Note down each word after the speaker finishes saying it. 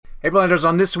Hey Blenders,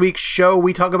 on this week's show,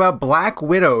 we talk about Black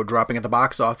Widow dropping at the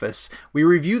box office. We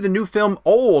review the new film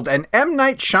Old, and M.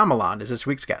 Night Shyamalan is this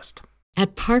week's guest.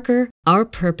 At Parker, our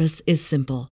purpose is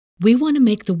simple. We want to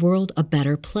make the world a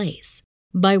better place.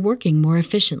 By working more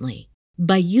efficiently,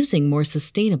 by using more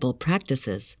sustainable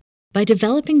practices, by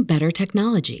developing better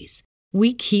technologies,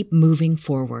 we keep moving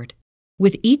forward.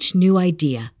 With each new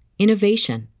idea,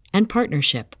 innovation, and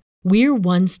partnership, we're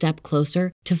one step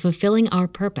closer to fulfilling our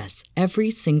purpose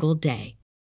every single day.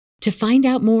 To find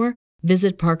out more,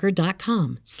 visit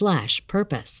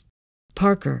parker.com/purpose.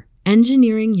 Parker,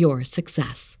 engineering your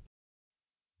success.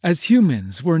 As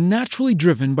humans, we're naturally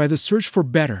driven by the search for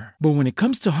better. But when it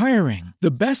comes to hiring,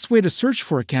 the best way to search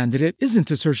for a candidate isn't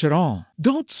to search at all.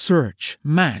 Don't search,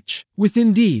 match with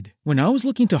Indeed. When I was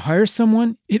looking to hire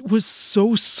someone, it was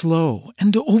so slow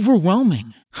and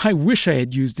overwhelming. I wish I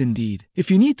had used Indeed.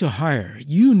 If you need to hire,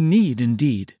 you need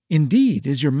Indeed. Indeed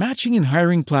is your matching and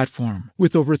hiring platform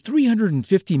with over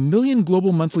 350 million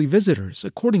global monthly visitors,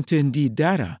 according to Indeed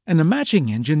data, and a matching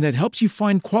engine that helps you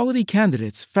find quality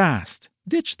candidates fast.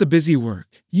 Ditch the busy work.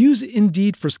 Use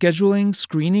Indeed for scheduling,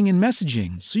 screening, and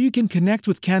messaging so you can connect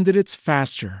with candidates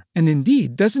faster. And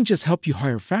Indeed doesn't just help you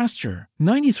hire faster.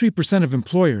 93% of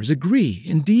employers agree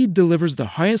Indeed delivers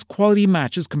the highest quality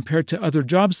matches compared to other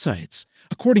job sites,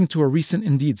 according to a recent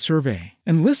Indeed survey.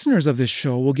 And listeners of this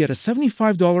show will get a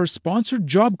 $75 sponsored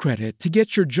job credit to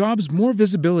get your jobs more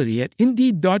visibility at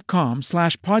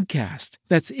Indeed.com/podcast.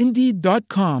 That's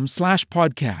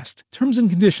Indeed.com/podcast. Terms and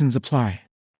conditions apply.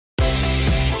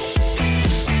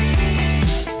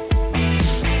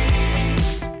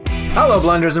 Hello,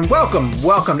 Blenders, and welcome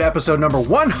to episode number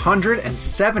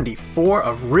 174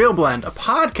 of Real Blend, a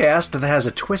podcast that has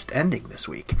a twist ending this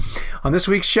week. On this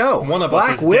week's show, one of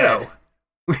Black us is Widow.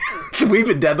 Dead. We've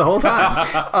been dead the whole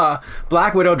time.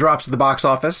 Black Widow drops at the box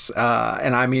office,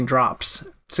 and I mean drops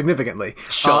significantly.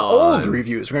 Old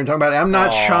reviews. We're going to talk about M.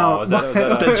 Night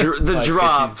Shyamalan. The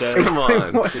drops. Come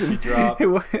on.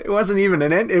 It wasn't even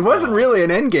an end. It wasn't really an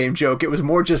Endgame joke. It was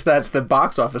more just that the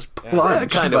box office plunged.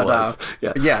 It kind of was.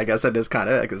 Yeah, I guess that is kind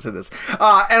of. I guess it is.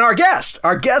 And our guest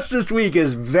this week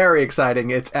is very exciting.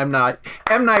 It's M. Night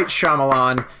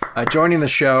Shyamalan joining the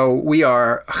show. We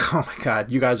are. Oh my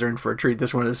God, you guys are in for a treat.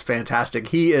 This one is fantastic.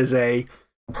 He is a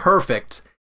perfect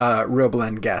Real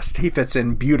Blend guest. He fits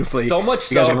in beautifully. So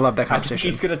much you guys so, are gonna love that conversation.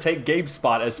 He's gonna take Gabe's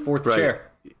spot as fourth chair.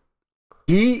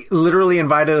 He literally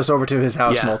invited us over to his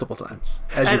house multiple times.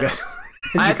 I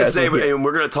have to say, and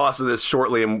we're gonna toss this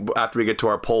shortly, and after we get to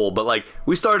our poll. But like,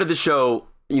 we started the show,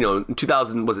 in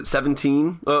 2000. Was it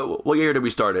 17? What year did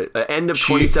we start it? End of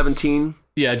 2017.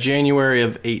 Yeah, January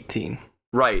of 18.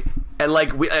 Right, and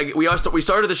like we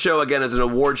started the show again as an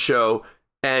award show.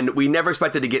 And we never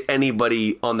expected to get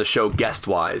anybody on the show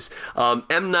guest-wise.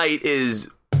 M. Night is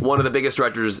one of the biggest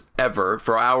directors ever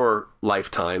for our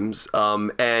lifetimes.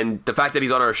 And the fact that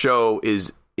he's on our show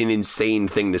is an insane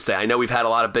thing to say. I know we've had a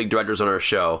lot of big directors on our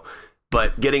show,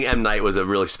 but getting M. Night was a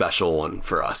really special one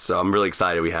for us. So I'm really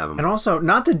excited we have him. And also,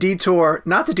 not to detour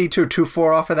too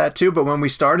far off of that too, but when we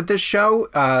started this show,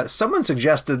 someone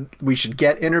suggested we should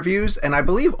get interviews. And I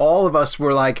believe all of us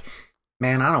were like,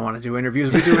 man, I don't want to do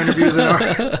interviews. We do interviews in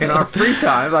our free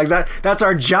time. Like that's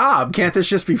our job. Can't this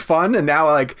just be fun? And now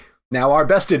our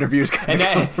best interviews and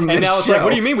now it's show. like,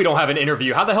 what do you mean we don't have an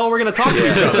interview? How the hell are we going to talk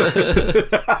to each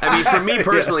other? I mean, for me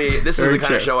personally, this is the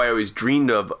kind of show I always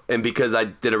dreamed of, and because I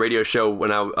did a radio show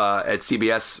when I at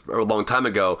CBS a long time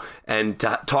ago, and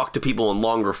to talk to people in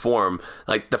longer form,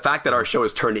 like the fact that our show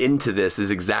has turned into this is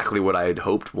exactly what I had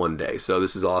hoped one day. So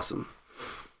this is awesome.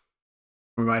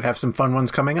 We might have some fun ones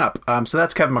coming up. So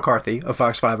that's Kevin McCarthy of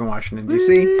Fox 5 in Washington,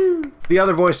 D.C. The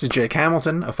other voice is Jake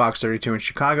Hamilton of Fox 32 in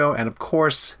Chicago. And, of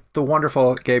course, the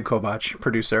wonderful Gabe Kovach,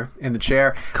 producer in the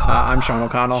chair. I'm Sean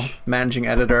O'Connell, managing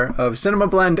editor of Cinema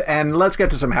Blend. And let's get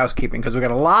to some housekeeping because we've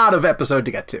got a lot of episode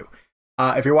to get to.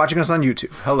 If you're watching us on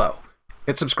YouTube, hello.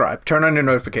 Hit subscribe. Turn on your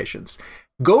notifications.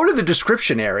 Go to the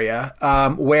description area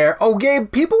where,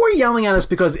 Gabe, people were yelling at us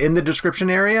because in the description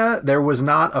area, there was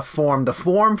not a form. The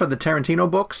form for the Tarantino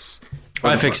books.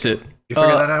 I fixed it. You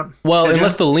figure that out? Well,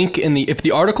 unless the link if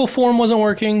the article form wasn't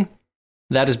working,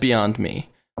 that is beyond me.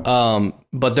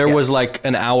 But there was like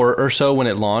an hour or so when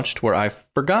it launched where I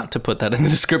forgot to put that in the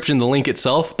description, the link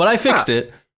itself, but I fixed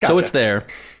it. Gotcha. So it's there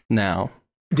now.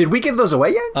 Did we give those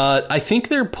away yet? I think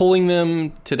they're pulling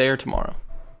them today or tomorrow.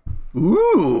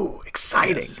 Ooh,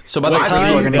 exciting! Yes. So by the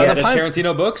time the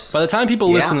Tarantino books, by the time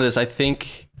people listen to this, I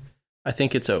think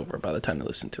it's over. By the time they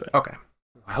listen to it, okay.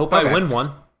 I hope I win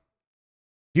one.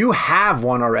 You have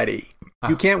one already.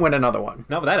 You can't win another one.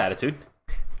 Not with that attitude.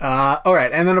 All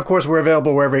right. And then, of course, we're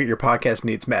available wherever your podcast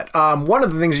needs met. One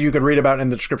of the things you could read about in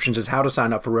the descriptions is how to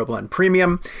sign up for Real Blend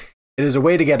Premium. It is a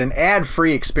way to get an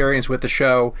ad-free experience with the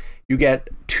show. You get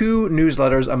 2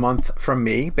 newsletters a month from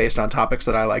me based on topics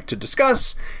that I like to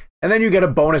discuss. And then you get a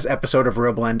bonus episode of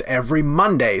Real Blend every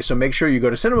Monday. So make sure you go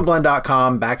to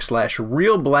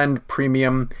cinemablend.com/realblend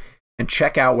premium and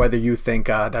check out whether you think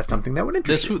that's something that would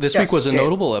interest you. This week was a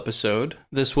notable episode.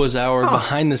 This was our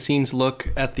behind-the-scenes look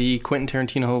at the Quentin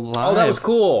Tarantino live. Oh, that was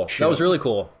cool. show. That was really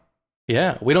cool.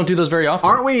 Yeah, we don't do those very often.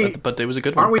 Aren't we? But it was a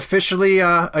good one. Aren't we officially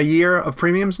a year of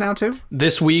premiums now, too?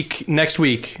 This week, next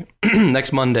week,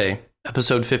 next Monday,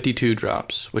 episode 52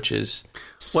 drops, which is...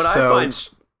 What I find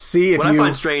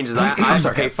strange is I have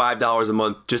to pay $5 a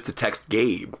month just to text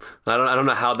Gabe. I don't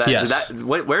know how that. Yes.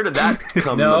 Where did that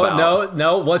come about?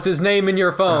 No. What's his name in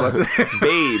your phone?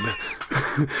 Babe.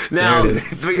 Now,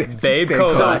 Babe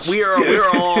Kovacs. So we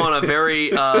are all on a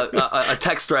very a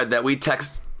text thread that we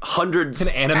text hundreds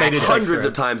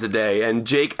of times a day, and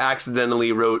Jake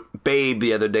accidentally wrote Babe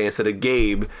the other day instead of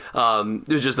Gabe. It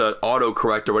was just an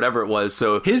autocorrect or whatever it was.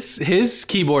 So his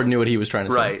keyboard knew what he was trying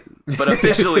to say. Right, but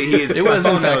officially he is. It was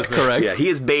in fact correct. Yeah, he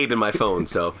is Babe in my phone,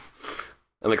 so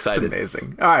I'm excited. That's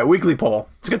amazing. All right, weekly poll.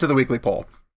 Let's get to the weekly poll.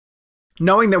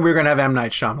 Knowing that we were going to have M.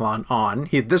 Night Shyamalan on,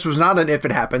 this was not an if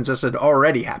it happens, this had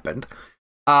already happened.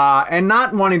 And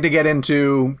not wanting to get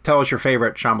into tell us your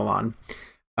favorite Shyamalan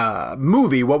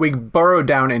movie, what we burrowed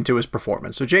down into is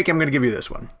performance. So, Jake, I'm going to give you this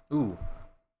one. Ooh.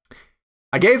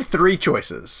 I gave 3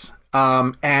 choices.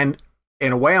 And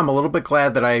in a way, I'm a little bit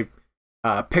glad that I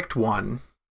picked one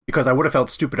because I would have felt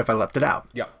stupid if I left it out.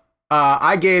 Yeah.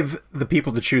 I gave the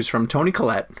people to choose from Toni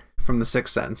Collette from The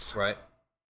Sixth Sense. Right.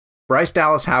 Bryce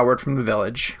Dallas Howard from The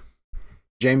Village.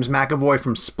 James McAvoy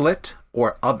from Split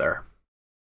or Other.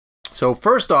 So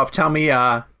first off, tell me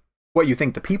what you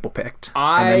think the people picked.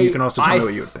 And then you can also tell me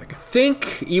what you would pick. I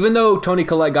think, even though Toni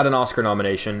Collette got an Oscar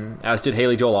nomination, as did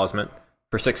Haley Joel Osment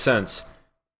for Sixth Sense,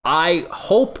 I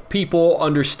hope people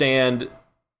understand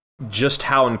just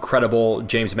how incredible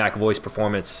James McAvoy's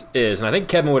performance is. And I think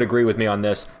Kevin would agree with me on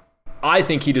this. I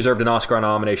think he deserved an Oscar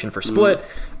nomination for Split.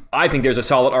 I think there's a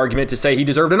solid argument to say he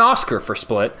deserved an Oscar for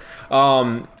Split.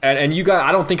 And you guys,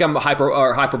 I don't think I'm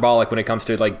hyperbolic when it comes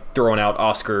to like throwing out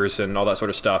Oscars and all that sort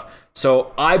of stuff.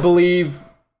 So I believe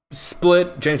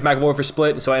Split, James McAvoy for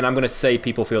Split. And I'm going to say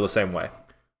people feel the same way.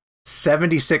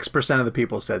 76% of the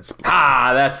people said Split.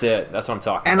 That's it. That's what I'm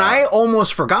talking about. And I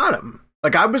almost forgot him.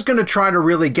 Like I was going to try to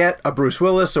really get a Bruce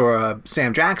Willis or a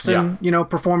Sam Jackson,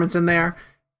 performance in there.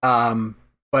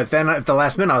 But then at the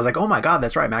last minute, I was like, oh my God,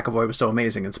 that's right. McAvoy was so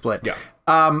amazing in Split. Yeah.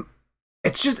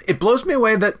 It blows me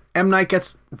away that M. Night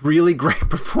gets really great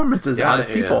performances out of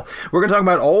people. Yeah. We're going to talk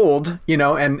about Old,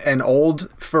 and Old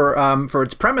for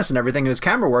its premise and everything, and its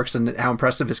camera works and how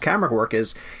impressive his camera work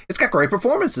is. It's got great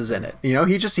performances in it.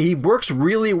 He works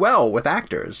really well with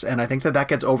actors. And I think that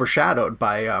gets overshadowed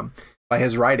by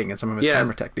his writing and some of his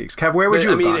camera techniques. Kev, where would you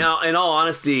have gone? In all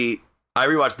honesty, I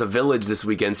rewatched The Village this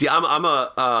weekend. See,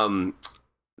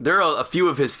 there are a few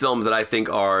of his films that I think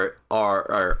are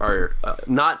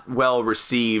not well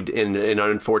received in an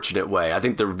unfortunate way. I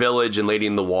think The Village and Lady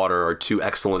in the Water are 2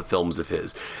 excellent films of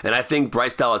his. And I think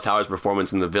Bryce Dallas Howard's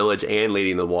performance in The Village and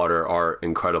Lady in the Water are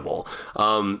incredible.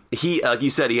 He, like you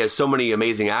said, he has so many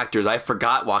amazing actors. I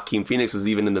forgot Joaquin Phoenix was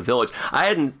even in The Village. I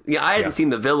hadn't seen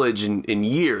The Village in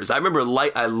years. I remember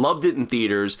I loved it in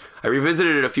theaters. I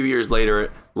revisited it a few years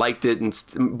later, liked it,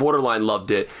 and borderline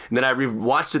loved it. And then I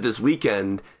rewatched it this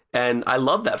weekend. And I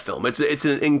love that film. It's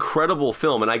an incredible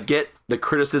film, and I get the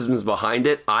criticisms behind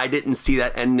it. I didn't see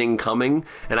that ending coming,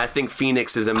 and I think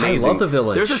Phoenix is amazing. I love The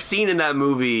Village. There's a scene in that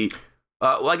movie.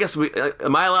 Well, I guess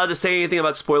am I allowed to say anything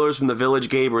about spoilers from The Village,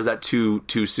 Gabe, or is that too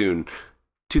soon?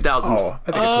 2000. Oh,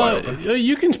 I think it's wide open.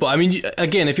 You can spoil. I mean,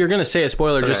 again, if you're going to say a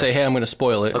spoiler, just say, "Hey, I'm going to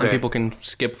spoil it," okay. And people can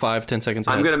skip 5-10 seconds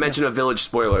ahead. I'm going to mention a Village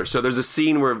spoiler. So there's a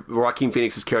scene where Joaquin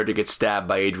Phoenix's character gets stabbed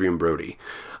by Adrian Brody.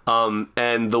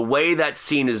 And the way that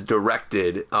scene is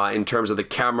directed in terms of the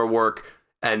camera work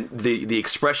and the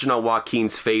expression on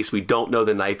Joaquin's face, we don't know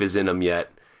the knife is in him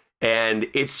yet. And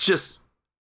it's just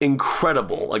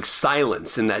incredible, like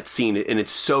silence in that scene, and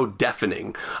it's so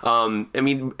deafening. I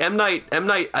mean, M. Night,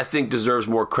 I think, deserves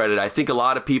more credit. I think a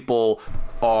lot of people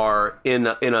are in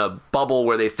a bubble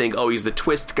where they think, oh, he's the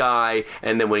twist guy,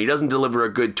 and then when he doesn't deliver a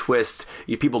good twist,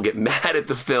 people get mad at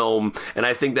the film. And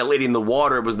I think that Lady in the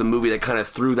Water was the movie that kind of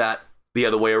threw that the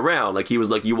other way around. Like, he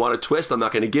was like, you want a twist? I'm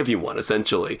not going to give you one,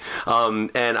 essentially. And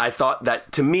I thought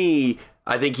that, to me,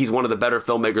 I think he's one of the better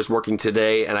filmmakers working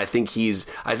today, and I think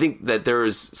that there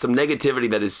is some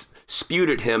negativity that is spewed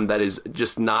at him that is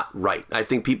just not right. I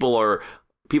think people are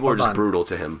just brutal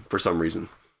to him for some reason.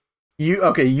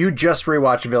 You just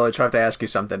rewatched Village, so I have to ask you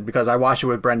something because I watched it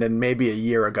with Brendan maybe a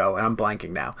year ago, and I'm blanking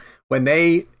now. When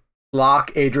they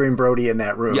lock Adrian Brody in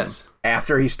that room, yes,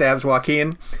 after he stabs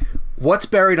Joaquin, what's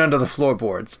buried under the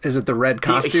floorboards? Is it the red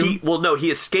costume? No,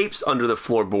 he escapes under the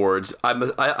floorboards.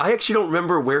 I actually don't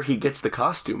remember where he gets the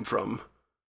costume from.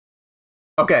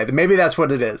 Okay, maybe that's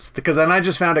what it is. Because then I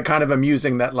just found it kind of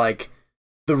amusing that, like,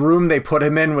 the room they put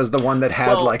him in was the one that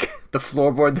had, like, the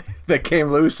floorboard that came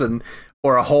loose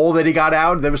or a hole that he got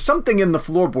out. There was something in the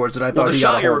floorboards that I thought the he got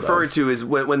a shot you're hold referring of. to is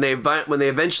when they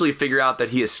eventually figure out that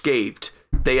he escaped,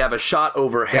 they have a shot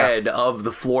overhead of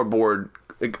the floorboard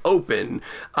open.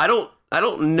 I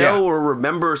don't know or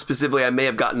remember specifically. I may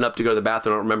have gotten up to go to the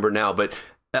bathroom. I don't remember now, but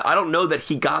I don't know that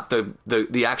he got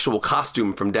the actual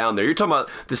costume from down there. You're talking about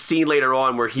the scene later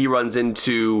on where he runs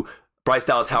into Bryce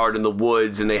Dallas Howard in the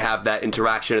woods and they have that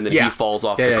interaction and then he falls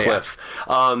off the cliff.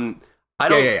 I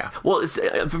don't. Well,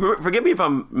 forgive me if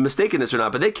I'm mistaken this or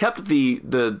not, but they kept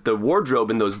the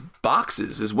wardrobe in those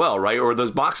boxes as well, right? Or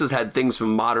those boxes had things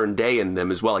from modern day in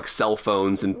them as well, like cell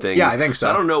phones and things. Yeah, I think so.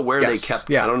 I don't know where they kept.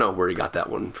 Yeah. I don't know where he got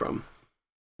that one from.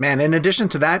 Man, in addition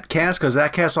to that cast, because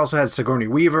that cast also had Sigourney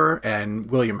Weaver and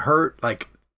William Hurt, like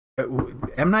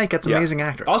M. Night gets amazing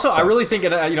actors. Also, I really think,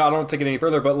 and I don't take it any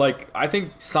further, but like I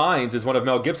think Signs is one of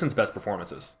Mel Gibson's best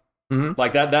performances. Mm-hmm.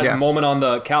 Like that moment on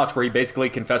the couch where he basically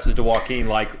confesses to Joaquin,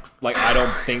 like I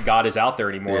don't think God is out there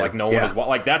anymore. Like no one is.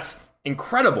 Like that's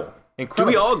incredible. Do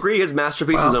we all agree his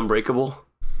masterpiece is Unbreakable?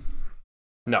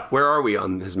 No. Where are we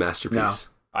on his masterpiece?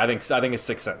 No. I think it's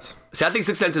Sixth Sense. See, I think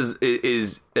Sixth Sense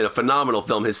is a phenomenal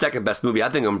film. His second best movie. I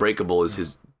think Unbreakable is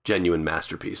his genuine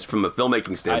masterpiece from a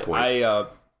filmmaking standpoint. I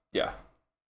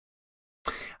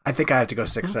think I have to go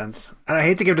Sixth Sense, and I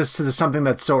hate to give this to something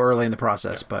that's so early in the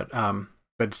process, but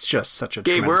it's just such a.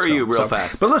 Gabe, where are you, real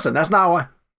fast? But listen, that's not why.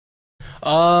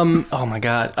 Oh my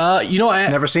God. I've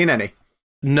never seen any.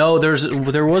 No,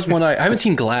 there was one. I haven't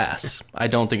seen Glass. I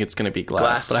don't think it's going to be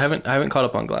Glass, but I haven't caught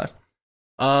up on Glass.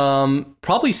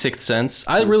 Probably Sixth Sense.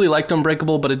 I really liked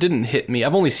Unbreakable, but it didn't hit me.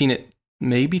 I've only seen it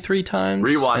maybe 3 times.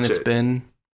 Rewatch and it.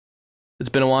 It's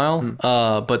been a while.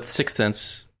 But Sixth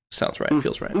Sense sounds right.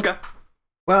 Feels right. Okay.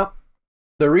 Well,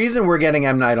 the reason we're getting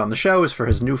M. Night on the show is for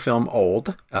his new film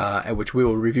Old, which we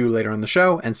will review later in the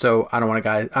show. And so I don't want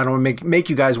to make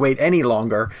you guys wait any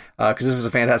longer because this is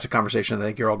a fantastic conversation that I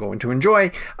think you're all going to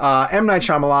enjoy. M. Night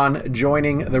Shyamalan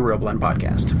joining the Real Blend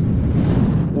podcast.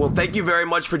 Well, thank you very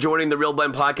much for joining the Real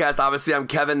Blend podcast. Obviously, I'm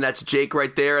Kevin. That's Jake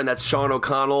right there, and that's Sean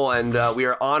O'Connell. And we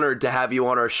are honored to have you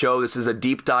on our show. This is a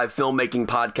deep dive filmmaking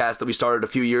podcast that we started a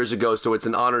few years ago, so it's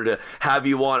an honor to have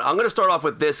you on. I'm going to start off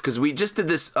with this because we just did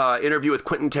this interview with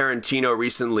Quentin Tarantino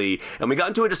recently, and we got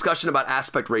into a discussion about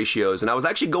aspect ratios. And I was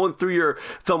actually going through your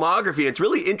filmography, and it's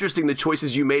really interesting the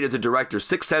choices you made as a director.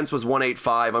 Sixth Sense was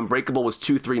 185, Unbreakable was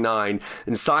 239,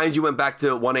 and Signs you went back to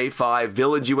 185,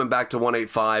 Village you went back to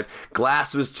 185,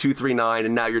 Glass was 239,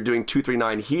 and now you're doing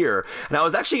 239 here. And I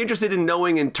was actually interested in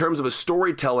knowing, in terms of a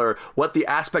storyteller, what the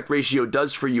aspect ratio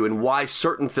does for you and why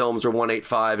certain films are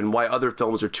 185 and why other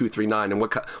films are 239 and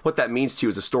what that means to you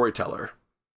as a storyteller.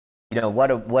 You know, what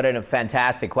a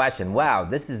fantastic question. Wow,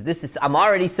 this is I'm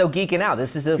already so geeking out.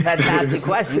 This is a fantastic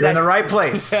question. You're in the right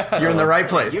place. You're in the right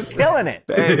place. You're killing it.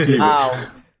 Thank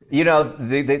you. You know,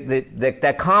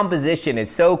 the composition is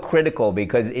so critical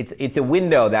because it's a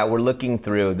window that we're looking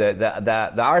through.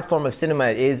 The art form of cinema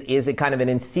is a kind of an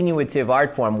insinuative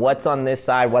art form. What's on this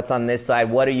side? What's on this side?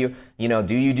 What are you know,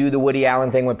 do you do the Woody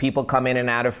Allen thing when people come in and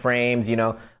out of frames?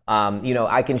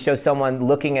 I can show someone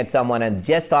looking at someone and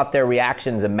just off their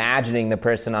reactions, imagining the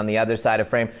person on the other side of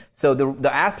frame. So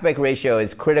the aspect ratio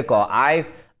is critical. I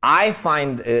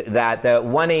find that the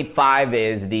 185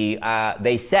 is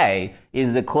they say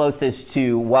is the closest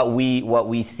to what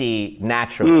we see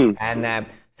naturally, and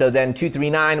so then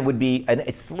 239 would be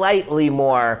a slightly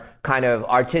more kind of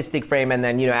artistic frame, and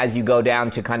then as you go down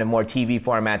to kind of more TV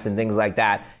formats and things like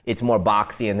that, it's more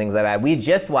boxy and things like that. We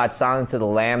just watched Silence of the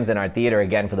Lambs in our theater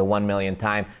again for the 1 millionth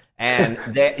time. And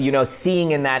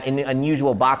seeing in that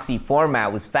unusual boxy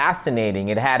format was fascinating.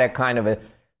 It had a kind of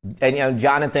and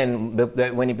Jonathan,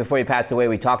 before he passed away,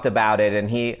 we talked about it, and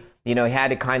he had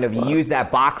to kind of use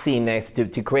that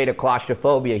boxiness to create a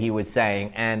claustrophobia, he was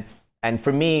saying. And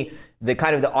for me, the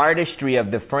kind of the artistry of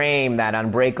the frame, that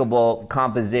unbreakable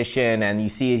composition, and you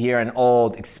see it here in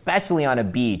Old, especially on a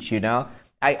beach,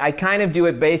 I kind of do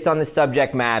it based on the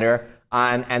subject matter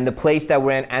and the place that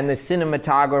we're in and the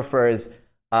cinematographer's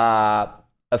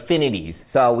affinities.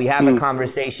 So we have a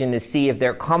conversation to see if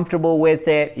they're comfortable with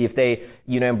it, if they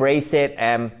embrace it,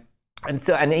 and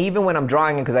even when I'm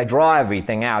drawing it, because I draw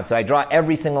everything out, so I draw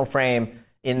every single frame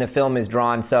in the film is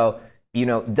drawn. So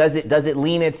does it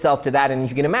lean itself to that? And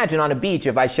you can imagine on a beach,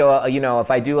 if I show,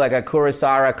 if I do like a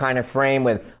Kurosawa kind of frame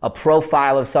with a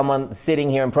profile of someone sitting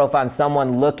here in profile and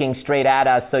someone looking straight at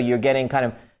us, so you're getting kind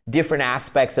of different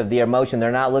aspects of the emotion.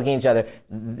 They're not looking at each other.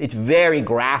 It's very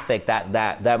graphic,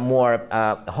 that more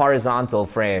horizontal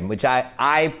frame, which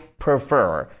I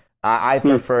prefer. I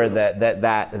prefer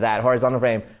that horizontal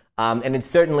frame. And it's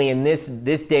certainly in this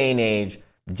day and age,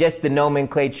 just the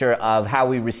nomenclature of how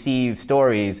we receive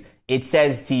stories, it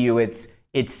says to you it's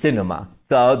cinema.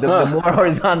 So the more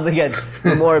horizontal it gets,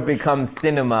 the more it becomes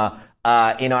cinema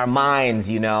in our minds,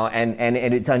 and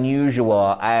it's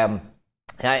unusual.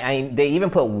 They even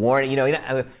put warning,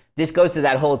 this goes to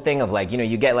that whole thing of like,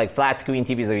 you get like flat screen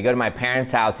TVs. Like you go to my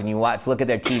parents' house and you look at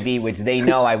their TV, which they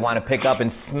know I want to pick up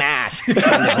and smash on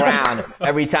the ground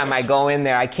every time I go in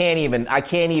there. I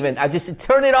just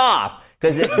turn it off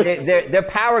because their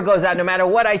power goes out no matter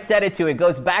what I set it to. It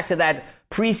goes back to that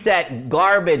preset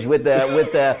garbage with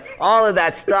the all of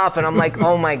that stuff, and I'm like,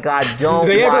 oh my God, don't.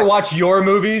 Do they ever watch your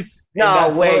movies? No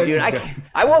way, dude.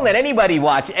 I won't let anybody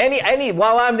watch any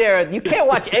while I'm there. You can't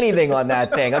watch anything on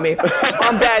that thing. I mean,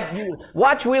 I'm bad.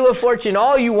 Watch Wheel of Fortune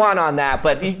all you want on that,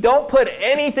 but you don't put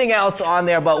anything else on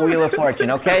there but Wheel of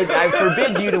Fortune, okay? I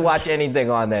forbid you to watch anything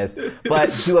on this.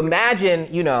 But to imagine,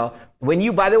 when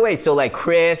you, by the way, so like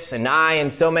Chris and I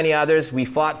and so many others, we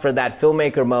fought for that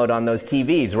filmmaker mode on those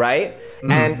TVs, right?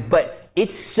 But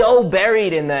it's so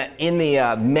buried in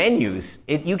the menus.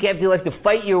 You have to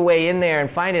fight your way in there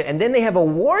and find it. And then they have a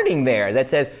warning there that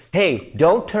says, "Hey,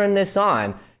 don't turn this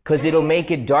on because it'll make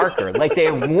it darker." Like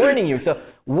they're warning you. So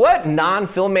what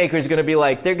non-filmmaker is going to be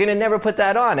like? They're going to never put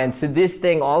that on. And so this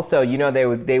thing also,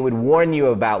 they would warn you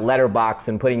about letterbox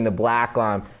and putting the black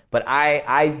on. But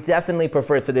I definitely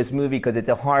prefer it for this movie because it's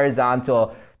a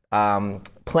horizontal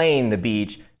plane, the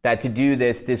beach, that to do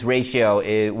this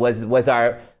ratio was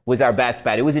our best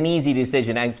bet. It was an easy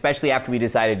decision, and especially after we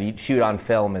decided to shoot on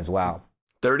film as well.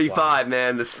 35,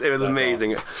 man. It was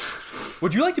amazing. Awesome.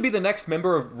 Would you like to be the next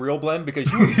member of Real Blend?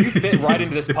 Because you fit right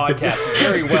into this podcast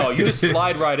very well. You just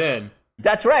slide right in.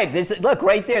 That's right. Look,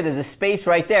 right there. There's a space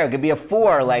right there. It could be a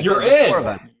 4. Like You're in. 4 of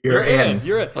us. You're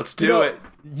in. Let's do it.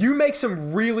 You make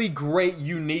some really great,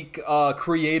 unique,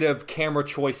 creative camera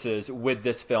choices with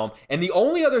this film. And the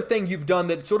only other thing you've done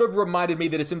that sort of reminded me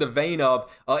that it's in the vein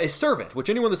of is Servant, which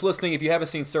anyone that's listening, if you haven't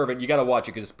seen Servant, you got to watch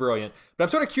it because it's brilliant. But I'm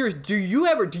sort of curious, do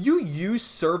you use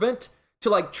Servant to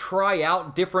like try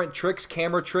out different tricks,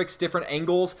 camera tricks, different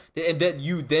angles that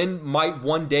you then might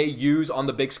one day use on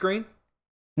the big screen?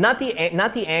 Not the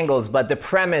angles, but the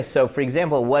premise. So, for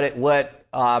example, what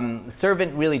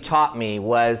Servant really taught me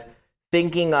was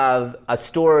thinking of a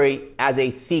story as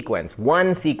a sequence,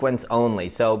 one sequence only.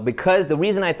 So because the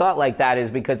reason I thought like that is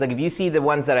because like if you see the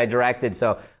ones that I directed,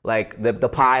 so like the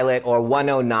pilot or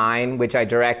 109, which I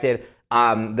directed,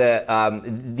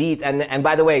 these and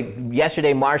by the way,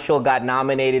 yesterday Marshall got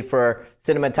nominated for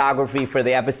cinematography for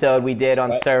the episode we did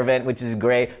on Servant, which is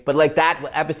great. But like that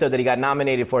episode that he got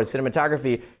nominated for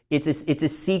cinematography, it's a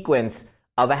sequence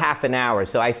of a half an hour.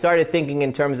 So I started thinking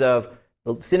in terms of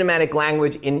cinematic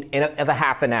language of a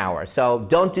half an hour. So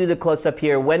don't do the close-up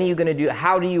here. When are you going to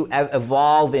how do you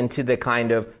evolve into the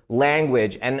kind of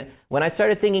language? And when I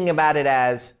started thinking about it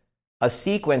as a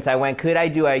sequence, I went, could I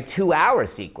do a 2-hour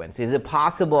sequence? Is it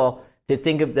possible to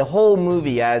think of the whole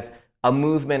movie as a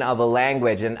movement of a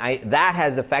language? And that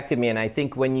has affected me. And I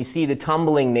think when you see the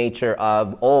tumbling nature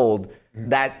of Old,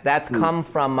 that's come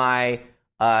from my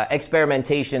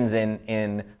experimentations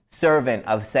in Servant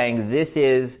of saying this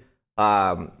is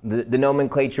the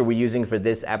nomenclature we're using for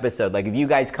this episode. Like if you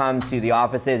guys come to the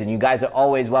offices, and you guys are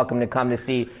always welcome to come to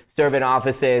see Servant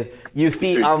offices, you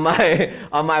see on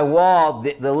my wall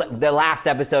the last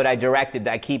episode I directed.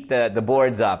 I keep the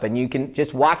boards up, and you can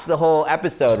just watch the whole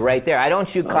episode right there. I don't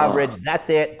shoot coverage. That's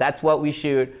it. That's what we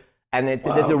shoot, and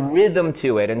there's a rhythm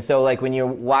to it. And so like when you're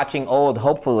watching Old,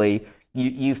 hopefully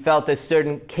you felt a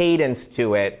certain cadence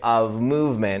to it of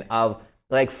movement of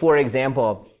like, for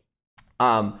example,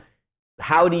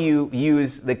 how do you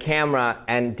use the camera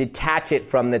and detach it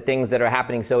from the things that are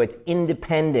happening so it's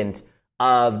independent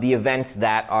of the events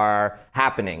that are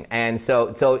happening? And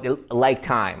so like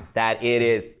time, that it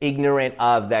is ignorant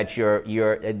of that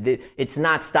it's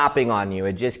not stopping on you.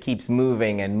 It just keeps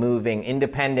moving and moving,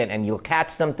 independent, and you'll catch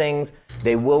some things.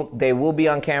 They will be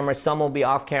on camera, some will be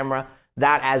off camera.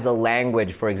 That as a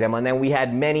language, for example. And then we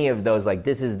had many of those, like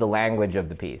this is the language of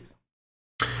the piece.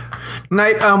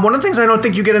 Knight, one of the things I don't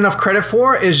think you get enough credit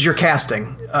for is your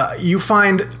casting. You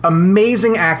find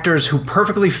amazing actors who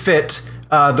perfectly fit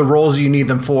the roles you need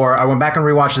them for. I went back and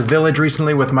rewatched The Village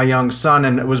recently with my young son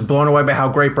and was blown away by how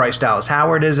great Bryce Dallas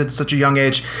Howard is at such a young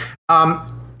age.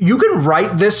 You can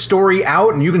write this story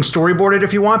out and you can storyboard it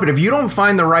if you want, but if you don't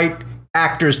find the right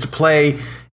actors to play,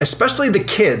 especially the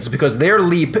kids, because their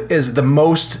leap is the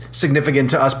most significant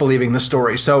to us believing the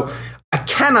story. So I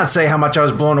cannot say how much I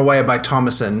was blown away by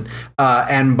Thomasin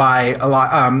and by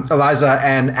Eliza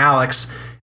and Alex.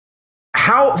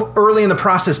 How early in the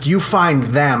process do you find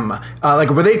them?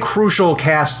 Were they crucial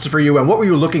casts for you, and what were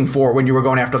you looking for when you were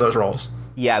going after those roles?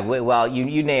 Yeah, well,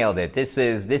 you nailed it. This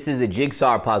is a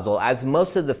jigsaw puzzle, as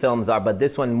most of the films are, but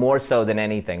this one more so than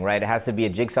anything, right? It has to be a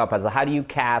jigsaw puzzle. How do you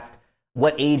cast?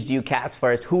 What age do you cast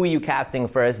first? Who are you casting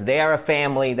first? They are a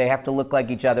family. They have to look like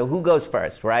each other. Who goes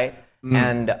first, right?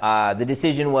 And the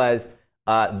decision was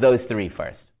those three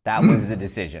first. That was the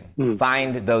decision.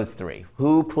 Find those three.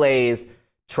 Who plays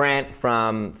Trent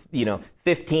from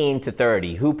 15 to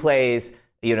 30? Who plays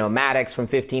Maddox from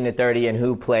 15 to 30? And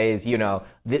who plays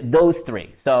those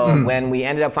three? So when we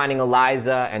ended up finding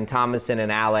Eliza and Thomasin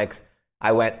and Alex,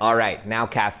 I went, all right, now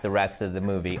cast the rest of the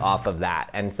movie off of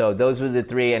that. And so those were the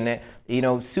three. And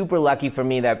super lucky for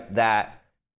me that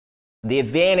the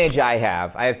advantage I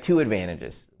have two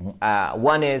advantages.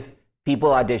 One is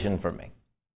people audition for me.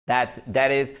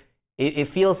 That is, it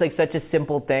feels like such a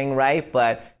simple thing, right?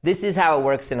 But this is how it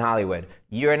works in Hollywood.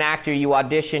 You're an actor, you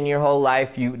audition your whole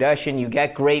life, you audition, you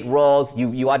get great roles,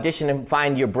 you audition and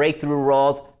find your breakthrough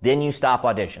roles, then you stop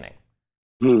auditioning.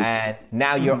 And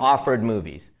now you're offered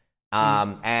movies.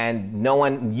 And no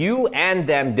one, you and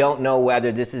them don't know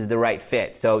whether this is the right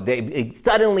fit. So it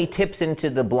suddenly tips into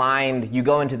you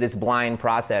go into this blind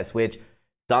process, which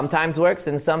sometimes works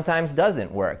and sometimes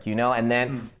doesn't work, and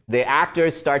then the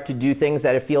actors start to do things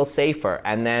that feel safer,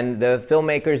 and then the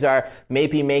filmmakers are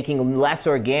maybe making less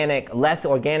organic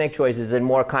choices and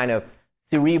more kind of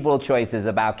cerebral choices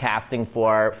about casting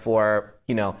for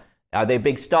are they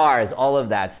big stars, all of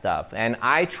that stuff. And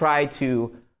I try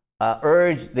to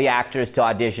urge the actors to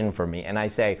audition for me, and I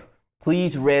say,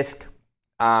 please risk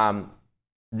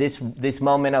this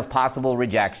moment of possible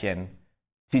rejection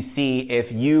to see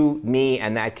if you, me,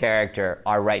 and that character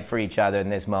are right for each other in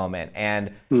this moment.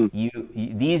 And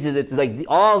these are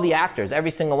all the actors,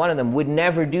 every single one of them would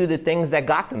never do the things that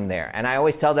got them there. And I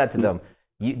always tell that to them.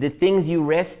 The things you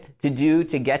risked to do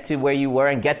to get to where you were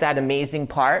and get that amazing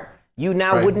part, you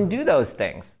now wouldn't do those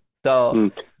things.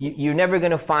 So you're never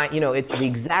going to find, it's the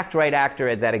exact right actor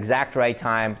at that exact right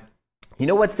time. You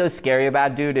know what's so scary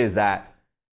about, dude, is that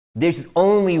there's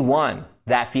only one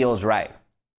that feels right.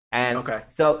 And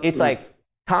so it's like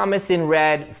Thomasin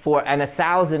read and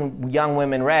 1,000 young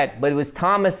women read, but it was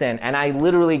Thomasin. And I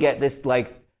literally get this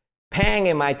pang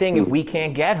in my thing. If we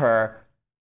can't get her,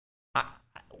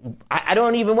 I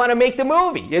don't even want to make the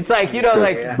movie. It's like, get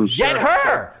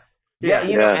her.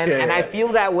 And I feel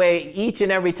that way each and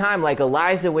every time. Like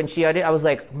Eliza, when she auditioned, I was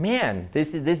like, man,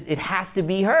 it has to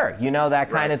be her, that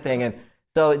kind of thing. And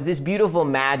so it's this beautiful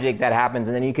magic that happens.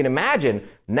 And then you can imagine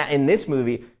in this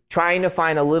movie, trying to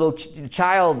find a little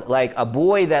child, like a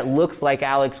boy that looks like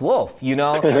Alex Wolff, and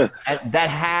that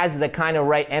has the kind of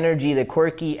right energy, the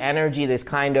quirky energy, this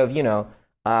kind of,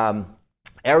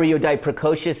 erudite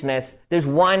precociousness. There's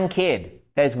one kid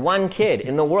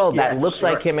in the world that looks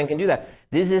like him and can do that.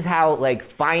 This is how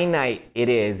finite it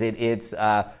is.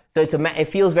 It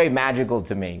feels very magical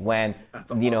to me when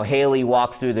Haley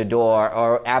walks through the door,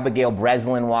 or Abigail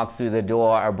Breslin walks through the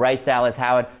door, or Bryce Dallas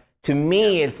Howard. To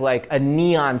me, it's like a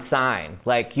neon sign.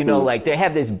 They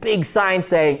have this big sign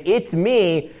saying, it's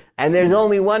me, and there's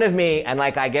only one of me. And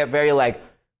I get very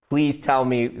please tell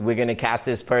me we're going to cast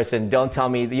this person. Don't tell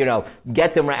me,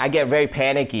 get them right. I get very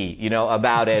panicky,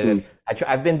 about it. And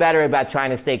I've been better about trying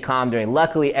to stay calm during.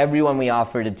 Luckily, everyone we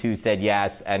offered it to said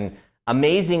yes. And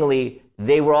amazingly,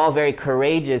 they were all very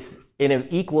courageous in an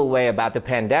equal way about the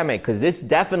pandemic, because this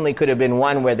definitely could have been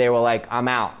one where they were like, I'm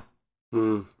out.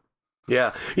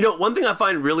 Yeah. One thing I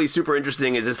find really super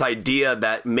interesting is this idea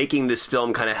that making this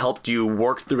film kind of helped you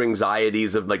work through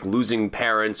anxieties of losing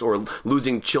parents or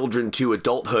losing children to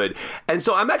adulthood. And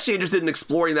so I'm actually interested in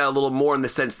exploring that a little more in the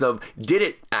sense of, did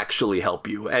it actually help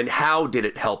you? And how did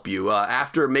it help you?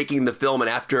 After making the film and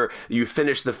after you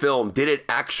finished the film, did it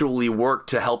actually work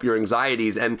to help your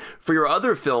anxieties? And for your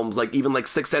other films, even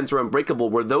Sixth Sense or Unbreakable,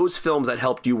 were those films that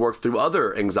helped you work through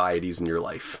other anxieties in your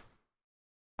life?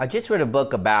 I just read a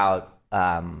book about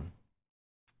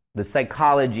the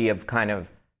psychology of kind of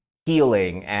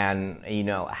healing and,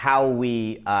 how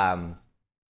we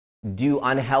do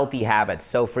unhealthy habits.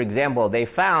 So, for example, they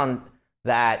found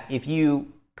that if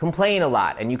you complain a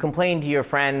lot and you complain to your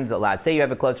friends a lot. Say you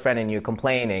have a close friend and you're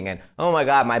complaining and, oh my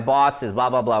God, my boss is blah,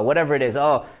 blah, blah, whatever it is.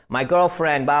 Oh, my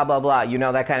girlfriend, blah, blah, blah,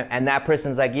 that kind of, and that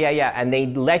person's like, yeah. And they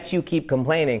let you keep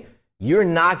complaining. You're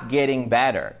not getting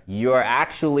better. You're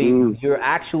actually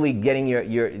getting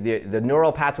the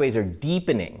neural pathways are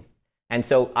deepening. And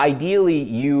so ideally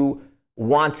you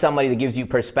want somebody that gives you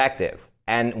perspective.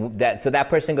 And that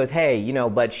person goes, hey,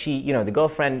 but she, the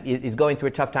girlfriend is going through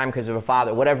a tough time because of her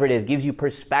father, whatever it is, gives you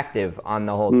perspective on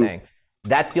the whole thing.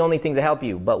 That's the only thing that help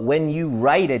you. But when you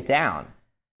write it down,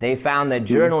 they found that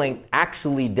journaling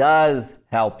actually does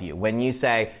help you. When you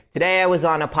say, today I was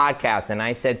on a podcast and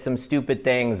I said some stupid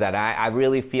things that I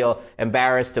really feel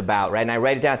embarrassed about, right? And I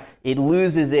write it down, it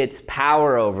loses its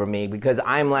power over me because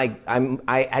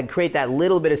I create that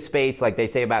little bit of space, like they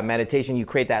say about meditation, you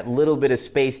create that little bit of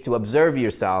space to observe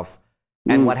yourself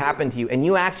and what happened to you. And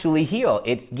you actually heal.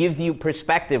 It gives you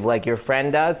perspective like your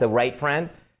friend does, the right friend.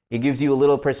 It gives you a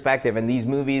little perspective. And these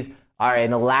movies are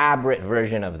an elaborate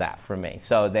version of that for me.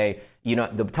 So they're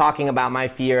talking about my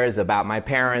fears, about my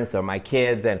parents or my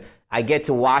kids, and I get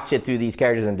to watch it through these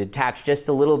characters and detach just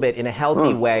a little bit in a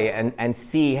healthy way and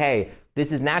see, hey,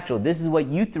 this is natural. This is what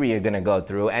you three are going to go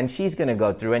through, and she's going to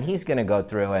go through, and he's going to go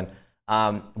through,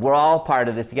 and we're all part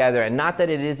of this together. And not that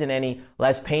it isn't any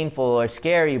less painful or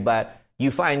scary, but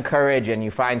you find courage and you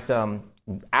find some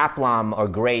aplomb or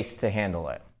grace to handle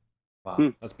it.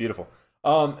 Wow, that's beautiful.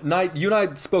 Knight, you and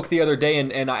I spoke the other day,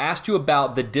 and I asked you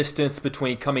about the distance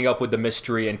between coming up with the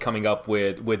mystery and coming up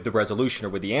with the resolution or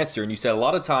with the answer. And you said a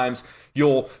lot of times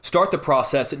you'll start the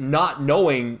process not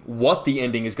knowing what the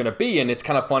ending is going to be, and it's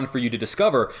kind of fun for you to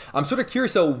discover. I'm sort of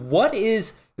curious, though, what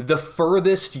is the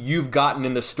furthest you've gotten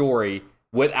in the story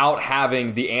without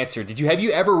having the answer? Have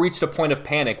you ever reached a point of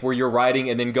panic where you're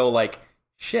writing and then go like,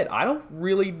 shit, I don't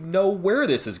really know where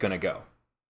this is going to go?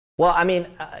 Well, I mean,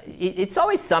 it's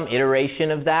always some iteration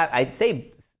of that. I'd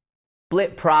say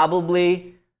Split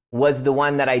probably was the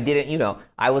one that I didn't,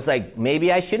 I was like,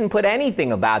 maybe I shouldn't put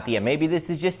anything about the end. Maybe this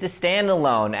is just a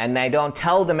standalone and I don't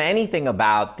tell them anything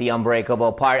about the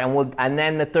Unbreakable part. And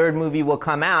then the third movie will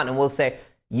come out and we'll say,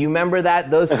 you remember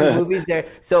those two movies there?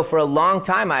 So for a long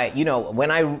time,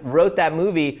 when I wrote that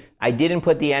movie, I didn't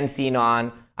put the end scene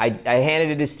on. I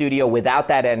handed it to studio without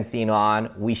that end scene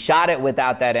on. We shot it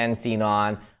without that end scene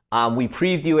on. We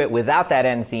preview it without that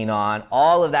end scene on,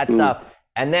 all of that stuff.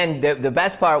 And then the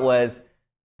best part was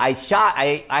I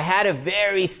had a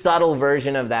very subtle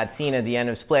version of that scene at the end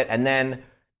of Split. And then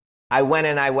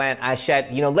I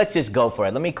said, let's just go for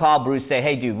it. Let me call Bruce, say,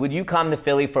 hey, dude, would you come to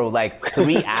Philly for like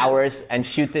 3 hours and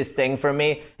shoot this thing for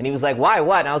me? And he was like, why,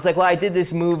 what? And I was like, well, I did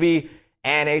this movie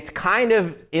and it's kind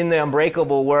of in the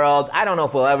Unbreakable world. I don't know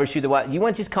if we'll ever shoot you want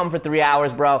to just come for 3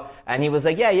 hours, bro? And he was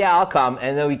like, yeah, I'll come.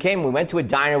 And then we went to a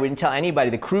diner. We didn't tell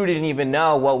anybody. The crew didn't even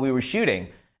know what we were shooting.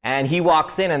 And he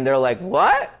walks in and they're like,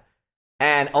 what?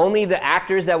 And only the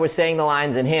actors that were saying the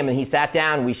lines and him. And he sat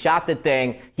down, we shot the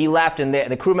thing, he left, and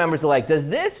the crew members are like, does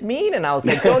this mean? And I was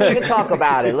like, don't even talk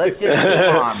about it. Let's just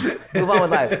move on with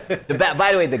life.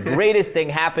 By the way, the greatest thing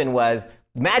happened was,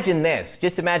 imagine this,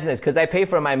 because I pay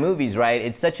for my movies, right?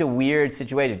 It's such a weird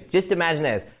situation. Just imagine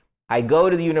this. I go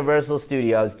to the Universal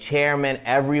Studios, chairman,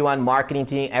 everyone, marketing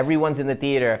team, everyone's in the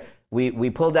theater. We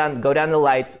go down the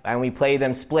lights, and we play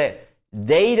them Split.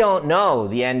 They don't know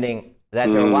the ending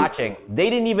that they're watching. They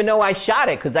didn't even know I shot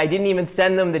it, because I didn't even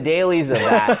send them the dailies of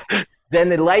that. Then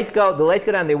the lights go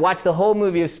down. They watch the whole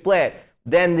movie of Split.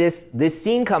 Then this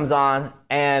scene comes on,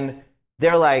 and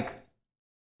they're like,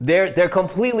 they're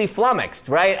completely flummoxed,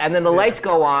 right? And then the lights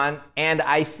go on, and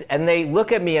they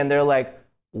look at me and they're like,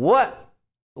 "What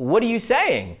are you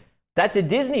saying? That's a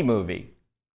Disney movie."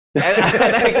 And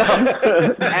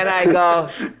I go,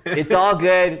 "It's all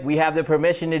good. We have the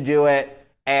permission to do it.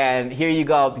 And here you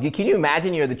go." Can you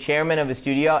imagine you're the chairman of a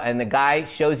studio and the guy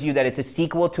shows you that it's a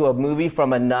sequel to a movie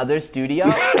from another studio?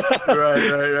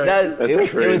 Right. It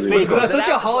was pretty cool. That's such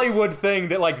a Hollywood thing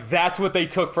that that's what they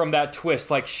took from that twist.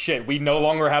 Like, shit, we no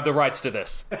longer have the rights to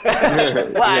this.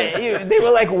 They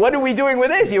were like, what are we doing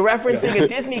with this? You're referencing a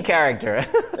Disney character.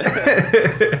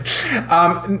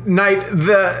 Knight,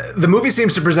 the movie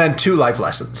seems to present two life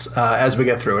lessons as we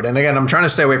get through it. And again, I'm trying to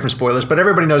stay away from spoilers, but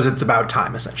everybody knows it's about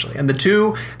time, essentially. And the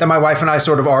two that my wife and I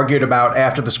sort of argued about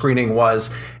after the screening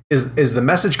is the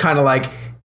message kind of like,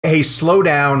 hey, slow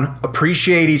down,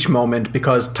 appreciate each moment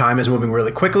because time is moving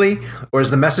really quickly? Or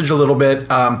is the message a little bit,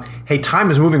 hey,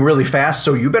 time is moving really fast,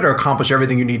 so you better accomplish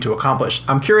everything you need to accomplish?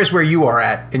 I'm curious where you are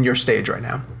at in your stage right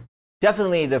now.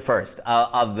 Definitely the first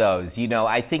of those. You know,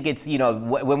 I think it's, you know,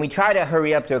 when we try to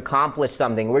hurry up to accomplish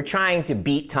something, we're trying to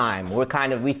beat time.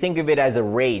 We think of it as a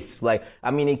race. Like, I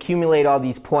mean, accumulate all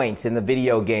these points in the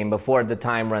video game before the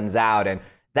time runs out. And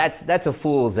that's a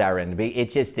fool's errand. It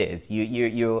just is.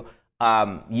 You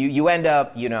end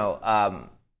up, you know,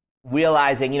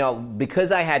 realizing, you know,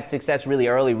 because I had success really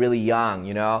early, really young,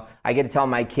 you know, I get to tell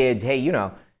my kids, hey, you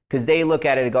know, because they look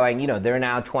at it going, you know, they're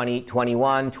now 20,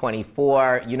 21,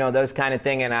 24, you know, those kind of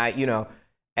thing. And I, you know,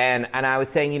 and I was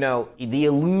saying, you know, the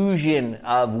illusion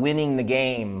of winning the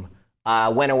game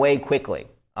went away quickly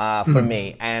for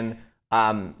me. And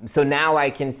so now I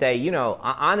can say, you know,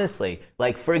 honestly,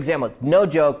 like, for example, no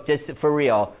joke, just for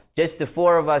real, just the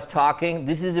four of us talking,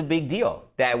 this is a big deal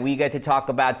that we get to talk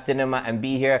about cinema and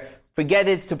be here. Forget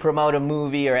it's to promote a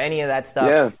movie or any of that stuff.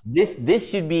 Yeah. This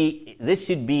should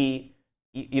be,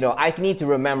 you know, I need to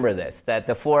remember this, that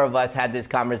the four of us had this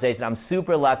conversation. I'm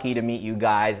super lucky to meet you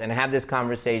guys and have this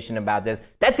conversation about this.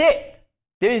 That's it.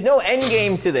 There is no end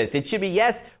game to this. It should be,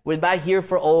 yes, we're about here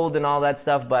for old and all that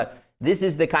stuff, but this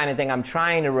is the kind of thing I'm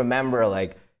trying to remember,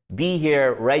 like, be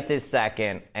here right this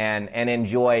second and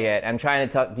enjoy it. I'm trying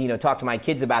to talk to my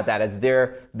kids about that as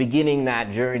they're beginning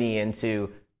that journey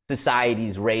into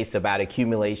society's race about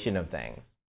accumulation of things.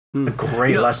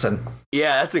 Great lesson.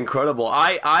 Yeah, that's incredible.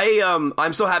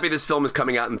 I'm so happy this film is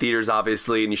coming out in theaters,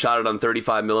 obviously, and you shot it on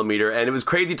 35 millimeter. And it was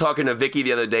crazy talking to Vicky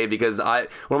the other day because one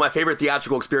of my favorite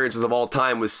theatrical experiences of all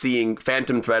time was seeing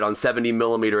Phantom Thread on 70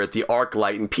 millimeter at the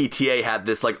ArcLight, and PTA had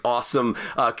this like awesome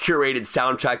curated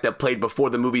soundtrack that played before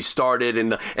the movie started,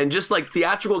 and just like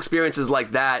theatrical experiences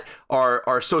like that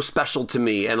are so special to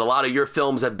me. And a lot of your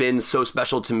films have been so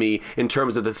special to me in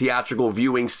terms of the theatrical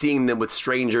viewing, seeing them with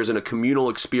strangers in a communal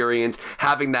experience,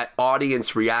 having that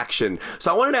audience reaction.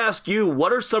 So I wanted to ask you,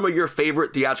 what are some of your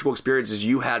favorite theatrical experiences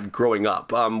you had growing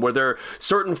up? Were there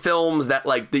certain films that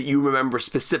you remember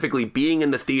specifically being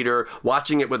in the theater,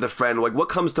 watching it with a friend? Like, what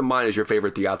comes to mind as your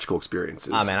favorite theatrical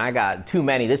experiences? Oh man, I got too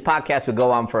many. This podcast would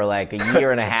go on for like a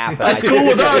year and a half. That's cool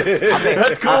with us.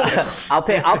 That's cool.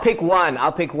 I'll pick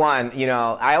one. You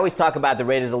know, I always talk about the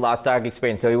Raiders of the Lost Ark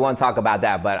experience, so we won't talk about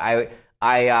that. But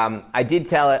I did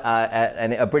tell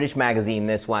a British magazine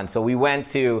this one. So we went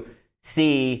to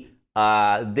see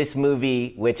this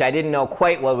movie, which I didn't know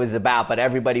quite what it was about, but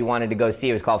everybody wanted to go see.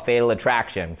 It was called Fatal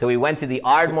Attraction. So we went to the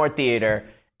Ardmore Theater,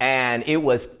 and it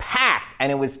was packed,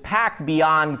 and it was packed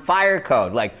beyond fire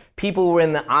code. Like, people were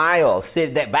in the aisles.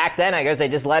 Back then, I guess they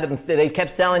just let them. They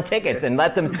kept selling tickets and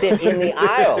let them sit in the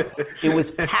aisles. It was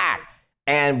packed,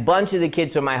 and a bunch of the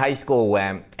kids from my high school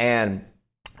went, and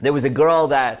there was a girl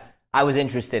that I was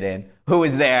interested in who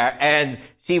was there, and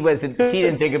she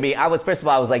didn't think of me. First of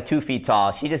all, I was like 2 feet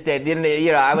tall. She just didn't,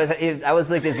 you know, I was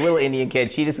like this little Indian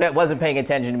kid. She just wasn't paying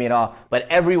attention to me at all. But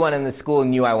everyone in the school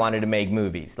knew I wanted to make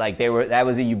movies. Like, that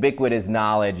was a ubiquitous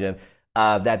knowledge of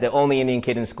that the only Indian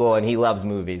kid in school, and he loves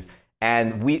movies.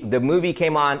 And the movie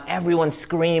came on, everyone's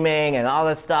screaming and all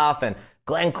this stuff, and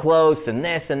Glenn Close and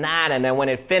this and that. And then when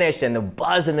it finished and the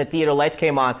buzz in the theater, lights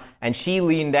came on, and she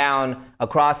leaned down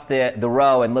across the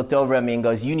row and looked over at me and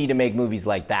goes, "You need to make movies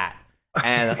like that."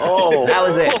 And that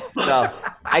was it. So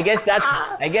I guess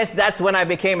that's when I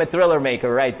became a thriller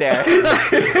maker right there.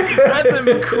 That's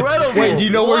incredible. Wait, do you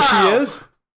know where she is?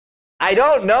 I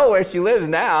don't know where she lives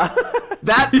now.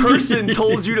 That person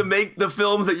told you to make the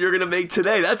films that you're going to make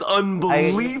today. That's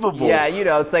unbelievable. Yeah, you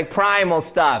know, it's like primal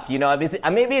stuff. You know,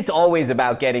 maybe it's always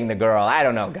about getting the girl. I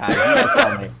don't know, guys. You guys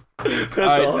tell me.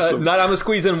 That's awesome. I'm gonna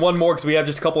squeeze in one more because we have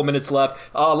just a couple of minutes left.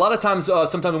 A lot of times,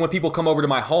 sometimes when people come over to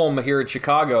my home here in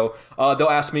Chicago,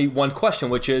 they'll ask me one question,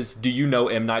 which is, "Do you know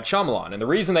M. Night Shyamalan?" And the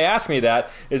reason they ask me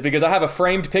that is because I have a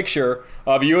framed picture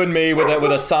of you and me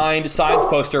with a signed science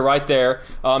poster right there.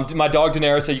 My dog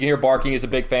Daenerys, so you can hear barking, is a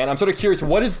big fan. I'm sort of curious,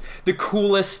 what is the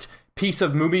coolest piece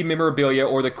of movie memorabilia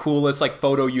or the coolest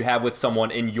photo you have with someone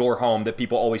in your home that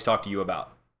people always talk to you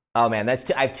about? Oh man, I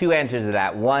have two answers to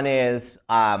that. One is,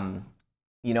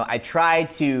 you know, I try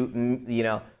to, you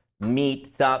know,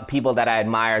 meet some people that I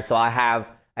admire. So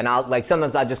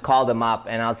sometimes I'll just call them up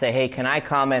and I'll say, "Hey, can I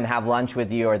come and have lunch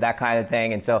with you?" or that kind of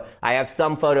thing. And so I have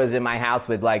some photos in my house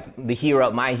with my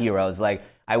heroes. Like,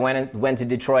 I went to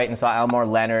Detroit and saw Elmore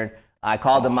Leonard. I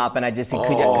called him up and I just said,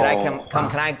 could I come?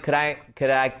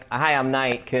 Hi, I'm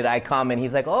Knight. Could I come? And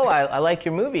he's like, "Oh, I like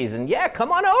your movies." And yeah,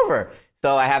 come on over.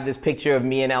 So I have this picture of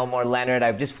me and Elmore Leonard.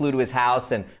 I just flew to his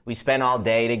house, and we spent all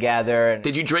day together.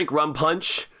 Did you drink rum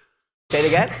punch? Say it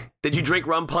again? Did you drink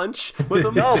rum punch with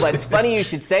him? No, but it's funny you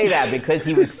should say that because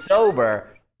he was sober,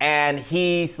 and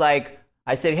he's like,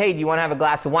 I said, hey, do you want to have a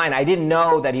glass of wine? I didn't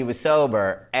know that he was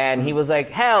sober. And he was like,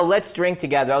 hell, let's drink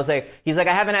together. He's like,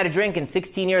 I haven't had a drink in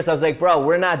 16 years. I was like, bro,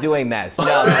 we're not doing this.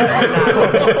 No,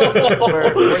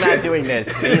 we're not doing this.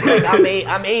 And he's like,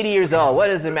 I'm 80 years old. What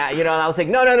does it matter? And I was like,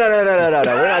 no, we're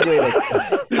not doing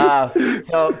this.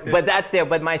 But that's there.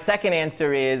 But my second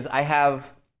answer is I have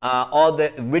all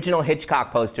the original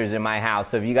Hitchcock posters in my house.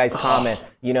 So if you guys comment,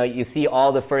 you see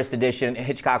all the first edition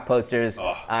Hitchcock posters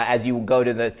as you go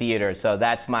to the theater. So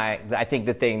that's I think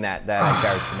the thing that I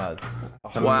cherish the most.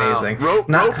 Amazing. Rope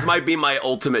might be my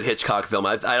ultimate Hitchcock film.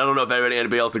 I don't know if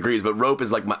anybody else agrees, but Rope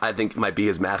is I think might be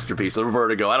his masterpiece. Or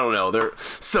Vertigo. I don't know. They're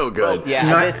so good.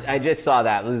 Yeah, I just saw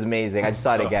that. It was amazing. I just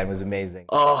saw it again. It was amazing.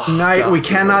 Knight, we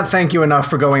cannot thank you enough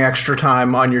for going extra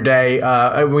time on your day.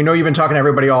 We know you've been talking to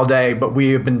everybody all day, but we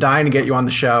have been dying to get you on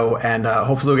the show, and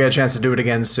hopefully we'll get a chance to do it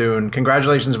again soon.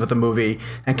 Congratulations with the movie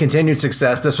and continued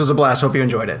success. This was a blast. Hope you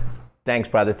enjoyed it. Thanks,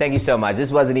 brother. Thank you so much.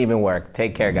 This wasn't even work.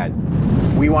 Take care, guys.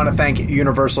 We want to thank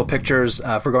Universal Pictures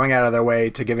for going out of their way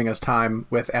to giving us time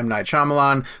with M. Night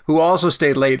Shyamalan, who also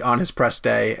stayed late on his press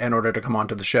day in order to come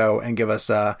onto the show and give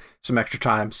us some extra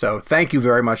time. So thank you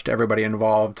very much to everybody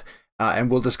involved, and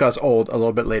we'll discuss Old a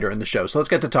little bit later in the show. So let's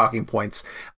get to talking points.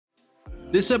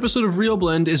 This episode of Real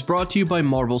Blend is brought to you by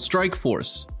Marvel Strike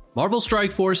Force. Marvel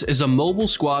Strike Force is a mobile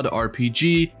squad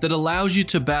RPG that allows you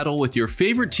to battle with your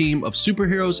favorite team of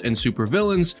superheroes and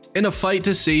supervillains in a fight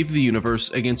to save the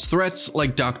universe against threats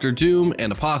like Doctor Doom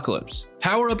and Apocalypse.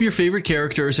 Power up your favorite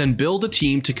characters and build a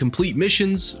team to complete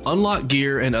missions, unlock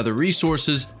gear and other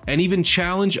resources, and even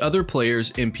challenge other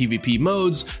players in PvP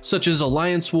modes such as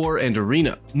Alliance War and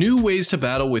Arena. New ways to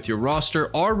battle with your roster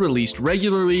are released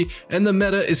regularly, and the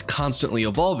meta is constantly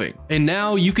evolving. And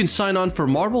now you can sign on for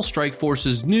Marvel Strike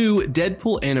Force's new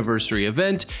Deadpool Anniversary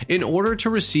event in order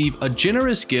to receive a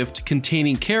generous gift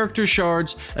containing character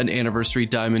shards, an Anniversary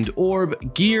Diamond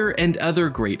Orb, gear, and other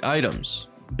great items.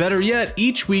 Better yet,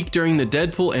 each week during the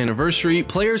Deadpool Anniversary,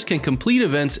 players can complete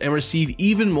events and receive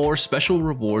even more special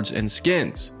rewards and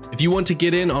skins. If you want to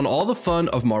get in on all the fun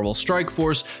of Marvel Strike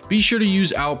Force, be sure to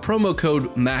use our promo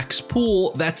code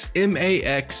MAXPOOL, that's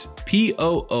MAXPOOL,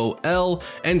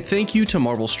 and thank you to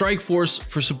Marvel Strike Force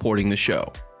for supporting the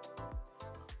show.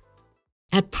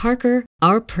 At Parker,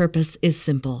 our purpose is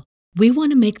simple. We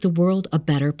want to make the world a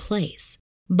better place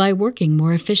by working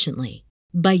more efficiently,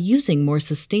 by using more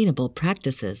sustainable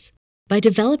practices, by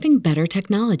developing better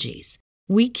technologies.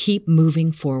 We keep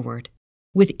moving forward.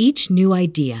 With each new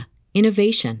idea,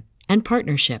 innovation, and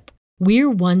partnership, we're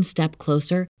one step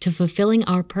closer to fulfilling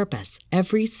our purpose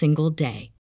every single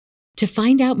day. To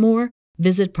find out more,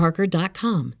 visit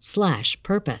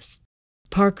parker.com/purpose.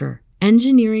 Parker,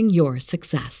 engineering your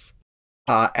success.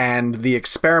 And the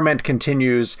experiment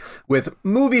continues with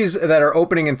movies that are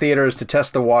opening in theaters to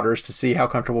test the waters to see how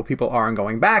comfortable people are in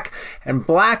going back. And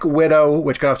Black Widow,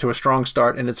 which got off to a strong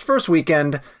start in its first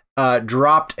weekend,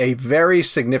 dropped a very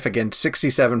significant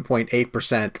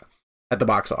 67.8% at the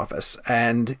box office.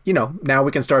 And, now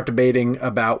we can start debating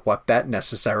about what that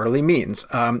necessarily means.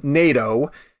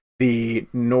 NATO, the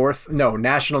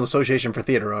National Association for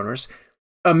Theater Owners,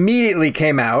 immediately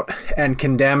came out and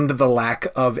condemned the lack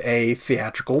of a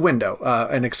theatrical window,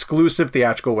 an exclusive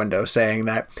theatrical window, saying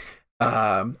that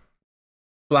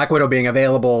Black Widow being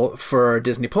available for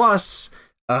Disney Plus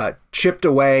chipped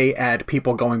away at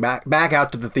people going back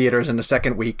out to the theaters in the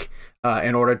second week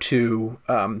in order to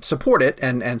support it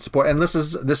and support. And this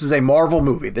is a Marvel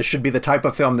movie. This should be the type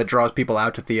of film that draws people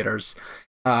out to theaters.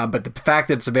 But the fact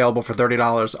that it's available for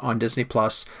 $30 on Disney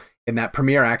Plus in that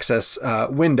Premier Access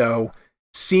window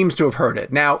seems to have hurt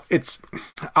it. Now,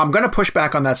 I'm going to push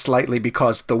back on that slightly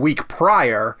because the week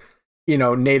prior,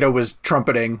 NATO was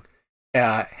trumpeting,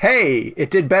 hey, it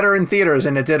did better in theaters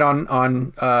than it did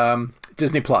on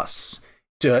Disney Plus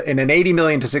in an 80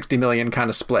 million to 60 million kind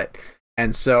of split.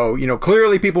 And so,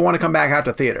 clearly people want to come back out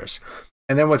to theaters.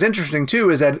 And then what's interesting, too,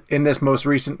 is that in this most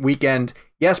recent weekend,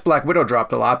 yes, Black Widow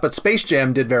dropped a lot, but Space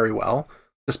Jam did very well,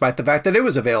 despite the fact that it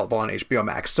was available on HBO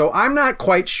Max. So I'm not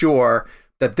quite sure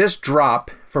that this drop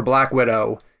for Black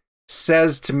Widow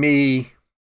says to me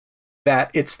that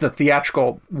it's the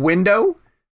theatrical window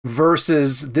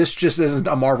versus this just isn't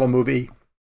a Marvel movie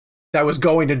that was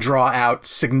going to draw out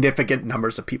significant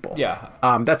numbers of people. Yeah.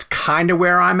 That's kind of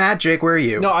where I'm at. Jake, where are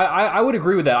you? No, I would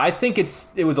agree with that. I think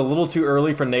it was a little too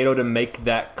early for NATO to make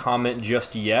that comment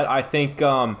just yet. I think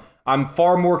I'm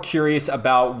far more curious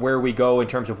about where we go in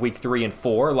terms of week 3 and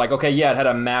 4. Like, okay, yeah, it had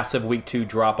a massive week 2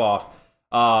 drop off.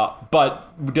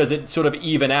 But does it sort of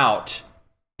even out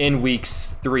in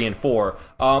weeks 3 and 4?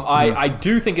 I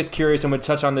do think it's curious, and we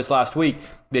touched on this last week,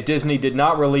 that Disney did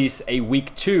not release a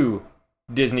week 2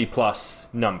 Disney Plus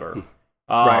number.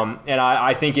 Right. And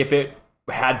I think if it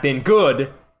had been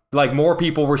good, like more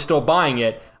people were still buying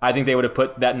it, I think they would have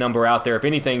put that number out there, if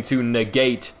anything, to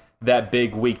negate that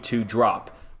big week 2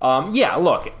 drop. Yeah,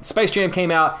 look, Space Jam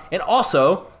came out, and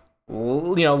also,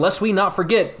 lest we not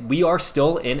forget, we are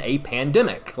still in a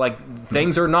pandemic. Like,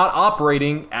 things are not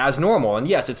operating as normal. And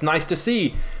yes, it's nice to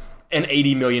see an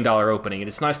 $80 million opening, and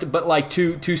it's nice to, but like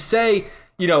to say,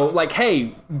 like,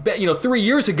 hey, 3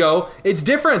 years ago, it's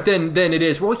different than it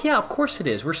is. Well, yeah, of course it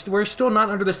is. We're still not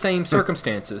under the same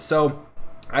circumstances. So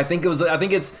I think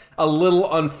it's a little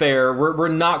unfair. We're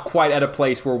not quite at a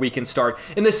place where we can start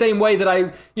in the same way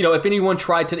that if anyone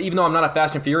tried to, even though I'm not a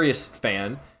Fast and Furious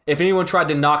fan, if anyone tried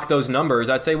to knock those numbers,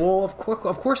 I'd say, well, of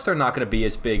course they're not going to be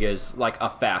as big as like a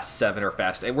Fast 7 or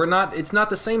Fast 8. It's not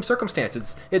the same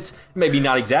circumstance. It's maybe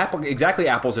not exactly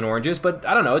apples and oranges, but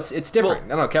I don't know. It's different. Well, I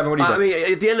don't know, Kevin. What do you think? I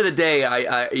mean, at the end of the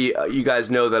day, you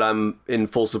guys know that I'm in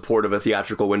full support of a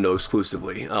theatrical window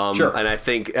exclusively. Sure. And I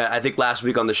think last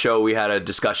week on the show we had a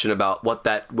discussion about what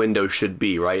that window should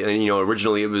be, right? And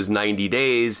originally it was 90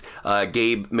 days.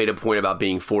 Gabe made a point about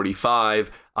being 45.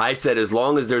 I said as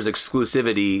long as there's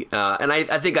exclusivity, and I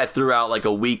think I threw out like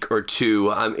a week or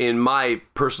two. In my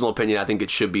personal opinion, I think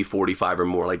it should be 45 or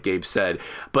more, like Gabe said.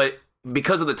 But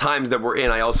because of the times that we're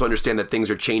in, I also understand that things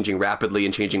are changing rapidly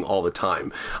and changing all the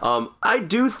time. I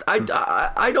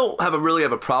don't really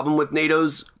have a problem with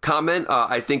NATO's comment.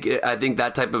 I think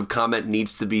that type of comment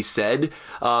needs to be said.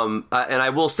 And I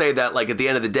will say that, like, at the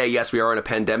end of the day, yes, we are in a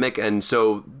pandemic, and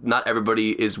so not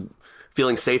everybody is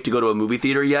feeling safe to go to a movie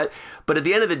theater yet. But at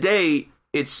the end of the day,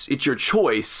 it's your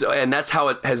choice, and that's how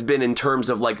it has been in terms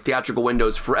of like theatrical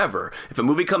windows forever. If a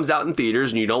movie comes out in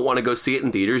theaters and you don't want to go see it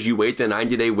in theaters, you wait the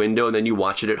 90-day window and then you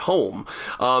watch it at home.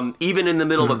 Even in the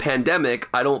middle of a pandemic,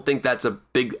 I don't think that's a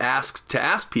big ask to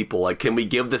ask people. Like, can we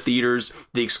give the theaters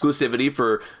the exclusivity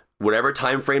for whatever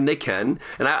time frame they can?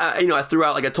 And I threw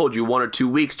out, like I told you, 1 or 2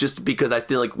 weeks, just because I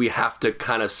feel like we have to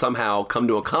kind of somehow come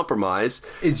to a compromise.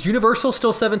 Is Universal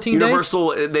still 17 days?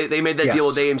 Universal, they made that deal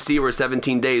with AMC where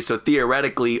 17 days, so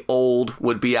theoretically Old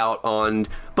would be out on...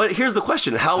 But here's the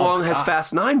question, how long has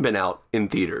Fast 9 been out in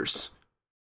theaters?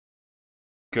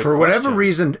 For whatever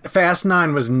reason, Fast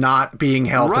 9 was not being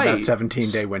held to that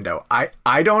 17-day window.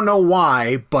 I don't know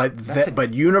why,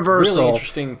 but Universal, really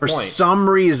interesting for point. some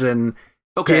reason...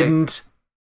 didn't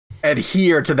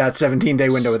adhere to that 17-day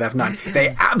window with F9.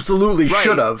 They absolutely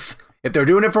should have. If they're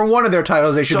doing it for one of their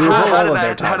titles, they should do it for all of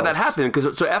their titles. How did that happen? Because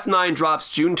F9 drops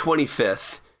June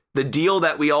 25th. The deal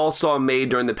that we all saw made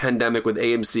during the pandemic with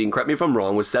AMC, and correct me if I'm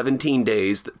wrong, was 17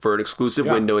 days for an exclusive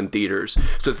window in theaters.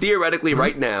 So theoretically,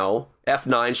 right now,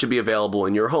 F9 should be available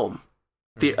in your home,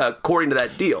 according to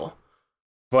that deal.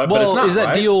 But it's not, is that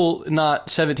right? deal not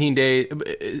 17 days?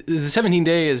 The 17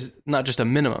 day is not just a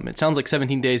minimum. It sounds like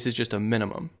 17 days is just a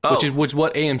minimum, which is what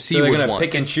AMC they're would gonna want.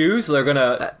 Pick and choose. They're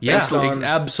gonna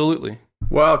Absolutely.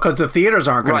 Well, because the theaters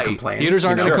aren't going to complain. Theaters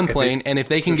aren't going to complain, and if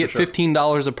they can get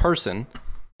 $15 a person,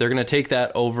 they're going to take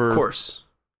that over. Of course,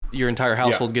 your entire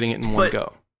household getting it in one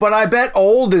go. But I bet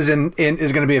Old is going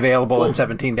to be available in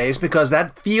 17 days, because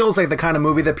that feels like the kind of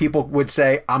movie that people would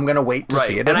say, I'm going to wait to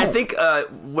see it. And I think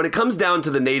when it comes down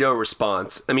to the NATO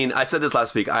response, I mean, I said this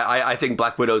last week, I think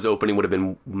Black Widow's opening would have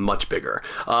been much bigger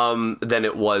than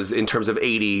it was in terms of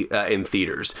 80 in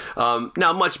theaters.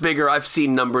 Now, much bigger, I've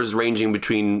seen numbers ranging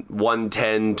between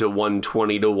 110 to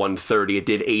 120 to 130. It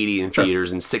did 80 in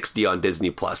theaters and 60 on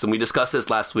Disney Plus. And we discussed this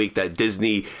last week, that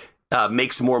Disney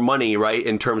makes more money, right,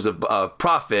 in terms of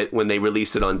profit when they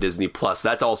release it on Disney Plus.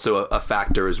 That's also a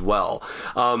factor as well.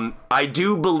 I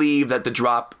do believe that the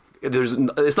drop,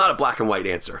 it's not a black and white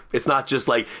answer. It's not just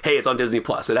like, hey, it's on Disney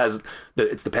Plus.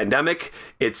 It's the pandemic.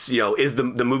 It's, is the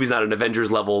movie's not an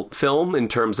Avengers level film in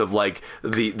terms of like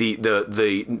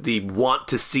the want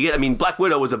to see it. I mean, Black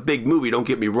Widow was a big movie, don't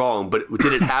get me wrong, but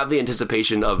did it have the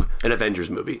anticipation of an Avengers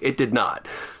movie? It did not.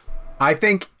 I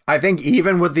think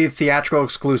even with the theatrical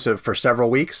exclusive for several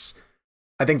weeks,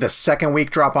 I think the second week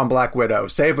drop on Black Widow,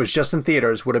 say if it was just in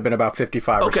theaters, would have been about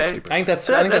 55 or 60%. I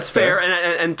think that's fair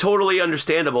and totally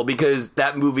understandable, because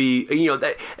that movie,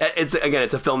 it's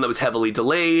a film that was heavily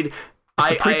delayed.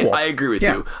 I agree with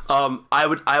you.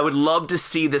 I would love to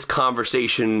see this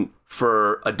conversation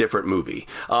for a different movie.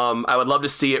 I would love to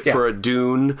see it for a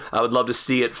Dune. I would love to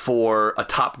see it for a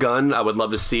Top Gun. I would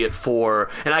love to see it for,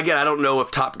 and again, I don't know if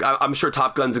I'm sure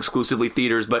Top Gun's exclusively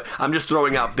theaters, but I'm just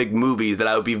throwing out big movies that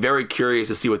I would be very curious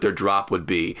to see what their drop would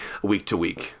be week to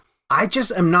week. I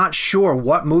just am not sure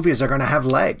what movies are going to have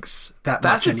legs that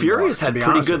Fast much and anymore, Furious to had be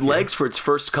pretty honest good with you. legs for its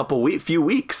first few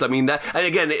weeks. I mean, that, and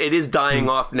again, it is dying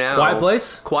off now. Quiet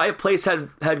Place? Quiet Place had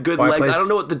good Quiet legs. Place- I don't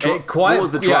know what the drop. Quiet, what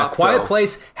was the drop? Quiet though?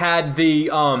 Place had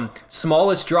the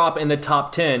smallest drop in the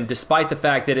top 10, despite the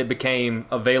fact that it became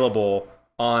available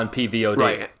on PVOD.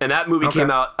 Right, and that movie came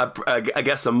out, I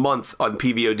guess, a month on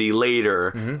PVOD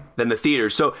later than the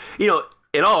theaters. So,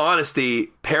 in all honesty,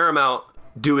 Paramount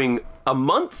doing a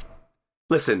month.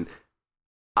 Listen,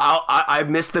 I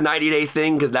missed the 90-day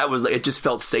thing because that was it just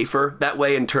felt safer that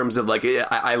way in terms of like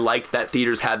I liked that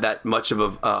theaters had that much of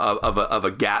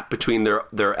a gap between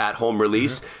their at-home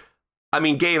release. I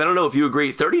mean, Gabe, I don't know if you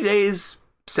agree. 30 days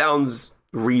sounds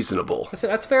reasonable.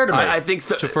 That's fair to me. I think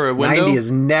For a window, 90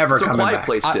 is never so coming Quiet back.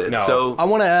 Place did. no. So I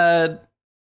want to add,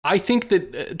 I think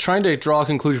that trying to draw a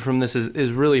conclusion from this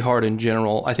is really hard in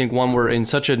general. I think, one, we're in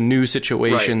such a new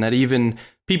situation that even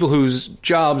people whose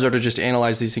jobs are to just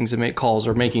analyze these things and make calls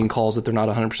are making calls that they're not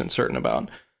 100% certain about.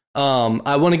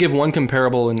 I want to give one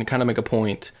comparable and kind of make a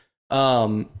point.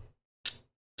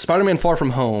 Spider-Man Far From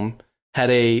Home had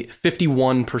a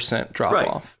 51%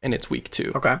 drop-off in its week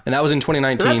 2. Okay. And that was in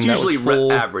 2019. that's usually that was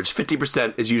full, average.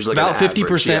 50% is usually about like an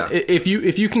 50%. average, yeah.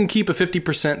 If you can keep a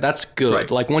 50%, that's good. Right.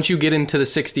 Like once you get into the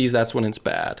 60s, that's when it's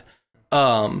bad.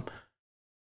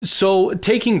 So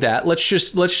taking that, let's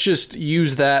just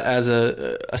use that as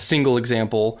a single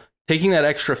example. Taking that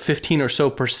extra 15 or so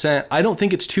percent, I don't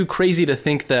think it's too crazy to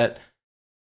think that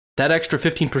extra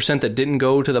 15% that didn't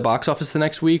go to the box office the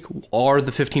next week are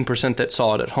the 15% that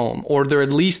saw it at home. Or they're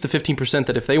at least the 15%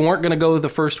 that if they weren't going to go the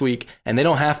first week and they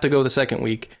don't have to go the second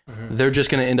week, they're just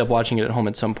going to end up watching it at home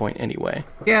at some point anyway.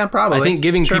 Yeah, probably. I think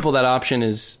giving people that option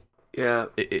is... Yeah.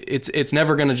 It's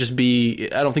never going to just be...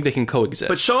 I don't think they can coexist.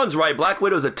 But Sean's right. Black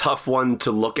Widow is a tough one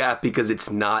to look at because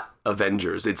it's not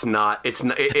Avengers. It's a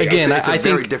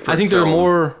very different I think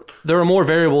film. there are more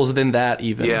variables than that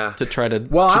even to try to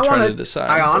to decide.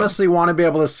 I honestly want to be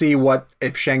able to see what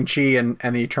if Shang-Chi and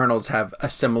the Eternals have a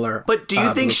similar. But do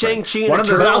you think blueprint. Shang-Chi and One of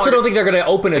the- but I Eternals... also don't think they're going to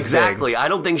open as Exactly. big. I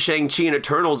don't think Shang-Chi and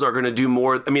Eternals are going to do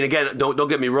more. I mean, again, don't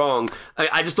get me wrong.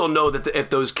 I just don't know that if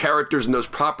those characters and those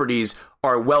properties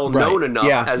are well known enough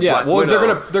as Black well,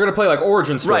 Widow. they're gonna play like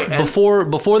origin story. Right. Before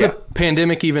the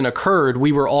pandemic even occurred,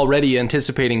 we were already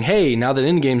anticipating, hey, now that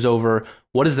Endgame's over,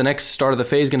 what is the next start of the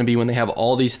phase going to be when they have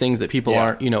all these things that people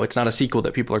aren't, it's not a sequel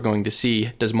that people are going to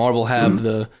see. Does Marvel have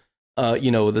the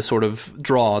the sort of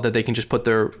draw that they can just put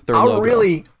their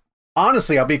logo?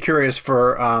 Honestly, I'll be curious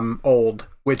for Old,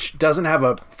 which doesn't have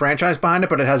a franchise behind it,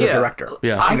 but it has a director.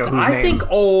 Yeah. I think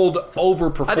Old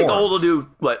overperforms. I think Old will do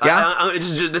what? Yeah?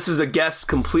 This is a guess,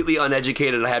 completely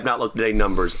uneducated. I have not looked at any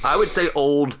numbers. I would say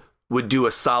Old would do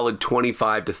a solid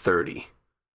 25 to 30.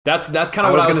 That's kind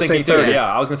of what I was thinking too.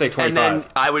 Yeah, I was going to say 25. And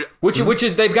then I would... Which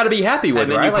is they've got to be happy with,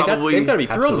 And then right? you Like probably- they've got to be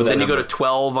thrilled with that. Then you go to number.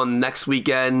 12 on next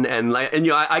weekend, and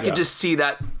I could just see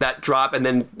that drop, and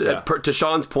then to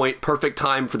Sean's point, perfect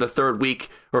time for the third week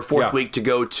or fourth week to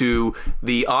go to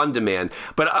the on demand.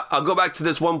 But I'll go back to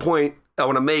this one point I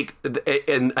want to make,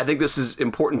 and I think this is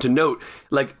important to note.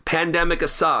 Like, pandemic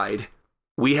aside,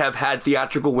 we have had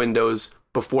theatrical windows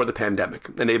before the pandemic,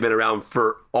 and they've been around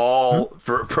for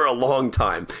a long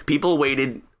time. People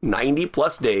waited 90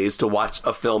 plus days to watch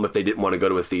a film if they didn't want to go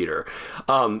to a theater.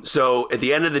 So at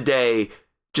the end of the day,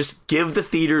 just give the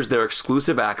theaters their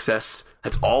exclusive access.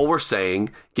 That's all we're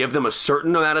saying. Give them a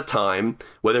certain amount of time,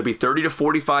 whether it be 30 to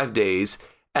 45 days,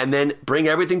 and then bring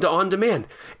everything to on demand.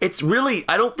 It's really,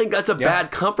 I don't think that's a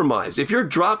bad compromise. If you're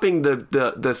dropping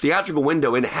the theatrical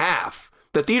window in half,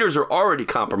 the theaters are already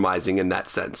compromising in that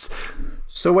sense.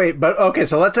 So wait,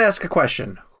 so let's ask a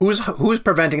question. Who's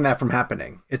preventing that from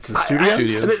happening? It's the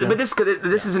studios? But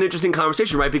this is an interesting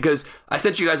conversation, right? Because I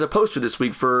sent you guys a poster this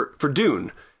week for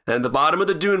Dune. And the bottom of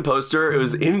the Dune poster, it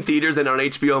was in theaters and on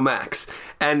HBO Max.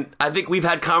 And I think we've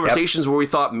had conversations where we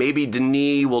thought maybe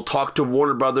Denis will talk to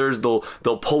Warner Brothers, they'll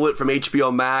pull it from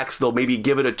HBO Max, they'll maybe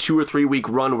give it a 2 or 3 week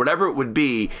run, whatever it would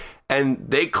be. And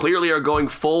they clearly are going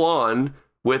full on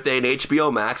with an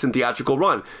HBO Max and theatrical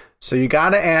run. So you got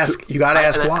to ask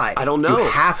why. I don't know. You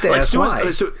have to ask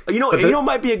why. So, you know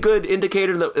might be a good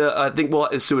indicator that I think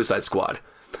is Suicide Squad.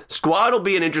 Squad will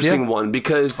be an interesting one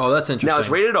because that's interesting. Now it's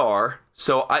rated R.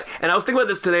 So I was thinking about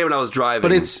this today when I was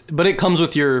driving. But it comes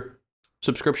with your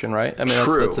subscription, right? I mean,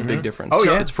 that's a big difference. Oh,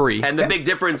 yeah. It's free. And the big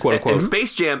difference Quote, unquote. in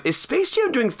Space Jam is Space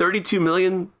Jam doing 32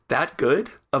 million that good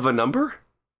of a number?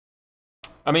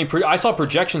 I mean, I saw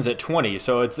projections at 20,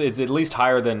 so it's at least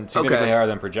significantly higher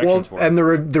than projections were. And the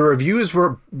reviews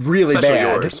were really Especially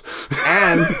bad. yours.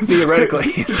 And theoretically,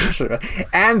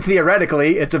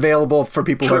 it's available for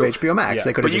people who have HBO Max. Yeah.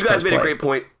 They could But have you just guys pressed made a play. great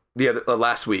point.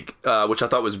 last week, which I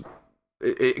thought was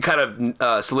it kind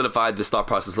of solidified this thought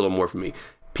process a little more for me.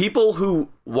 People who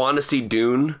want to see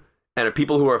Dune and are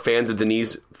people who are fans of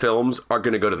Denis films are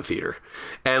going to go to the theater,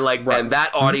 and and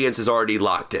that audience is already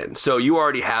locked in. So you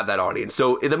already have that audience.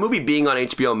 So the movie being on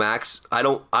HBO Max, I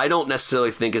don't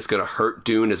necessarily think it's going to hurt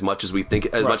Dune as much as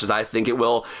much as I think it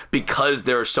will, because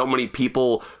there are so many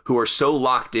people who are so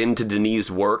locked into Denis'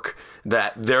 work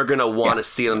that they're going to want to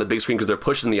see it on the big screen because they're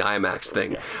pushing the IMAX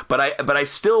thing. Yeah. But I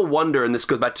still wonder, and this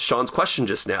goes back to Sean's question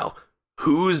just now,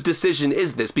 whose decision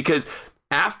is this? Because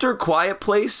after Quiet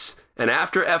Place and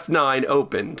after F9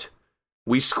 opened,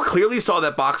 we clearly saw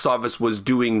that box office was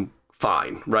doing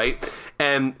fine, right?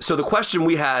 And so the question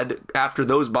we had after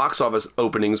those box office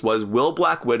openings was, will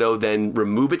Black Widow then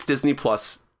remove its Disney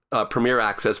Plus premiere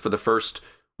access for the first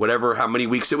how many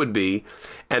weeks it would be?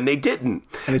 And they didn't.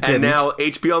 And now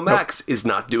HBO Max is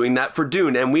not doing that for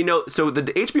Dune. And we know, so the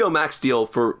HBO Max deal,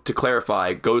 to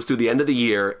clarify, goes through the end of the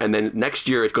year, and then next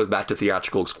year it goes back to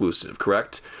theatrical exclusive,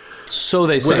 correct? So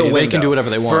they say they can do whatever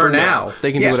they want. For now.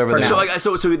 They can do whatever they want.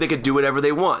 So they could do whatever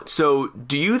they want. So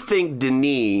do you think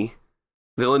Denis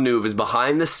Villeneuve is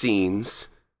behind the scenes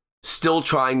still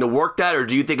trying to work that? Or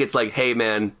do you think it's like, hey,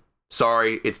 man,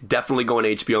 sorry, it's definitely going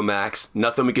to HBO Max.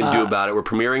 Nothing we can do about it. We're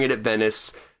premiering it at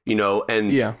Venice,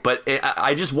 But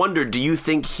I just wonder, do you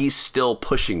think he's still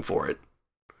pushing for it?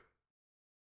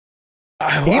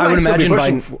 I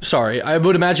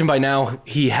would imagine by now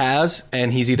he has,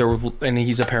 and he's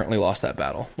apparently lost that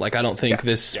battle. Like, I don't think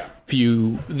this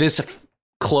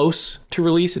close to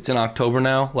release. It's in October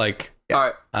now. Like,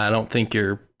 I don't think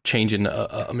you're changing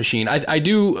a machine.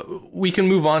 We can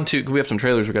move on to, we have some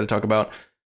trailers we got to talk about,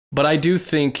 but I do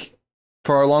think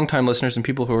for our longtime listeners and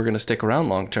people who are going to stick around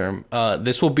long term,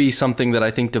 this will be something that I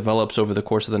think develops over the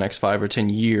course of the next 5 or 10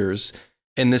 years,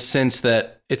 in the sense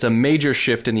that it's a major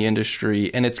shift in the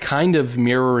industry, and it's kind of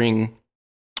mirroring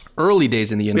early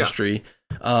days in the industry,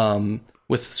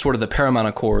 with sort of the Paramount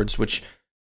Accords, which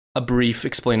a brief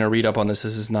explainer read up on this.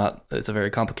 It's a very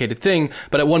complicated thing,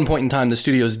 but at one point in time, the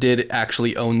studios did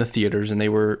actually own the theaters, and they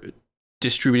were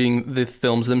distributing the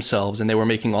films themselves, and they were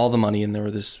making all the money, and there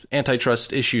were this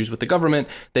antitrust issues with the government.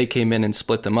 They came in and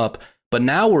split them up. But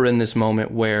now we're in this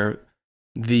moment where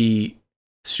the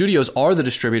studios are the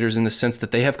distributors, in the sense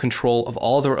that they have control of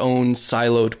all their own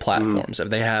siloed platforms.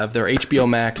 They have their HBO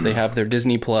Max, they have their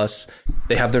Disney Plus,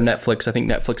 they have their Netflix. I think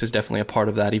Netflix is definitely a part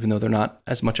of that, even though they're not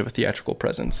as much of a theatrical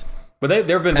presence. But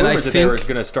there have been rumors that they were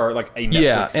going to start like a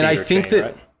Netflix and I think chain, that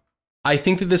right? I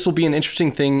think that this will be an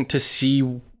interesting thing to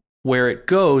see where it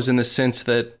goes, in the sense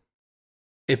that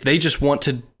if they just want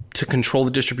to control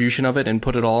the distribution of it and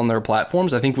put it all on their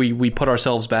platforms, I think we put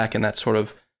ourselves back in that sort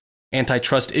of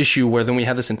antitrust issue, where then we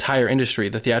have this entire industry,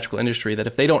 the theatrical industry, that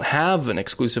if they don't have an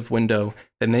exclusive window,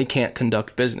 then they can't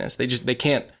conduct business. They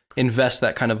can't invest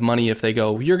that kind of money if they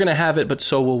go, you're going to have it, but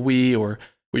so will we, or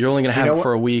you're only going to have it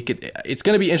for a week. It's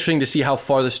going to be interesting to see how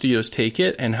far the studios take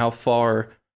it and how far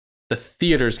the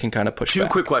theaters can kind of push back.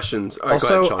 Two quick questions. All right,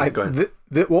 also, go ahead, Sean.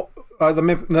 Go ahead.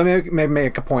 Let me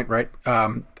make a point, right?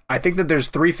 I think that there's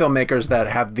 3 filmmakers that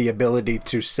have the ability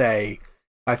to say,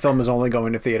 my film is only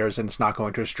going to theaters and it's not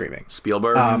going to a streaming.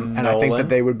 Spielberg, and I think that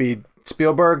they would be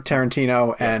Spielberg,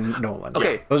 Tarantino, and Nolan.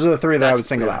 Okay, those are the 3 that I would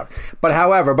single out. But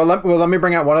however, let me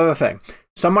bring out one other thing.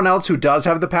 Someone else who does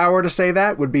have the power to say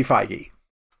that would be Feige,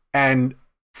 and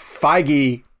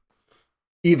Feige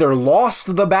either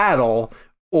lost the battle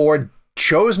or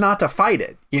chose not to fight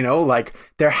it. Like,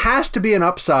 there has to be an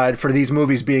upside for these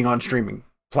movies being on streaming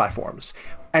platforms,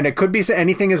 and it could be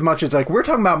anything as much as, like, we're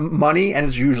talking about money, and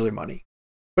it's usually money.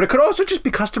 But it could also just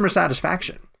be customer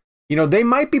satisfaction. They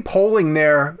might be polling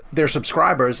their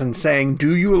subscribers and saying,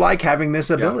 do you like having this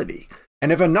ability? Yeah.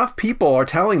 And if enough people are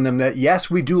telling them that, yes,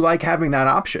 we do like having that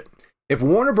option. If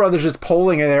Warner Brothers is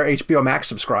polling their HBO Max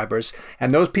subscribers,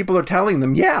 and those people are telling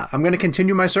them, yeah, I'm going to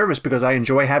continue my service because I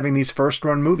enjoy having these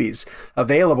first-run movies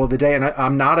available the day, and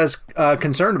I'm not as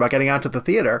concerned about getting out to the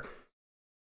theater,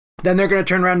 then they're going to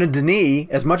turn around to Denis,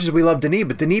 as much as we love Denis,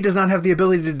 but Denis does not have the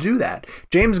ability to do that.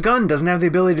 James Gunn doesn't have the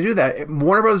ability to do that.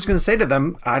 Warner Brothers is going to say to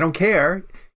them, I don't care,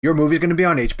 your movie's going to be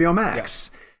on HBO Max.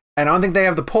 Yeah. And I don't think they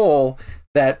have the pull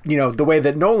that, the way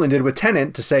that Nolan did with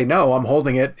Tenet, to say, no, I'm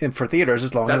holding it in for theaters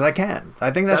as long as I can.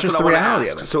 I think that's just the reality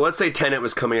of it. So let's say Tenet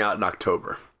was coming out in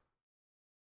October.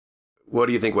 What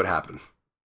do you think would happen?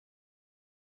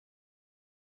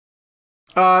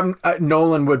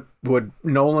 Nolan would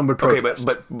protest.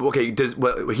 Okay,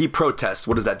 he protests.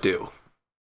 What does that do?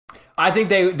 I think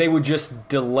they would just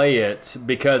delay it,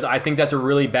 because I think that's a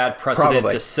really bad precedent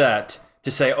to set,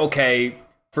 to say, okay,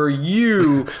 for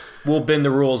you, we'll bend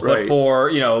the rules. Right. But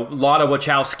for, Lana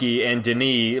Wachowski and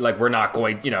Denis, like, we're not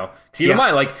going, because keep in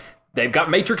mind, like, they've got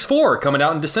Matrix 4 coming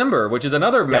out in December, which is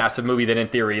another massive movie that in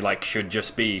theory, like, should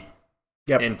just be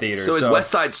in theaters. So is West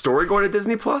Side Story going to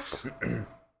Disney Plus?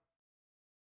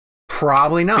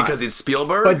 Probably not, because it's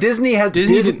Spielberg. But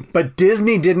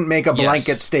Disney didn't make a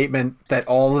blanket statement that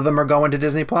all of them are going to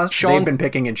Disney Plus. Sean, they've been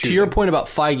picking and choosing. To your point about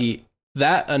Feige,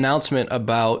 that announcement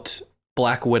about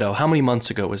Black Widow, how many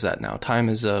months ago was that now? Time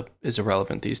is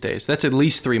irrelevant these days. That's at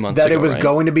least 3 months ago. That it was right?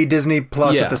 going to be Disney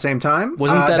Plus at the same time?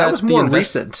 Wasn't that was more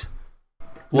recent.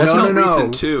 No.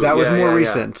 Recent too. That was more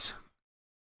recent.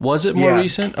 Was it more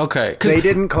recent? Okay. They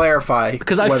didn't clarify.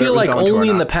 Because I feel like only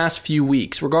in the past few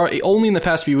weeks,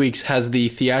 has the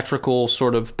theatrical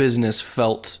sort of business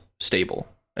felt stable,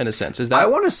 in a sense. Is that? I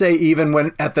want to say even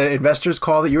when at the investors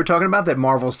call that you were talking about, that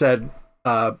Marvel said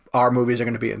our movies are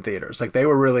going to be in theaters. Like, they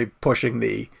were really pushing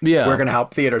we're going to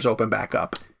help theaters open back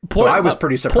up. So I was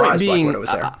pretty surprised Black Widow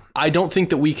was there. I don't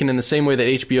think that we can, in the same way that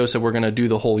HBO said we're going to do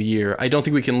the whole year, I don't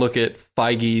think we can look at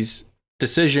Feige's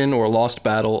decision or lost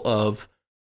battle of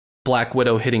Black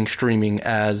Widow hitting streaming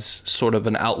as sort of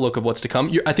an outlook of what's to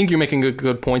come. I think you're making a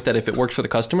good point that if it works for the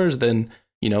customers, then,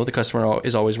 the customer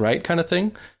is always right kind of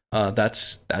thing.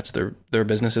 That's their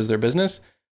business is their business.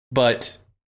 But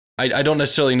I don't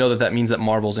necessarily know that means that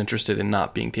Marvel's interested in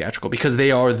not being theatrical, because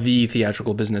they are the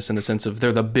theatrical business in the sense of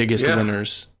they're the biggest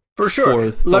winners. For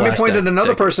sure. Let me point at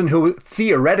another person who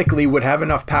theoretically would have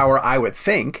enough power, I would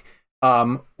think,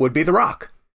 would be The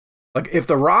Rock. Like, if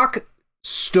The Rock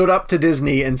stood up to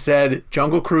Disney and said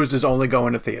Jungle Cruise is only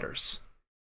going to theaters,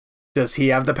 does he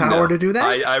have the power to do that?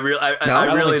 I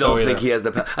really don't think he has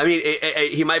the power. I mean,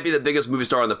 he might be the biggest movie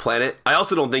star on the planet. I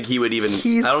also don't think he would even.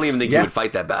 I don't even think he would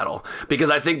fight that battle, because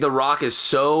I think The Rock is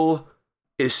so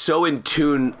in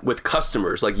tune with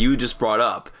customers, like you just brought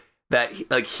up, that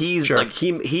he's like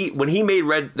he when he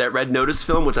made that Red Notice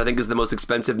film, which I think is the most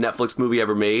expensive Netflix movie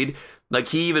ever made, like,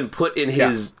 he even put in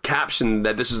his caption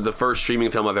that this is the first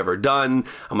streaming film I've ever done.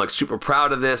 I'm like super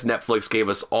proud of this. Netflix gave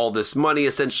us all this money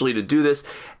essentially to do this.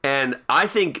 And I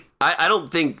think I don't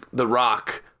think The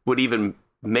Rock would even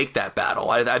make that battle.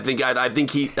 I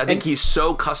think he's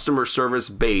so customer service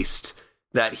based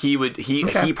that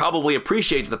he probably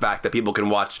appreciates the fact that people can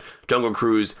watch Jungle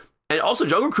Cruise. And also,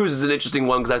 Jungle Cruise is an interesting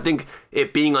one because I think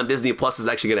it being on Disney Plus is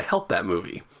actually going to help that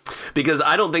movie. Because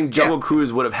I don't think Jungle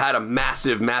Cruise would have had a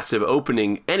massive, massive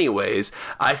opening anyways.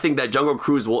 I think that Jungle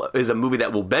Cruise is a movie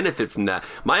that will benefit from that.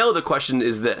 My other question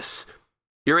is this.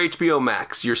 You're HBO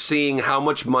Max. You're seeing how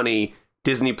much money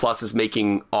Disney Plus is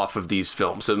making off of these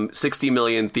films. So $60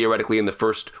 million theoretically in the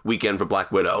first weekend for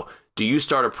Black Widow. Do you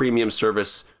start a premium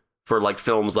service for like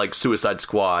films like Suicide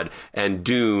Squad and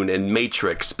Dune and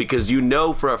Matrix, because you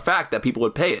know for a fact that people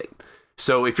would pay it?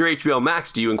 So if you're HBO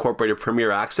Max, do you incorporate a Premier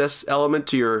Access element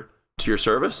to your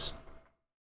service?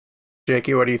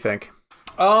 Jakey, what do you think?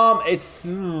 It's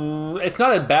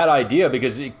not a bad idea,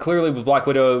 because clearly with Black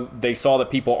Widow, they saw that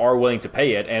people are willing to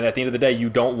pay it, and at the end of the day, you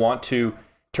don't want to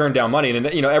turn down money. And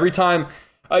every time,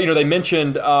 they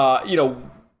mentioned,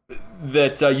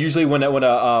 that usually when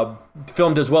a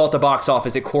film does well at the box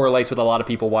office, it correlates with a lot of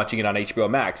people watching it on HBO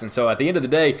Max. And so at the end of the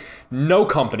day, no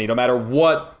company, no matter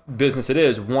what business it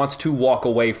is, wants to walk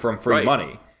away from free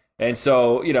money. And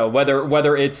so,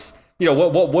 whether it's,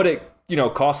 what would it,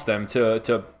 cost them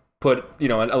to put, a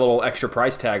little extra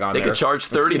price tag on there. They could charge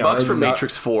 $30 for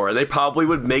Matrix 4, and they probably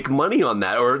would make money on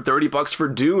that, or $30 for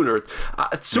Dune, or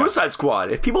Suicide Squad.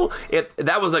 If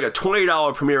that was like a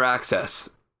 $20 Premier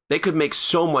Access, they could make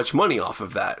so much money off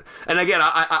of that. And again,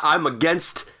 I'm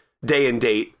against day and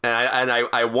date, and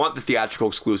I want the theatrical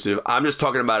exclusive. I'm just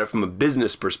talking about it from a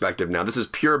business perspective now. This is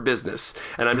pure business.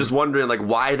 And I'm just wondering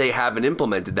why they haven't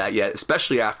implemented that yet,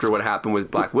 especially after what happened with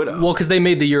Black Widow. Well, because they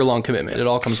made the year-long commitment. It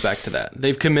all comes back to that.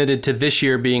 They've committed to this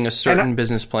year being a certain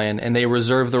business plan, and they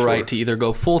reserve the right to either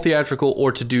go full theatrical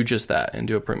or to do just that and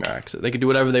do a Premier Access. They could do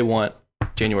whatever they want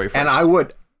January 1st.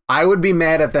 And I would be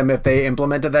mad at them if they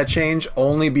implemented that change,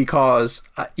 only because,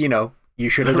 you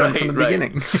should have done it from the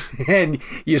beginning. And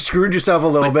you screwed yourself a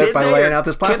little bit by laying out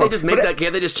this platform.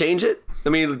 Can't they just change it? I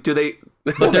mean, do they?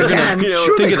 But they're going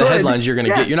to think of the headlines you're going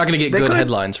to get. You're not going to get good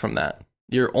headlines from that.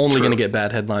 You're only going to get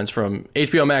bad headlines from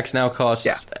HBO Max. Now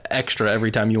costs extra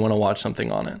every time you want to watch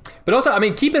something on it. But also, I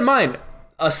mean, keep in mind,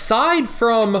 aside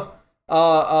from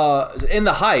In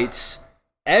the Heights,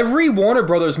 every Warner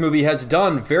Brothers movie has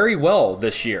done very well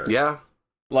this year. Yeah.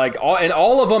 And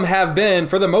all of them have been,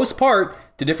 for the most part,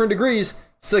 to different degrees,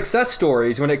 success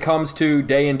stories when it comes to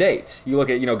day and dates. You look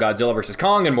at, Godzilla vs.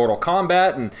 Kong and Mortal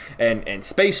Kombat and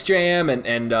Space Jam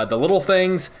and The Little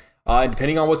Things. And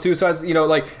depending on what Suicide's,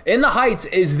 like In the Heights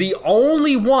is the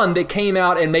only one that came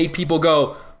out and made people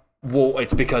go, well,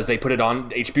 it's because they put it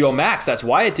on HBO Max. That's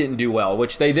why it didn't do well,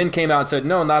 which they then came out and said,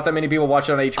 no, not that many people watch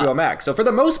it on HBO Max. So for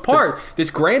the most part,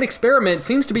 this grand experiment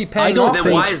seems to be paying off.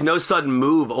 Then why is No Sudden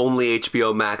Move only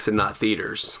HBO Max and not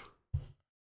theaters?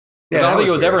 Yeah, I don't think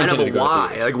it was ever intended to go why?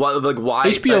 to theaters. Like why?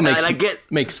 HBO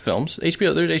makes films. There's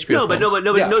HBO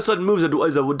films. No Sudden Moves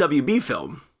is a WB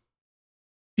film.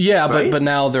 Yeah, right? but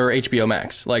now they're HBO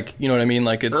Max. Like, you know what I mean?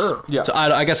 Like, it's... Yeah. So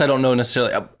I guess I don't know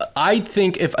necessarily. I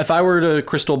think if I were to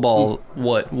crystal ball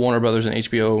what Warner Brothers and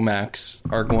HBO Max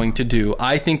are going to do,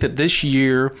 I think that this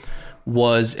year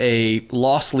was a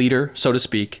loss leader, so to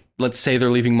speak. Let's say they're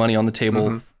leaving money on the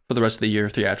table for the rest of the year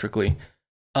theatrically,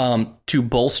 to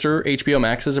bolster HBO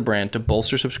Max as a brand, to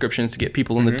bolster subscriptions, to get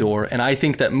people in the door. And I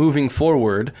think that moving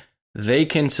forward, they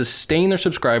can sustain their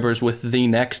subscribers with the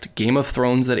next Game of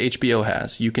Thrones that HBO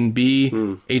has. You can be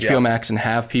HBO Max and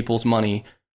have people's money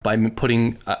by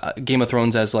putting Game of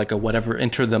Thrones as like a whatever,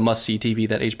 enter the must-see TV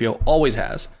that HBO always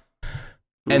has.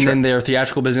 And then their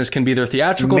theatrical business can be their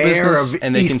theatrical business,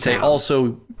 and they can say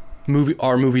also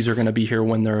our movies are going to be here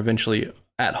when they're eventually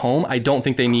at home. I don't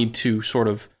think they need to sort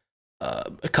of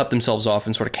cut themselves off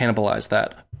and sort of cannibalize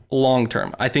that long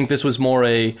term. I think this was more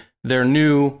they're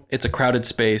new, it's a crowded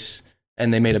space,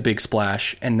 and they made a big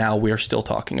splash, and now we're still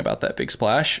talking about that big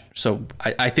splash. So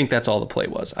I think that's all the play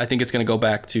was. I think it's going to go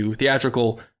back to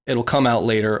theatrical. It'll come out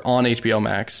later on HBO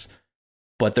Max,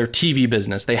 but their TV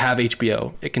business, they have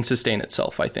HBO. It can sustain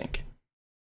itself, I think.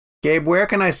 Gabe, where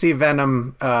can I see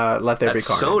Venom Let There Be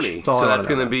Carnage? Sony. So that's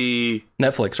going to be...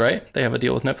 Netflix, right? They have a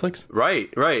deal with Netflix? Right.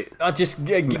 Just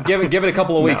give it a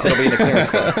couple of weeks. It'll be in the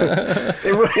clearance.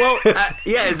 Well,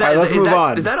 yeah, is that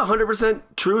 100%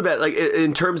 true that, like,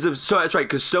 in terms of... So that's right,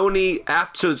 because Sony,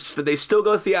 so they still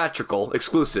go theatrical,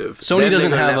 exclusive. Sony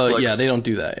doesn't have they don't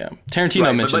do that, yeah.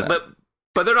 Tarantino mentioned that.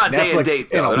 But they're not day and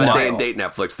date, though. They're not day and date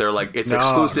Netflix. They're like, it's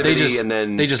exclusivity, and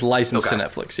then... They just license to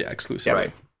Netflix, exclusive. Yeah,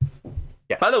 right.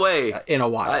 Yes. By the way, in a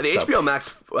while, the HBO Max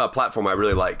platform I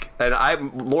really like, and I'm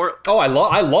more. Oh, I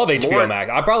love HBO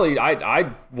Max. I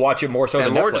watch it more so than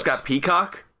Netflix. Lord just got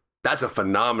Peacock. That's a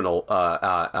phenomenal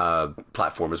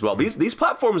platform as well. These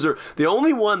platforms are the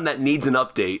only one that needs an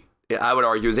update. I would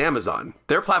argue is Amazon.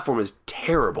 Their platform is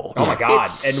terrible. Oh my god!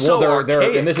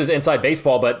 They're and this is inside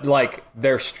baseball, but like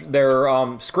their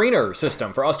screener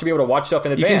system for us to be able to watch stuff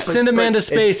in advance. You can send a man to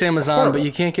space, Amazon, but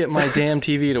you can't get my damn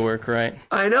TV to work right.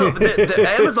 I know the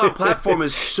Amazon platform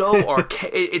is so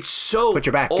archaic. It's so put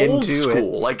your back old into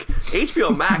school. it. Like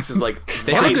HBO Max is like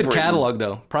they have a good catalog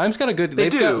though. Prime's got a good.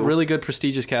 They've got really good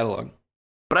prestigious catalog.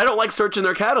 But I don't like searching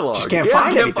their catalog. Just can't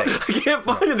find anything. I can't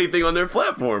find anything on their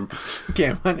platform.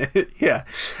 Can't find it. Yeah.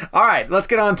 All right, let's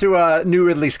get on to new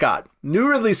Ridley Scott. New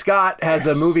Ridley Scott has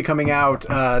a movie coming out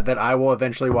that I will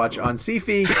eventually watch on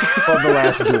Sci-Fi called The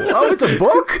Last Duel. Oh, it's a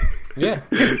book? Yeah.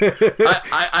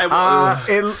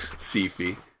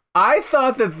 Sci-Fi. I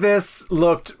thought that this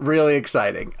looked really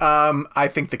exciting. I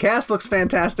think the cast looks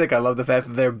fantastic. I love the fact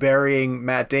that they're burying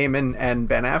Matt Damon and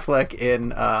Ben Affleck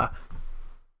in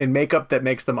makeup that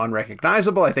makes them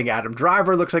unrecognizable. I think Adam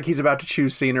Driver looks like he's about to chew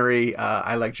scenery.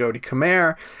 I like Jodie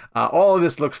Comer. All of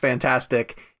this looks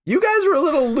fantastic. You guys were a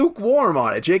little lukewarm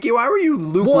on it. Jakey, why were you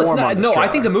lukewarm on this trailer? I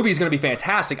think the movie is going to be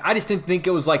fantastic. I just didn't think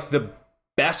it was like the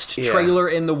best trailer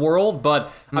in the world.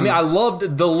 But, I mean, I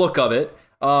loved the look of it.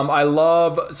 I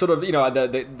love sort of,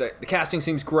 the casting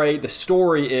seems great. The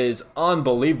story is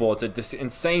unbelievable. It's this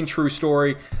insane true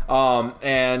story.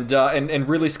 And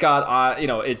Ridley Scott,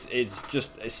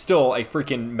 it's still a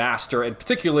freaking master, and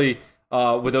particularly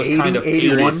with those kind of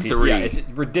 81. Yeah, it's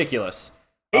ridiculous.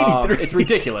 83. It's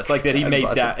ridiculous, like that he made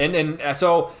that. And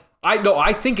so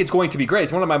I think it's going to be great.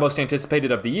 It's one of my most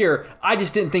anticipated of the year. I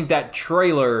just didn't think that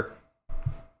trailer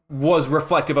was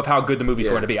reflective of how good the movie's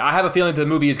going to be. I have a feeling that the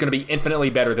movie is going to be infinitely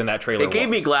better than that trailer. It gave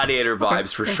me Gladiator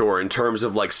vibes for sure in terms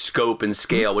of like scope and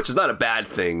scale, which is not a bad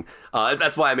thing.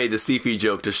 That's why I made the Sci-Fi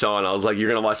joke to Sean. I was like, "You're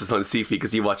going to watch this on Sci-Fi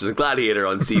because he watches Gladiator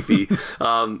on Sci-Fi."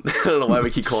 I don't know why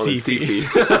we keep calling it Sci-Fi.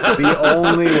 The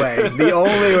only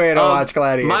way to watch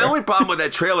Gladiator. My only problem with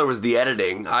that trailer was the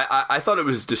editing. I thought it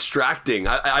was distracting.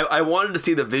 I wanted to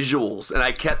see the visuals, and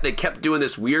they kept doing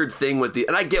this weird thing with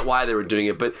and I get why they were doing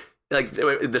it, but like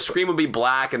the screen would be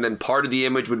black and then part of the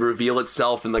image would reveal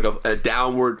itself in like a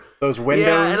downward, those windows.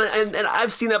 Yeah, and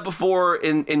I've seen that before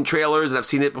in trailers, and I've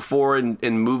seen it before in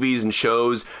movies and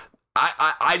shows.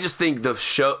 I just think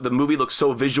the movie looks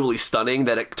so visually stunning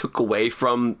that it took away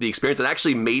from the experience. It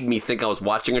actually made me think I was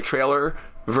watching a trailer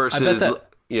versus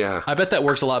I bet that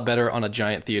works a lot better on a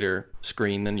giant theater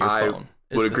screen than your phone.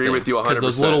 Would agree with you 100%. Because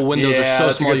those little windows Yeah, are so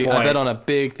that's a small. good I point. bet on a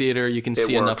big theater you can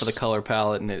see enough of the works. color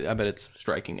palette, and I bet it's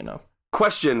striking enough.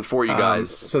 Question for you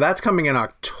guys. So that's coming in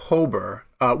October.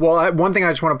 One thing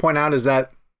I just want to point out is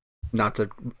that, not to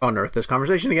unearth this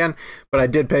conversation again, but I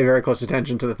did pay very close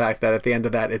attention to the fact that at the end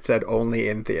of that it said only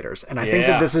in theaters, and I think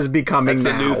that this is becoming That's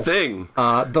the now new thing.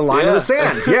 the line in the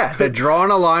sand. Yeah, they're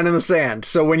drawing a line in the sand.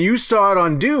 So when you saw it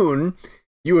on Dune,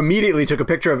 you immediately took a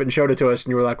picture of it and showed it to us,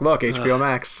 and you were like, "Look, HBO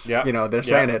Max." Yeah. They're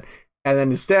saying it, and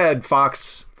then instead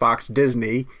Fox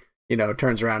Disney,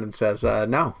 turns around and says,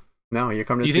 "No, you're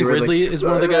coming to Do you see think Ridley is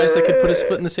one of the guys that could put his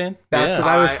foot in the sand? That's what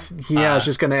I was. I was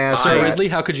just going to ask. Sir that. Ridley,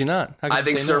 how could you not? How could I you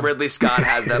think say Sir no? Ridley Scott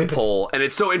has that pull, and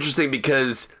it's so interesting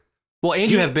because Well,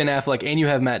 and you have Ben Affleck, and you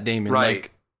have Matt Damon, Right.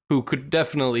 like, who could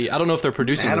definitely. I don't know if they're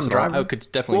producing Adam this at all. Driver. I could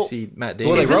definitely see Matt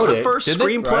Damon. they is this wrote the it. first Did they?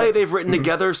 screenplay Right. they've written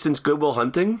together since Good Will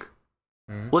Hunting?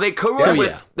 Well, they co-wrote So, with.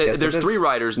 yeah. Yes, There's it is. three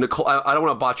writers. Nicole, I don't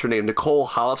want to botch her name. Nicole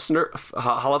Holofcener.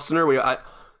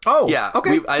 Oh, Yeah,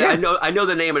 okay. I know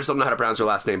the name. I just don't know how to pronounce her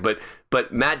last name.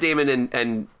 But Matt Damon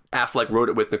and Affleck wrote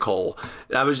it with Nicole.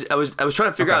 I was trying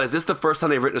to figure out, is this the first time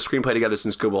they've written a screenplay together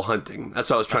since Good Will Hunting? That's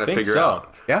what I was trying to figure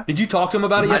out. Yeah. Did you talk to him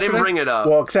about it I yesterday? didn't bring it up.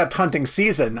 Well, except Hunting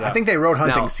Season. I think they wrote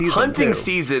Hunting Now, Season. Hunting too.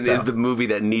 Season So. is the movie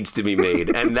that needs to be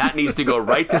made, and that needs to go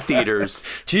right to theaters.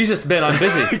 Jesus, Ben, I'm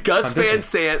busy. Gus I'm busy. Van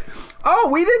Sant, Oh,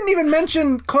 we didn't even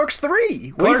mention Clerks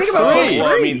 3. What do you Clerks think about 3? Clerks 3?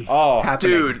 Well, I mean,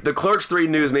 happening? dude, the Clerks 3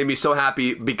 news made me so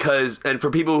happy because, and for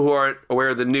people who aren't aware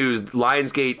of the news,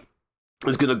 Lionsgate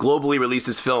is going to globally release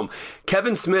this film.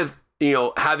 Kevin Smith,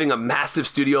 having a massive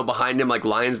studio behind him like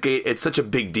Lionsgate, it's such a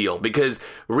big deal because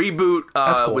Reboot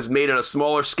cool. was made on a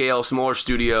smaller scale, smaller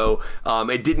studio.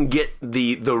 It didn't get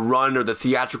the run or the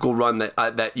theatrical run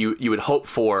that you would hope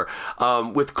for.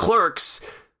 With Clerks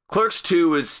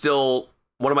 2 is still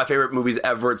one of my favorite movies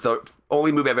ever. It's the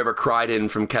only movie I've ever cried in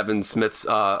from Kevin Smith's.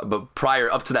 But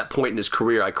prior, up to that point in his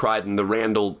career, I cried in the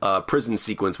Randall prison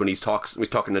sequence when he's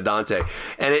talking to Dante,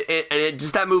 and it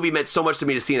just, that movie meant so much to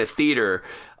me to see in a theater.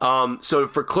 So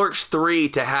for Clerks 3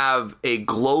 to have a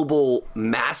global,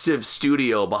 massive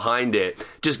studio behind it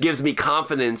just gives me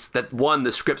confidence that, one,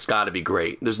 the script's got to be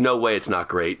great. There's no way it's not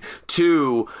great.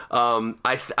 Two,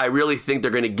 I really think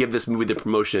they're going to give this movie the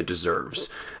promotion it deserves.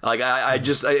 Like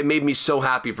it made me so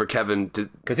happy for Kevin to.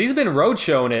 Because he's been road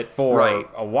showing it for Right.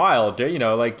 a while,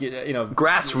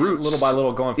 Grassroots, little by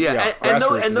little, going.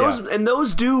 And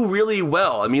those do really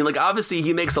well. I mean, like, obviously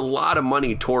he makes a lot of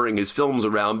money touring his films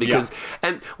around because,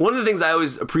 and one of the things I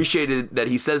always appreciated that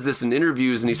he says this in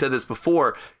interviews, and he said this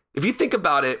before. If you think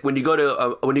about it, when you go to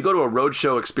a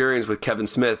roadshow experience with Kevin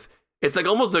Smith, it's like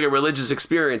almost like a religious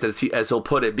experience, as he'll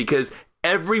put it, because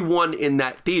everyone in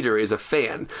that theater is a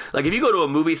fan. Like, if you go to a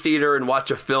movie theater and watch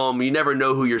a film, you never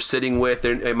know who you're sitting with.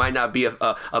 It might not be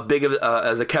a big of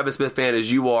as a Kevin Smith fan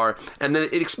as you are, and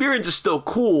the experience is still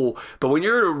cool. But when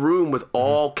you're in a room with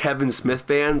all Kevin Smith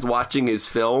fans watching his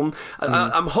film,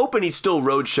 I'm hoping he still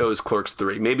road shows Clerks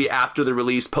 3. Maybe after the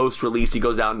release, post-release, he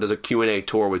goes out and does a Q&A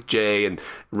tour with Jay and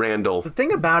Randall. The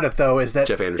thing about it, though, is that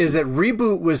Jeff Anderson.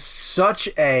 Reboot was such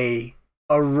a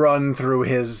run through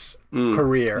his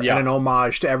career and an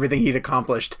homage to everything he'd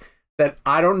accomplished that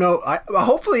I don't know.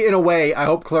 Hopefully, in a way, I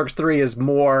hope Clerks 3 is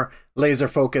more laser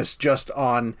focused just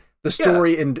on the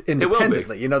story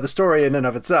independently. The story in and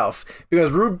of itself.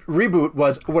 Because Reboot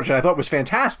was, which I thought was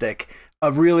fantastic, a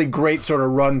really great sort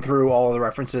of run through all of the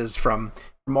references from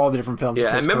all the different films. Yeah,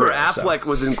 of his I remember career, Affleck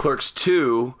was in Clerks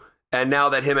 2, and now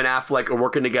that him and Affleck are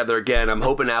working together again, I'm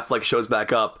hoping Affleck shows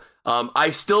back up. I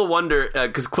still wonder,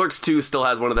 because Clerks 2 still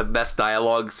has one of the best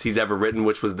dialogues he's ever written,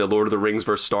 which was the Lord of the Rings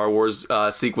versus Star Wars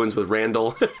sequence with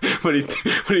Randall. when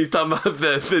he's talking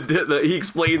about he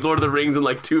explains Lord of the Rings in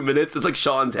like 2 minutes. It's like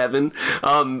Sean's heaven.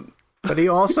 But he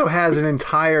also has an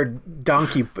entire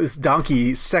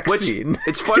donkey sex scene.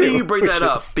 It's funny too, you bring that which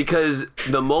up is- because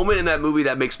the moment in that movie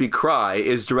that makes me cry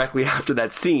is directly after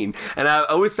that scene. And I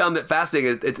always found that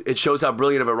fascinating. It shows how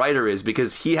brilliant of a writer is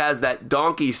because he has that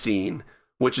donkey scene,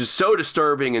 which is so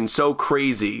disturbing and so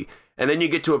crazy. And then you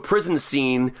get to a prison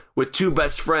scene with two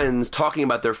best friends talking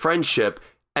about their friendship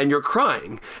and you're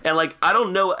crying. And like, I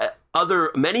don't know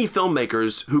many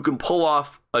filmmakers who can pull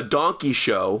off a donkey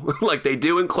show like they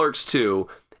do in Clerks 2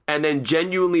 and then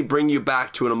genuinely bring you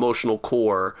back to an emotional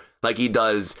core like he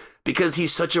does, because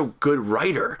he's such a good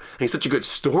writer and he's such a good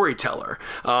storyteller.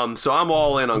 So I'm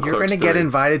all in on You're Clerks going to get 3.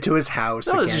 invited to his house.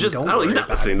 No, this again. is just, Don't I don't, he's worry not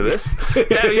about listening to this.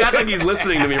 Yeah, you act like he's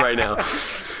listening to me right now.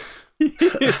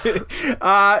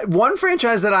 One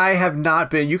franchise that I have not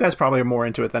been, you guys probably are more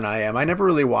into it than I am. I never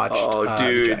really watched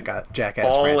the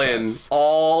Jackass franchise.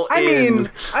 All in.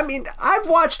 I mean, I've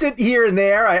watched it here and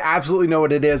there. I absolutely know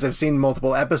what it is. I've seen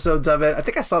multiple episodes of it. I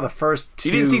think I saw the first 2.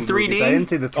 You didn't see 3D? movies. I didn't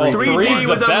see the 3D. 3D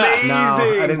was amazing. No,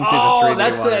 I didn't see the 3D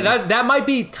that's one. that might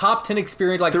be top 10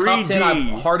 experience, like 3D. top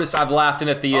 10 hardest I've laughed in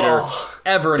a theater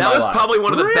ever in my That was life. probably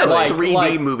one of the best Like- 3D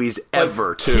like- movies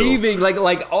ever, too. Heaving, like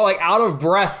out of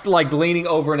breath, like leaning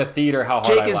over in a theater. How hard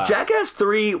Jake, I is laughed. Jackass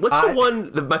 3? What's the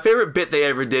one? My favorite bit they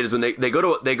ever did is when they go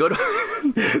to they go to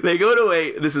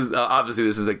a. This is obviously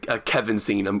this is a Kevin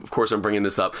scene. Of course, I'm bringing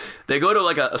this up. They go to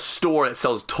like a store that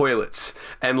sells toilets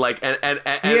and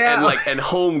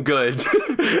home goods,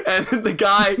 and the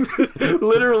guy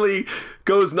literally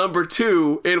goes number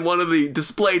 2 in one of the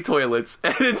display toilets,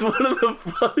 and it's one of the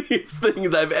funniest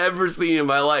things I've ever seen in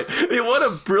my life. I mean, what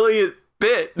a brilliant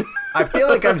bit. I feel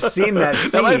like I've seen that scene.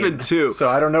 That might have been 2. So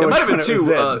I don't know It which might have been one it was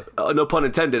 2. in. No pun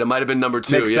intended. It might have been number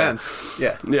 2. Makes yeah. sense.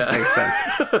 Yeah. Yeah. Makes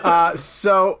sense.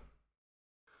 So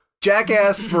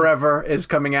Jackass Forever is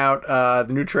coming out. The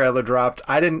new trailer dropped.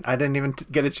 I didn't even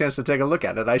get a chance to take a look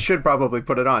at it. I should probably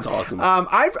put it on. It's awesome.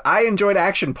 I enjoyed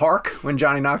Action Park when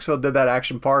Johnny Knoxville did that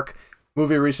Action Park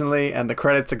movie recently, and the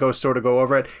credits go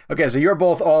over it. Okay, so you're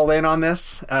both all in on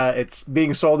this. It's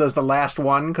being sold as the last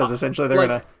one because essentially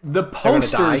the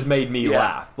posters die. made me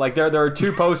laugh. Like there are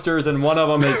 2 posters, and one of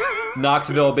them is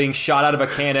Knoxville being shot out of a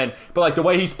cannon. But like the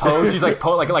way he's posed, he's like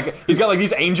he's got like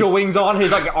these angel wings on.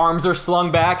 His like arms are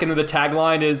slung back, and then the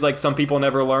tagline is like "Some people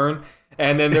never learn."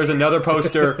 And then there's another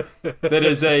poster that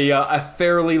is a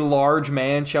fairly large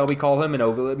man, shall we call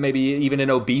him, maybe even an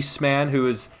obese man who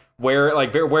is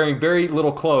wearing very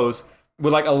little clothes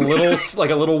with like a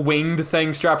little winged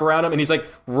thing strapped around him, and he's like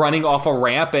running off a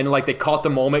ramp, and like they caught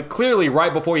the moment clearly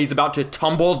right before he's about to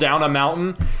tumble down a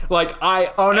mountain.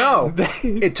 Oh no!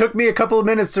 It took me a couple of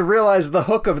minutes to realize the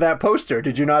hook of that poster.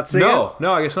 Did you not see it?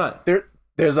 No, I guess not.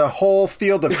 There's a whole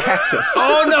field of cactus.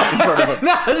 Oh no!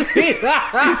 Is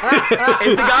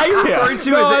the guy you're referring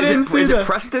to? Is it that.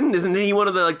 Preston? Isn't he one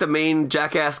of the main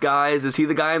Jackass guys? Is he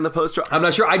the guy in the poster? I'm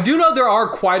not sure. I do know there are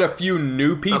quite a few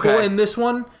new people Okay. in this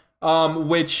one,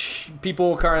 which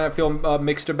people kind of feel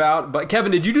mixed about. But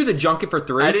Kevin, did you do the junket for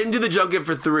 3? I didn't do the junket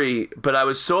for 3, but I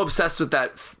was so obsessed with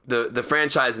the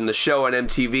franchise and the show on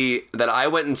MTV that I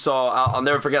went and saw. I'll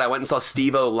never forget. I went and saw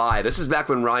Steve-O live. This is back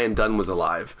when Ryan Dunn was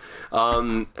alive,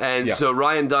 so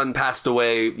Ryan Dunn passed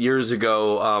away years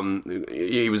ago.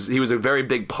 He was a very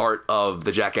big part of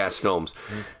the Jackass films.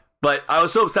 But I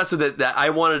was so obsessed with it that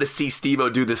I wanted to see Steve-O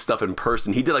do this stuff in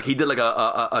person. He did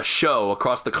a show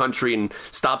across the country and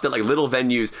stopped at like little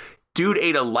venues. Dude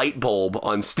ate a light bulb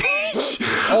on stage.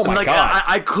 Oh my God.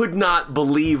 I could not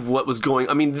believe what was going.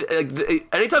 I mean,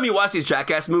 anytime you watch these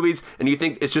Jackass movies and you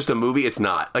think it's just a movie, it's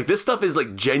not. Like this stuff is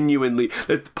like genuinely.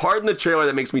 The part in the trailer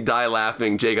that makes me die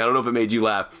laughing, Jake. I don't know if it made you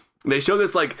laugh. They show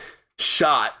this like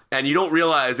shot, and you don't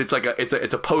realize it's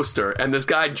a poster, and this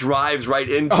guy drives right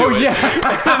into it.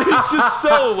 Yeah. And it's just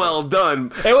so well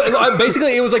done.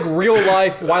 It was like real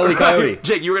life Wile E. Coyote.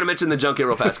 Jake, you were gonna mention the junket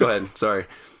real fast. Go ahead. Sorry.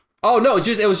 Oh no,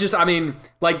 it was just I mean,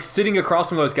 like sitting across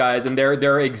from those guys, and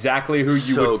they're exactly who you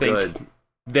So would think good.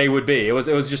 they would be. It was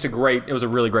a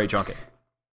really great junket.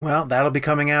 Well, that'll be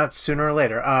coming out sooner or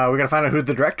later. We're gonna find out who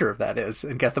the director of that is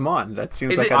and get them on. That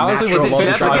seems Is like it- a honestly, natural. is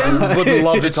it Jeff again? Would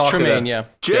love to It's talk to Tremaine, them. yeah.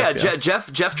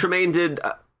 Jeff Tremaine did.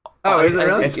 Is it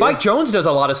really? And Spike Jones does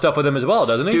a lot of stuff with him as well,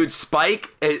 doesn't he? Dude,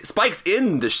 Spike's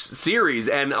in the series,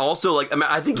 and also like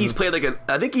I think he's played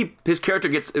his character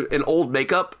gets an old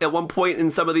makeup at one point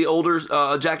in some of the older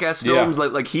Jackass films.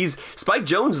 Yeah. Spike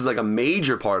Jones is like a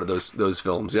major part of those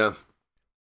films. Yeah.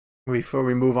 Before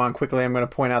we move on quickly, I'm going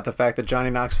to point out the fact that Johnny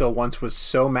Knoxville once was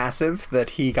so massive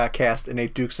that he got cast in a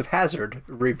Dukes of Hazzard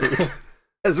reboot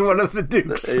as one of the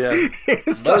Dukes. Yeah.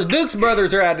 Those Dukes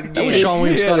brothers are at it again. That was Sean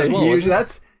William Scott as well. wasn't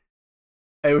it?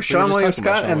 It was Sean just William talking about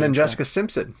Scott, Sean and then William Jessica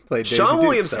Simpson played Daisy Sean Duke,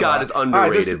 William so, Scott is all right,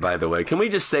 underrated, by the way. Can we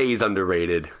just say he's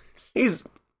underrated? He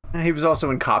was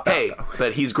also in Cop Out, Hey, though.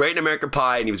 but he's great in American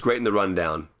Pie, and he was great in The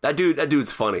Rundown. That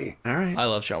dude's funny. All right. I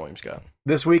love Sean William Scott.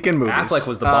 This week in movies. Affleck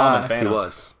was the bomb in Thanos. He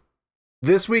was.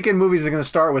 This week in movies is going to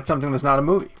start with something that's not a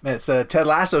movie. It's Ted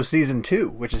Lasso Season 2,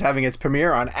 which is having its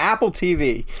premiere on Apple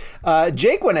TV.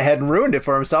 Jake went ahead and ruined it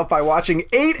for himself by watching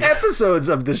 8 episodes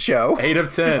of the show. 8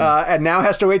 of 10. And now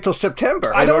has to wait till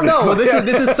September. I don't know. This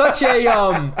is such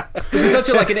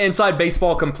a like an inside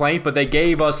baseball complaint, but they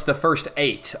gave us the first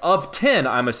 8 of 10,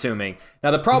 I'm assuming.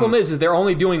 Now the problem is they're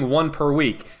only doing 1 per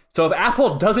week. So if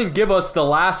Apple doesn't give us the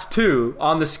last 2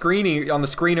 on the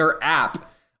screener app,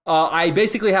 I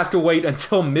basically have to wait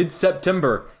until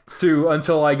mid-September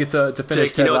until I get to finish.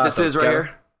 Jake, you know what this Lasso. is right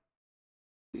here?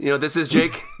 You know what this is,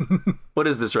 Jake? What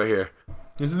is this right here?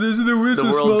 This is the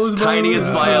world's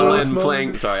tiniest violin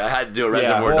playing. Sorry, I had to do a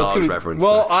Reservoir Dogs reference.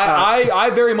 Well, I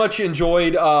very much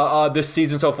enjoyed this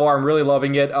season so far. I'm really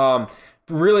loving it.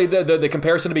 Really, the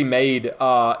comparison to be made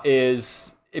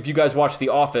is if you guys watch The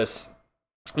Office.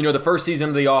 You know, the first season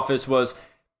of The Office was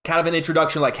kind of an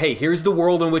introduction, like, hey, here's the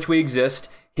world in which we exist.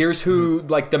 Here's who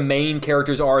like the main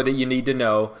characters are that you need to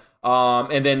know.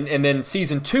 And then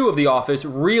season 2 of The Office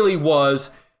really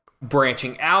was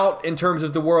branching out in terms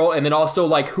of the world, and then also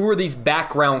like who are these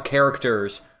background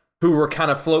characters who were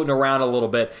kind of floating around a little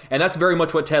bit. And that's very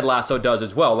much what Ted Lasso does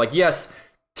as well. Like, yes,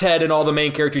 Ted and all the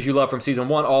main characters you love from season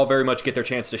 1 all very much get their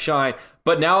chance to shine,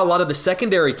 but now a lot of the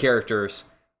secondary characters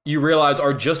you realize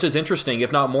are just as interesting,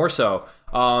 if not more so.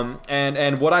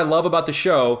 And what I love about the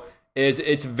show is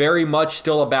it's very much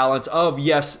still a balance of,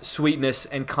 yes, sweetness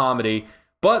and comedy,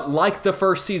 but like the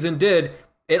first season did,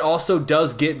 it also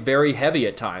does get very heavy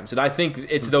at times. And I think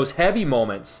it's those heavy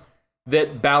moments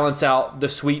that balance out the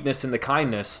sweetness and the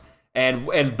kindness,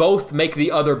 and both make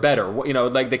the other better. You know,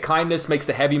 like the kindness makes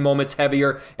the heavy moments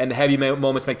heavier, and the heavy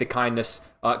moments make the kindness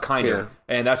kinder.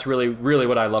 Yeah. And that's really, really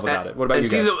what I love about it. What about you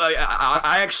guys?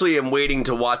 I actually am waiting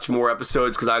to watch more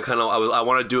episodes because I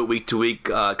want to do it week to week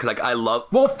because like I love.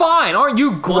 Well, fine, aren't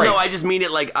you great? Well, no, I just mean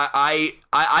it like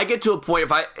I get to a point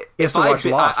if I watch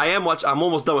Lost. I'm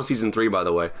almost done with season 3, by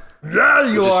the way.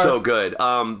 Yeah, you are. So good.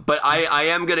 But I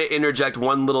am going to interject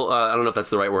one little, I don't know if that's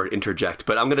the right word, interject,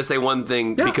 but I'm going to say one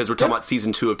thing because we're talking about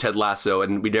season 2 of Ted Lasso,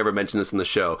 and we never mentioned this in the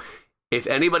show. If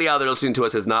anybody out there listening to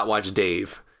us has not watched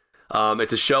Dave,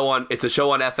 it's a show on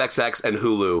FXX and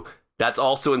Hulu. That's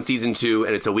also in season 2,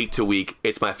 and it's a week to week.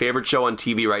 It's my favorite show on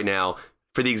TV right now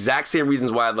for the exact same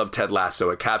reasons why I love Ted Lasso.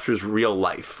 It captures real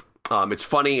life. It's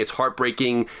funny. It's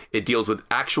heartbreaking. It deals with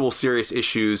actual serious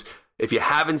issues. If you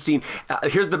haven't seen,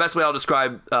 here's the best way I'll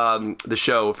describe the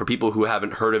show for people who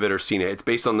haven't heard of it or seen it. It's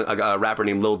based on a rapper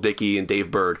named Lil Dicky and Dave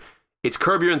Bird. It's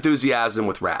Curb Your Enthusiasm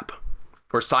with rap,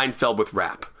 or Seinfeld with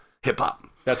rap, hip hop.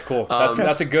 That's cool.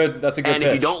 That's a good. And pitch.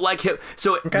 If you don't like hip,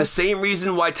 the same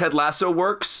reason why Ted Lasso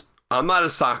works. I'm not a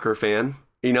soccer fan.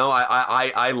 You know,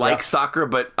 I like soccer,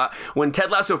 but when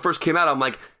Ted Lasso first came out, I'm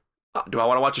like, do I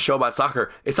want to watch a show about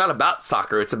soccer? It's not about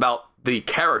soccer. It's about the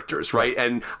characters, right?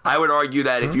 And I would argue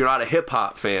that if you're not a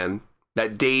hip-hop fan,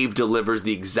 that Dave delivers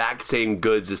the exact same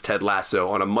goods as Ted Lasso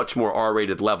on a much more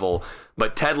R-rated level.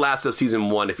 But Ted Lasso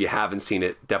season 1, if you haven't seen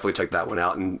it, definitely check that one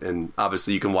out. And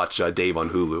obviously you can watch Dave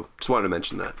on Hulu. Just wanted to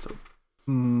mention that. So.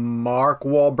 Mark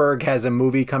Wahlberg has a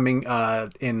movie coming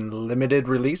in limited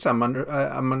release. I'm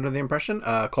under the impression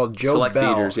called Joe Select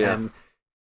Bell. Theaters, yeah. And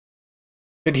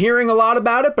been hearing a lot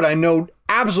about it, but I know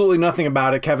absolutely nothing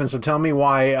about it, Kevin. So tell me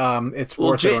why it's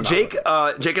worth it or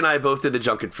not. Jake and I both did the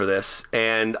junket for this,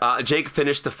 and Jake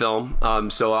finished the film,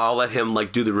 so I'll let him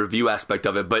like do the review aspect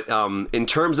of it. But in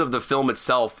terms of the film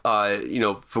itself,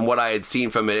 from what I had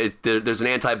seen from it, there's an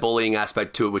anti-bullying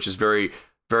aspect to it, which is very,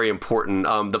 very important.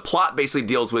 The plot basically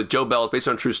deals with Joe Bell. It's based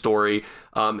on a true story.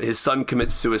 His son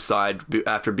commits suicide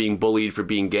after being bullied for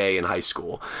being gay in high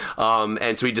school.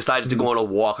 And so he decided to go on a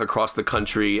walk across the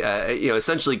country,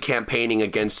 essentially campaigning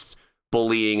against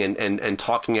bullying and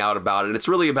talking out about it. And it's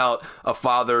really about a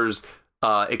father's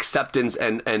acceptance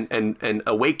and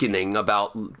awakening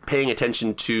about paying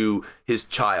attention to his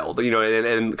child,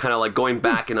 and kind of like going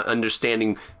back and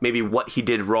understanding maybe what he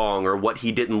did wrong or what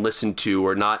he didn't listen to,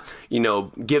 or not,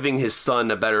 giving his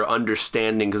son a better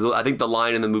understanding. Because I think the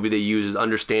line in the movie they use is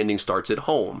understanding starts at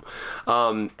home.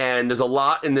 And there's a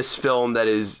lot in this film that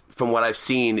is, from what I've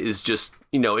seen, is just,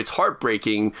 it's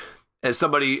heartbreaking. As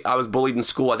somebody, I was bullied in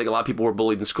school. I think a lot of people were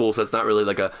bullied in school, so it's not really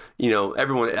like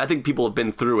everyone. I think people have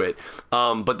been through it.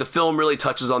 But the film really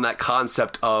touches on that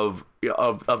concept of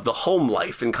the home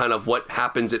life and kind of what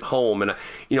happens at home. And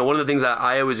one of the things that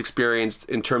I always experienced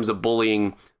in terms of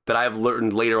bullying that I've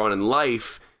learned later on in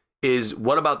life is,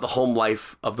 what about the home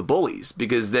life of the bullies?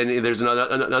 Because then there's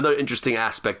another interesting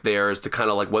aspect there as to kind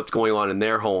of like what's going on in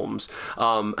their homes.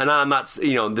 And I'm not,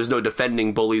 there's no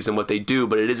defending bullies and what they do,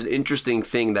 but it is an interesting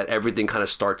thing that everything kind of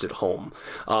starts at home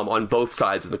on both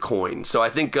sides of the coin. So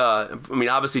I think,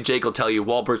 obviously Jake will tell you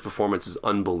Wahlberg's performance is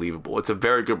unbelievable. It's a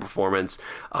very good performance.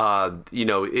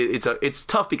 It's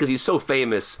tough because he's so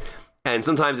famous, and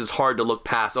sometimes it's hard to look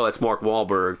past, that's Mark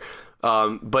Wahlberg.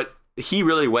 But he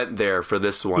really went there for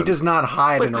this one. He does not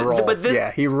hide in a role.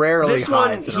 He rarely this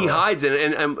hides. He hides in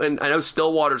it. And I know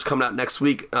Stillwater's coming out next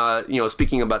week.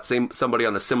 Speaking about somebody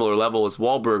on a similar level as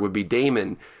Wahlberg would be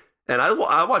Damon. And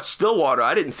I watched Stillwater.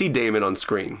 I didn't see Damon on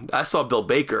screen. I saw Bill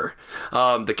Baker,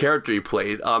 the character he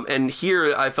played. And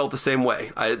here I felt the same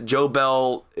way. Joe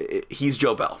Bell, he's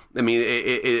Joe Bell. I mean,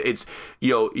 it's,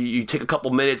 you take a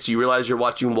couple minutes, you realize you're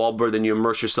watching Wahlberg, then you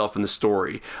immerse yourself in the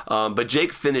story. But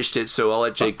Jake finished it, so I'll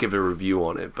let Jake give a review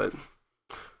on it. But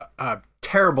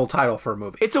terrible title for a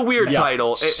movie. it's a weird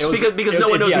title because no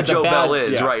one knows who Joe Bell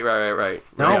is. Yeah. Right.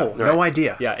 No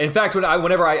idea. Yeah. In fact,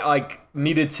 whenever I like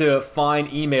needed to find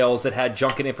emails that had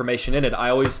junket information in it,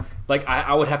 I always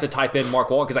I would have to type in Mark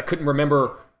Wahlberg because I couldn't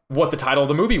remember what the title of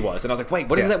the movie was, and I was like, wait,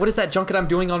 what is that? What is that junket I'm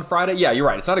doing on Friday? Yeah, you're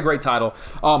right. It's not a great title,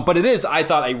 but it is. I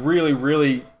thought a really,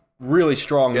 really, really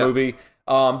strong movie.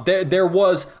 There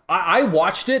was. I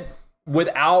watched it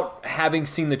without having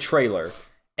seen the trailer.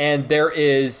 And there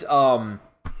is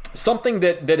something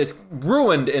that is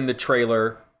ruined in the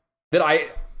trailer that I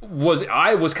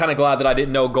was kind of glad that I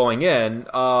didn't know going in.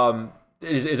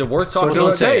 Is it worth talking about? So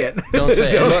don't say it. Don't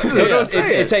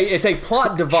say it. It's a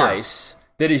plot device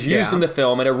that is used in the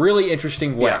film in a really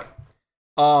interesting way.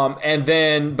 And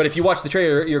then, but if you watch the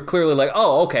trailer, you're clearly like,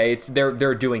 oh, okay,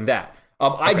 they're doing that.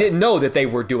 I didn't know that they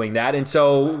were doing that, and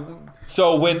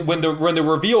so when the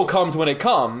reveal comes when it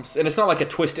comes, and it's not like a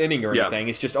twist ending or anything,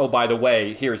 it's just, oh, by the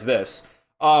way, here's this.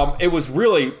 It was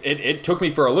really, it took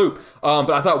me for a loop. But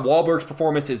I thought Wahlberg's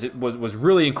performance was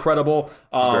really incredible.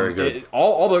 Very good.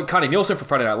 All the Connie Nielsen for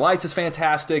Friday Night Lights is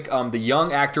fantastic. The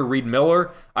young actor Reed Miller,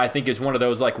 I think, is one of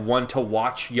those like one to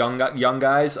watch young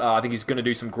guys. I think he's going to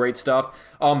do some great stuff.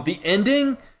 The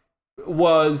ending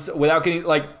was, without getting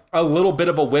like a little bit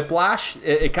of a whiplash,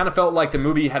 it kind of felt like the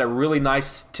movie had a really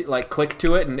nice click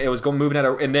to it, and it was moving at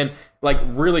and then like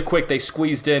really quick they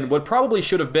squeezed in what probably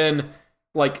should have been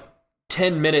like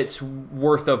 10 minutes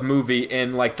worth of movie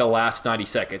in like the last 90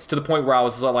 seconds, to the point where I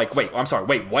was like, wait,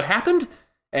 what happened?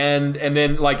 And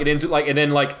then like it ends like, and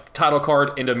then like title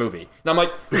card into movie, and I'm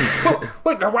like,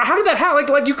 wait, how did that happen?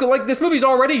 Like you could, like, this movie's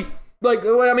already, like,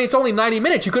 I mean, it's only 90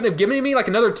 minutes. You couldn't have given me like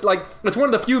another, like, it's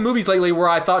one of the few movies lately where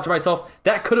I thought to myself,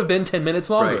 that could have been 10 minutes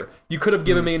longer. Right. You could have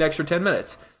given me an extra 10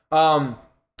 minutes.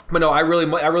 But no, I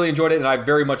really enjoyed it, and I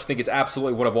very much think it's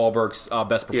absolutely one of Wahlberg's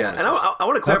best performances. Yeah, and I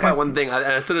want to clarify one thing, and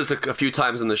I said this a few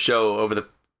times in the show over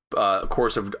the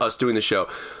course of us doing the show.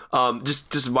 I want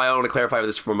to clarify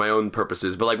this for my own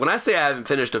purposes. But like when I say I haven't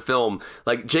finished a film,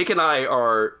 like Jake and I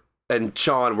and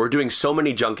Sean, we're doing so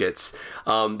many junkets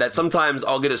that sometimes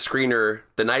I'll get a screener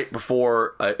the night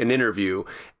before an interview,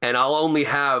 and I'll only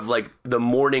have like the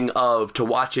morning of to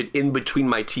watch it in between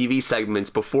my TV segments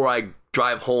before I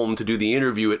drive home to do the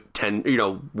interview at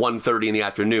 1:30 in the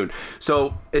afternoon.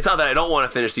 So it's not that I don't want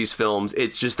to finish these films.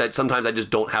 It's just that sometimes I just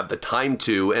don't have the time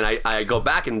to, and I go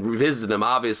back and revisit them,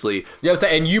 obviously. Yeah,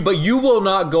 but you will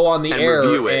not go on the air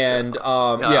review it. And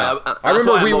I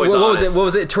remember what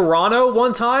was it Toronto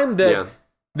one time that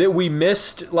we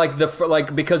missed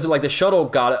because like the shuttle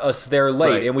got us there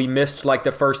late, right, and we missed like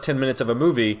the first 10 minutes of a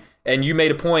movie, and you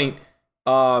made a point,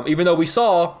 even though we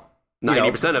saw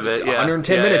 90% of it,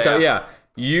 110 minutes.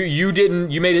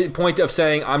 You made a point of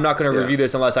saying, I'm not going to review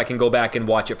this unless I can go back and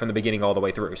watch it from the beginning all the way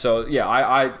through. So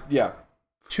I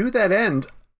To that end,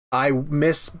 I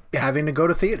miss having to go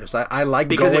to theaters. I like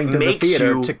going to the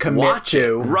theater to commit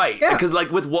to. Right. Because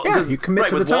like you commit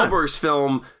to the time. Wahlberg's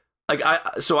film, like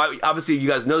obviously you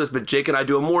guys know this, but Jake and I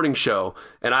do a morning show,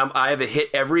 and I have a hit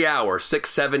every hour, 6,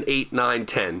 7, 8, 9,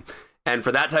 10. And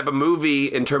for that type of movie,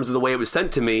 in terms of the way it was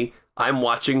sent to me, I'm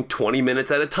watching 20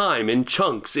 minutes at a time in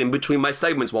chunks in between my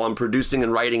segments while I'm producing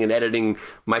and writing and editing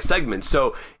my segments.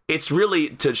 So it's really,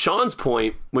 to Sean's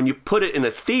point, when you put it in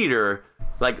a theater,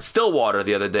 like Stillwater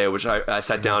the other day, which I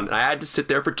sat down, and I had to sit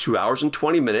there for 2 hours and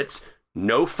 20 minutes,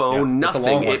 no phone,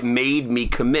 nothing. It made me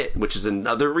commit, which is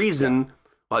another reason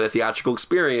why the theatrical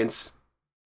experience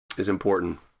is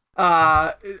important.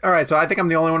 All right, so I think I'm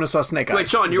the only one who saw Snake Eyes. Wait,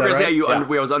 Sean, you were going to say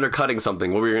I was undercutting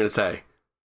something. What were you going to say?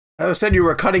 I said you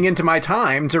were cutting into my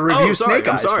time to review Snake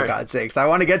Eyes, for God's sakes. I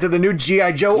want to get to the new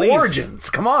G.I. Joe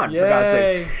Origins. Come on, for God's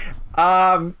sakes.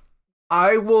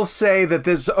 I will say that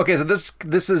this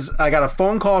is, I got a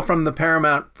phone call from my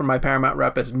Paramount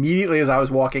rep immediately as I was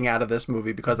walking out of this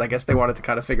movie, because I guess they wanted to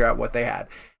kind of figure out what they had.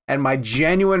 And my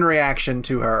genuine reaction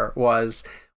to her was,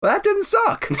 well, that didn't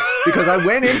suck, because I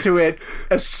went into it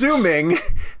assuming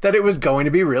that it was going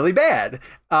to be really bad.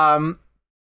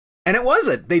 And it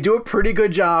wasn't. They do a pretty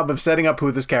good job of setting up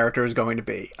who this character is going to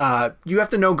be. You have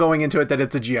to know going into it that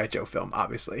it's a G.I. Joe film,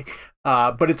 obviously.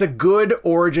 But it's a good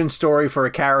origin story for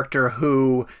a character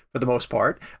who, for the most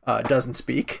part, doesn't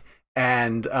speak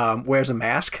and wears a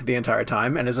mask the entire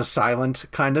time and is a silent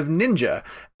kind of ninja.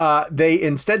 They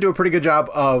instead do a pretty good job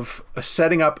of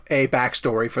setting up a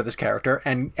backstory for this character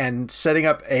and setting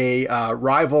up a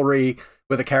rivalry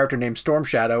with a character named Storm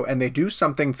Shadow, and they do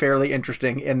something fairly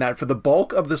interesting in that for the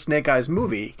bulk of the Snake Eyes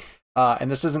movie,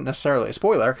 and this isn't necessarily a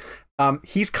spoiler,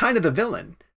 he's kind of the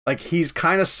villain. Like, he's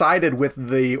kind of sided with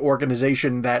the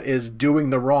organization that is doing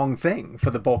the wrong thing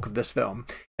for the bulk of this film.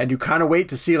 And you kind of wait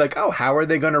to see, like, oh, how are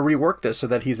they going to rework this so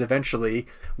that he's eventually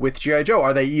with G.I. Joe?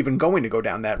 Are they even going to go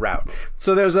down that route?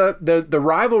 So there's the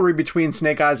rivalry between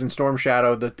Snake Eyes and Storm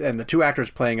Shadow, and the two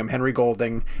actors playing him, Henry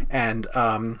Golding and,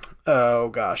 oh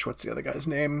gosh, what's the other guy's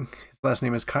name? His last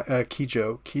name is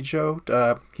Kijo.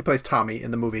 He plays Tommy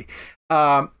in the movie.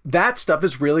 That stuff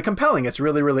is really compelling. It's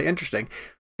really, really interesting.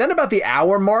 Then about the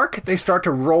hour mark, they start to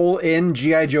roll in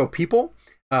G.I. Joe people.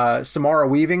 Samara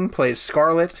Weaving plays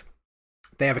Scarlet.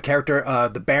 They have a character,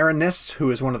 the Baroness,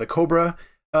 who is one of the Cobra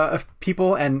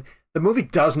people, and the movie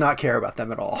does not care about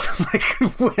them at all. Like,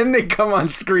 when they come on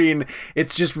screen,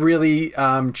 it's just really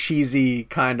cheesy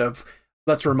kind of,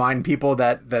 let's remind people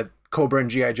that Cobra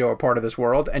and G.I. Joe are part of this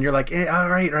world, and you're like, all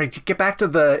right, get back to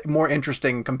the more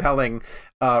interesting, compelling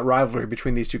rivalry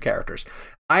between these two characters.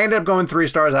 I ended up going 3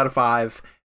 stars out of 5.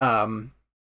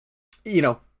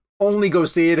 Only go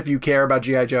see it if you care about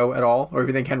G.I. Joe at all, or if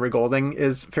you think Henry Golding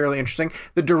is fairly interesting.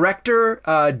 The director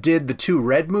did the 2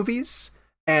 Red movies,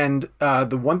 and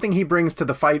the one thing he brings to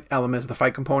the fight elements, the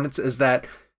fight components, is that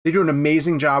they do an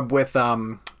amazing job with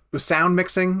sound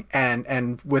mixing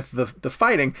and with the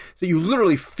fighting, so you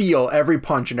literally feel every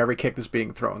punch and every kick that's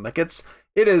being thrown. Like, it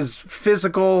is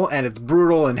physical and it's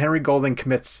brutal, and Henry Golding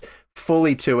commits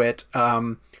fully to it.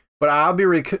 But I'll be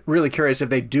really curious if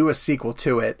they do a sequel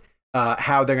to it,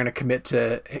 how they're going to commit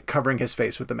to covering his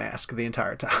face with the mask the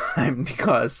entire time,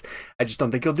 because I just don't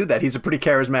think he'll do that. He's a pretty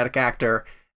charismatic actor,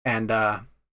 and I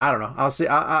don't know.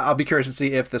 I'll be curious to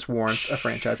see if this warrants a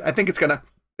franchise. I think it's gonna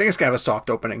have a soft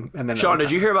opening, and then. Sean,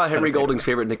 did you hear about Henry Golding's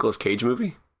favorite Nicolas Cage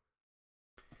movie?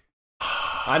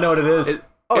 I know what it is.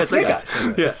 It's Snake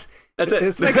Eyes. Yes. That's it.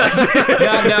 It's Snake Eyes.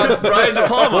 now, Brian De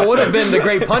Palma. What would have been the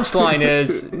great punchline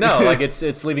is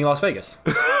it's leaving Las Vegas.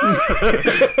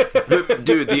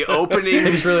 Dude, the opening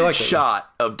really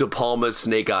shot of De Palma's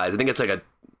Snake Eyes. I think it's like a.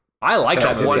 I like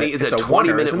that movie. Is it a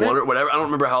 20-minute wonder? Whatever. I don't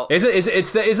remember how. Isn't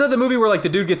that the movie where like the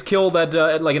dude gets killed at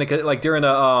during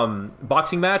a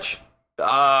boxing match?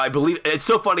 I believe it's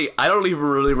so funny. I don't even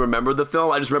really remember the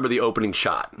film. I just remember the opening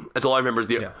shot. That's all I remember is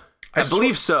the. Yeah. I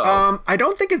believe so. I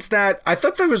don't think it's that. I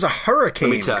thought there was a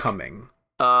hurricane coming.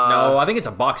 No, I think it's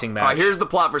a boxing match. Here's the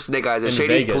plot for Snake Eyes. A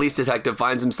shady police detective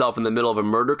finds himself in the middle of a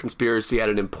murder conspiracy at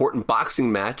an important boxing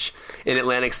match in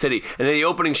Atlantic City. And then the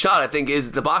opening shot, I think,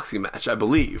 is the boxing match, I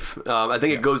believe. I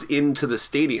think it goes into the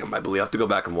stadium, I believe. I have to go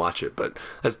back and watch it. But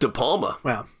that's De Palma.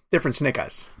 Wow. Different Snake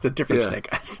Eyes. It's a different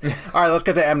Snake Eyes. All right, let's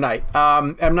get to M. Night.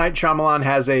 M. Night Shyamalan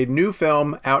has a new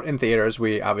film out in theaters.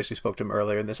 We obviously spoke to him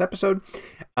earlier in this episode,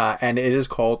 and it is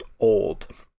called Old.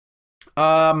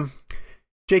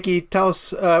 Jakey, tell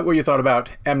us what you thought about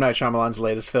M. Night Shyamalan's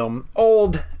latest film,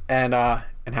 Old, and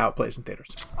how it plays in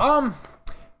theaters.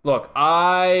 Look,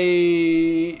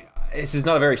 this is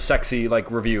not a very sexy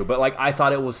review, but I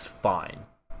thought it was fine.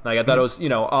 I thought it was,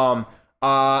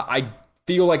 I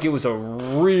feel like it was a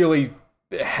really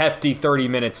hefty 30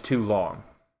 minutes too long.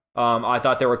 I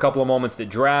thought there were a couple of moments that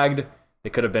dragged.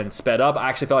 They could have been sped up. I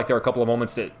actually felt like there were a couple of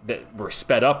moments that were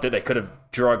sped up that they could have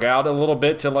drug out a little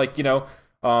bit to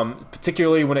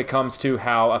particularly when it comes to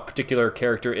how a particular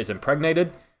character is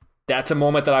impregnated. That's a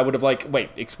moment that I would have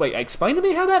explain to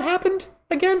me how that happened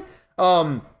again.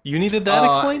 You needed that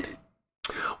explained?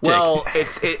 Well,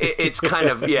 it's kind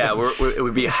of it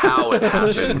would be how it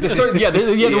happened. The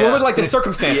woman the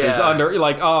circumstances under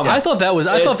I thought that was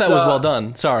well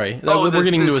done. Sorry, we're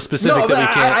getting into a specific that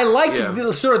we can't. I liked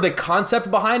sort of the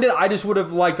concept behind it. I just would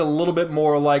have liked a little bit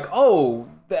more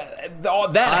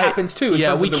that happens too.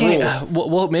 Yeah, we can't.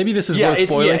 Well, maybe this is worth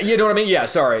spoiling. You know what I mean? Yeah,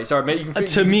 sorry.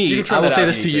 To me, I will say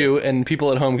this to you, and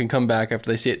people at home can come back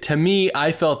after they see it. To me,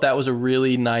 I felt that was a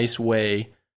really nice way.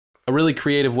 A really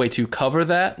creative way to cover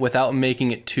that without making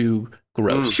it too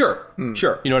gross. Sure. You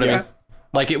know what I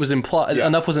mean? It was implied. Yeah.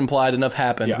 Enough was implied. Enough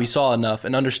happened. Yeah. We saw enough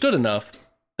and understood enough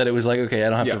that it was okay, I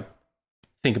don't have to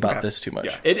think about this too much.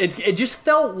 Yeah. It just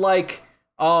felt like,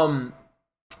 and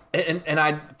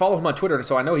I follow him on Twitter,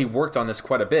 so I know he worked on this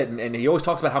quite a bit, and he always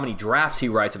talks about how many drafts he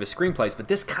writes of his screenplays, but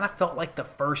this kind of felt like the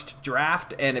first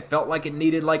draft, and it felt like it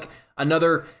needed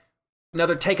another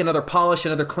take, another polish,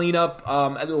 another cleanup.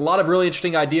 A lot of really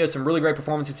interesting ideas, some really great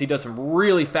performances. He does some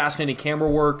really fascinating camera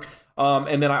work.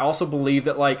 And then I also believe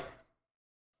that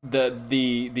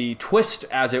the twist,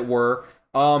 as it were,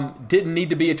 didn't need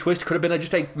to be a twist. Could have been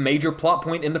just a major plot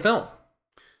point in the film.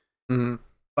 Mm-hmm.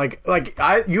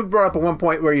 You brought up at one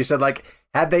point where you said, like,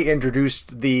 had they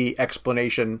introduced the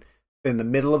explanation in the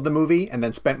middle of the movie and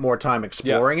then spent more time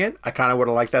exploring it, I kind of would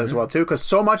have liked that as well too, because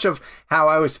so much of how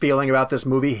I was feeling about this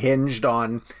movie hinged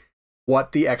on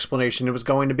what the explanation was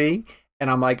going to be. And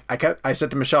I'm like, I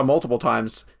said to Michelle multiple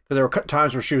times, because there were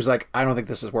times where she was like, I don't think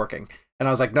this is working, and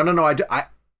I was like, no,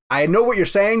 I know what you're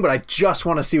saying, but I just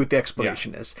want to see what the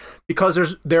explanation is,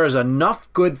 because there's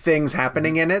enough good things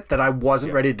happening in it that I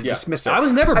wasn't ready to dismiss it. I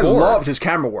was never bored. I loved his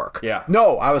camera work. Yeah.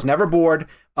 No, I was never bored.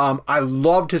 I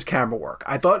loved his camera work.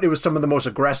 I thought it was some of the most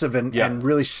aggressive and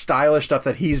really stylish stuff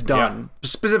that he's done,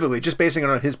 specifically just basing it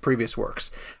on his previous works.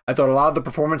 I thought a lot of the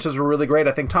performances were really great.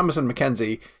 I think Thomasin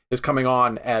McKenzie is coming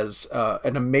on as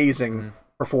an amazing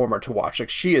performer to watch. Like,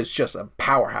 she is just a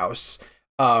powerhouse.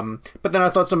 But then I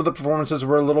thought some of the performances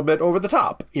were a little bit over the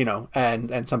top,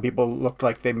 and some people looked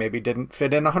like they maybe didn't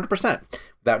fit in 100%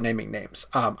 without naming names.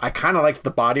 I kind of liked the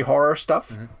body horror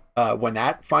stuff when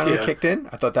that finally kicked in.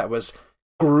 I thought that was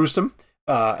gruesome,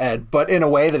 but in a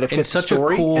way that it fits the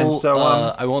story. And so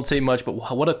I won't say much, but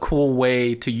what a cool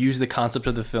way to use the concept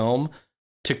of the film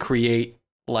to create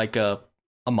like a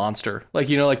monster, like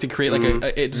to create like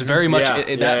it's very much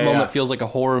that moment feels like a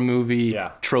horror movie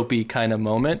tropey kind of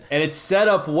moment, and it's set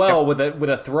up well with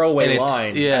a throwaway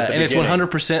line. And it's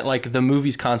 100% like the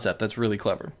movie's concept. That's really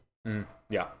clever.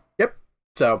 Yep.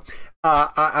 So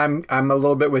I'm a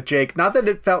little bit with Jake. Not that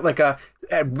it felt like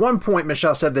at one point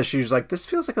Michelle said this, she was like, this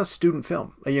feels like a student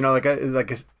film, like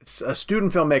a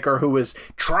student filmmaker who was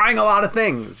trying a lot of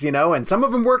things, and some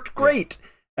of them worked great.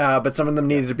 But some of them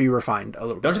needed to be refined a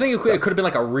little bit. Don't you think it could have been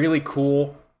like a really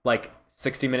cool,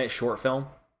 60-minute short film?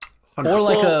 100%. Or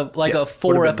like a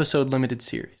 4-episode limited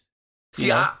series?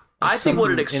 See, I think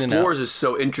what it explores is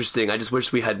so interesting. I just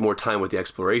wish we had more time with the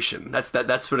exploration.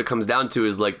 That's what it comes down to,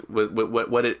 is like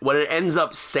what it ends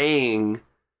up saying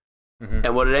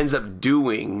and what it ends up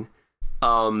doing.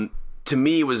 To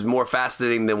me, was more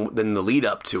fascinating than the lead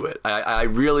up to it. I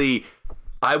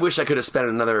wish I could have spent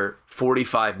another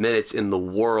 45 minutes in the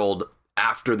world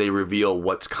after they reveal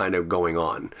what's kind of going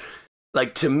on.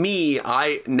 Like, to me,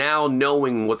 now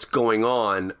knowing what's going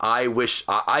on, I wish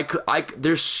I could.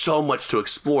 There's so much to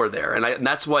explore there, and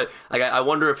that's what. Like, I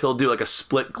wonder if he'll do like a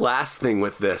split glass thing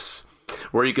with this,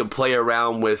 where you could play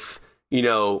around with,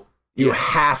 You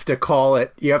have to call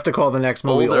it. You have to call the next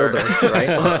movie older, right?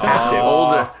 Have to.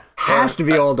 Older has to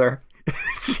be older.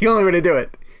 It's the only way to do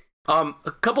it. A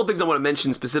couple of things I want to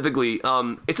mention specifically.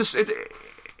 It's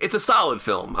a solid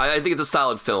film. I think it's a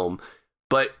solid film,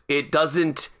 but it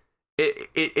doesn't.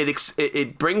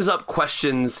 It brings up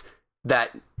questions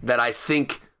that I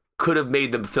think could have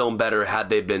made the film better had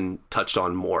they been touched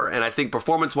on more. And I think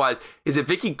performance-wise, is it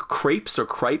Vicky Krieps or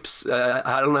Cripes?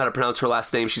 I don't know how to pronounce her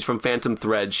last name. She's from Phantom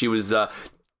Thread. She was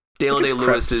Daniel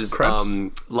Day-Lewis's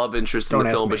love interest in the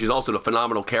film, but she's also a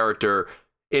phenomenal character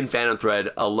in Phantom Thread.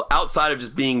 Outside of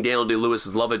just being Daniel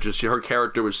Day-Lewis's love interest, her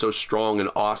character was so strong and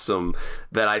awesome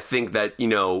that I think that,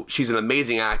 she's an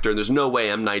amazing actor, and there's no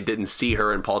way M. Night didn't see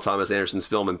her in Paul Thomas Anderson's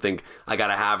film and think, I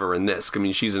gotta have her in this. I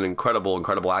mean, she's an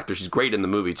incredible actor. She's great in the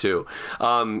movie, too.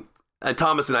 And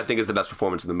Thomasin, I think, is the best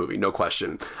performance in the movie, no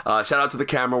question. Shout out to the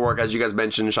camera work, as you guys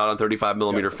mentioned, shot on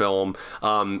 35mm film.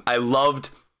 I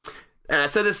loved, and I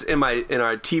said this in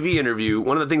our TV interview,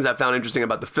 one of the things I found interesting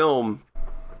about the film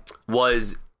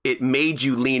was it made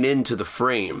you lean into the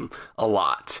frame a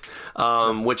lot,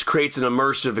 which creates an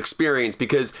immersive experience,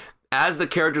 because as the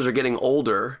characters are getting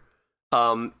older,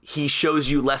 he shows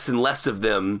you less and less of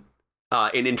them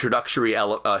in introductory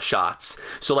shots.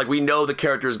 So, like, we know the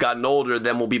character has gotten older,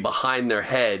 then we'll be behind their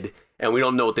head, and we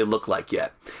don't know what they look like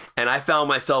yet. And I found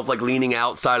myself, like, leaning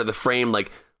outside of the frame,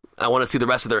 like, I want to see the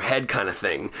rest of their head kind of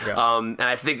thing. Yeah. And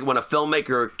I think when a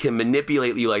filmmaker can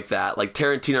manipulate you like that, like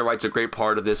Tarantino writes a great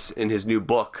part of this in his new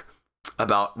book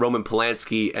about Roman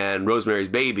Polanski and Rosemary's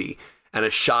Baby, and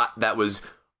a shot that was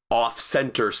off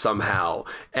center somehow,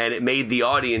 and it made the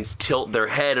audience tilt their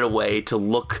head away to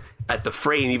look at the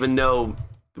frame, even though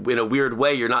in a weird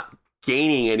way you're not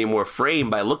gaining any more frame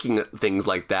by looking at things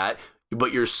like that,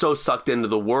 but you're so sucked into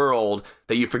the world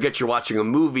that you forget you're watching a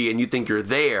movie and you think you're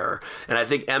there. And I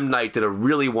think M. Night did a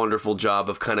really wonderful job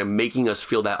of kind of making us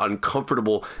feel that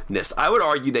uncomfortableness. I would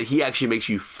argue that he actually makes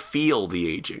you feel the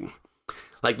aging.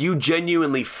 Like, you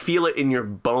genuinely feel it in your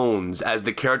bones as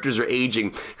the characters are aging,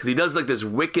 because he does like this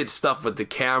wicked stuff with the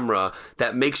camera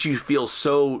that makes you feel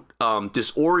so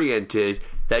disoriented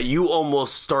that you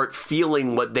almost start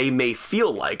feeling what they may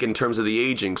feel like in terms of the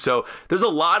aging. So there's a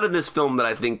lot in this film that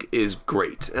I think is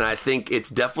great, and I think it's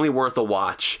definitely worth a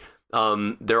watch.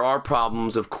 There are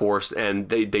problems, of course, and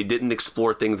they didn't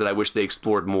explore things that I wish they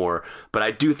explored more, but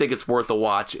I do think it's worth a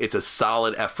watch. It's a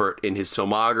solid effort in his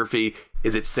filmography.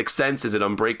 Is it Sixth Sense? Is it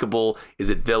Unbreakable? Is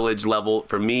it Village level?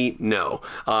 For me, no.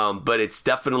 But it's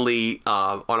definitely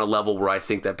on a level where I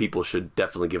think that people should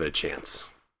definitely give it a chance.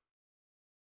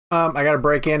 I got to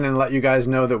break in and let you guys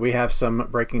know that we have some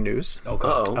breaking news.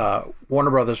 Uh-oh.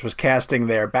 Warner Brothers was casting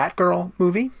their Batgirl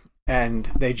movie, and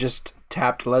they just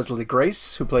tapped Leslie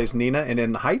Grace, who plays Nina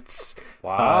in the Heights,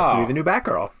 to be the new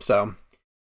Batgirl. So,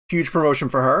 huge promotion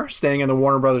for her, staying in the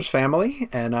Warner Brothers family,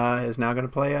 and is now going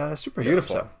to play a superhero.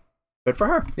 Beautiful. So, good for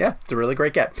her. Yeah, it's a really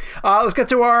great get. Let's get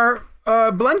to our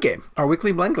blend game, our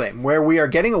weekly blend game, where we are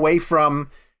getting away from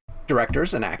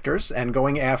directors and actors and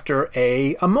going after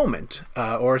a moment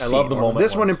or a scene. I love the moment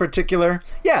This one in ones. particular,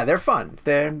 yeah, they're fun.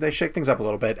 They shake things up a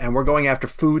little bit, and we're going after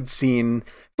food scenes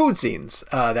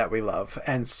that we love.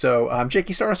 And so, Jake,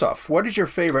 you start us off. What is your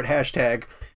favorite hashtag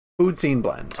food scene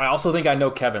blend? I also think I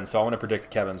know Kevin, so I want to predict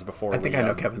Kevin's before. I think I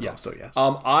know Kevin's also, yes.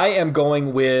 I am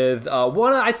going with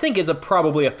one I think is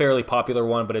probably a fairly popular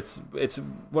one, but it's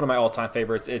one of my all-time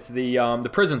favorites. It's the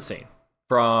prison scene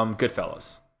from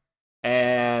Goodfellas.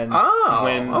 And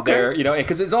when they're,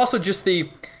 because it's also just the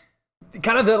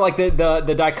kind of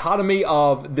the dichotomy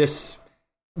of this,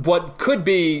 what could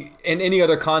be in any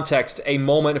other context a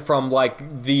moment from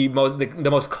like the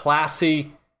most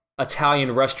classy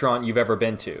Italian restaurant you've ever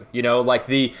been to, like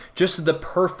the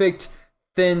perfect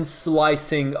thin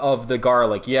slicing of the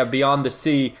garlic. You have Beyond the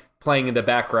Sea playing in the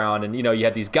background, and you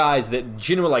have these guys that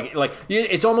genuinely like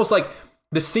it's almost like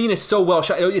the scene is so well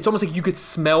shot. It's almost like you could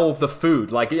smell the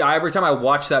food. Like every time I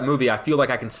watch that movie, I feel like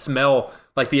I can smell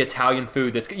like the Italian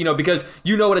food. That's because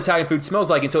you know what Italian food smells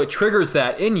like, and so it triggers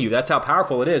that in you. That's how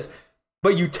powerful it is.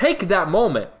 But you take that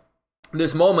moment,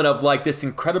 this moment of like this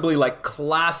incredibly like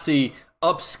classy,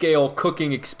 upscale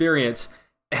cooking experience,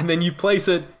 and then you place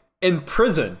it in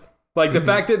prison. Like the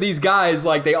fact that these guys,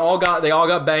 like they all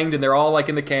got banged and they're all like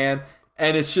in the can,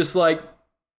 and it's just like,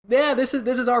 yeah, this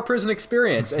is our prison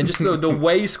experience. And just the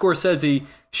way Scorsese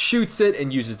shoots it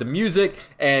and uses the music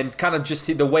and kind of just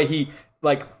the way he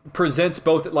like presents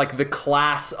both like the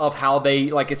class of how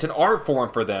they like, it's an art form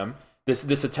for them, this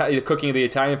the cooking of the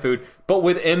Italian food, but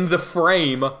within the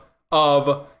frame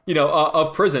of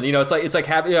of prison. It's like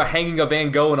having hanging a Van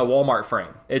Gogh in a Walmart frame.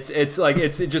 It's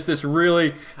just this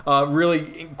really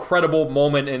really incredible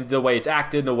moment in the way it's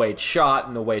acted, and the way it's shot,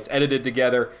 and the way it's edited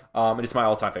together. And it's my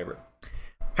all-time favorite.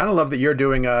 Kind of love that you're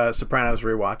doing a Sopranos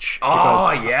rewatch.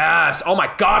 Oh, yes. Oh, my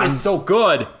God. It's so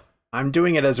good. I'm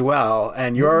doing it as well,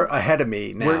 and you're ahead of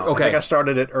me now. Okay. I think I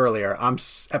started it earlier. I'm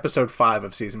episode 5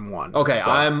 of season 1. Okay,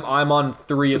 so I'm on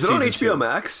 3 of season 2. Is it on HBO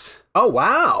Max? Oh,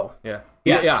 wow. Yeah.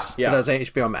 Yes, yeah. It is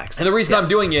HBO Max. And the reason I'm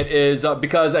doing it is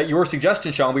because at your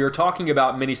suggestion, Sean, we were talking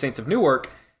about Many Saints of Newark,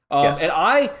 Yes. and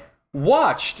I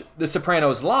watched The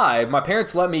Sopranos live. My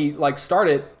parents let me like start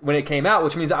it when it came out,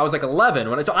 which means I was like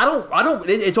 11. So I don't.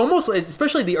 It's almost,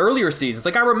 especially the earlier seasons.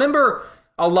 Like I remember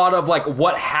a lot of like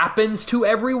what happens to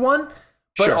everyone,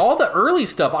 but Sure. all the early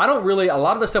stuff, I don't really. A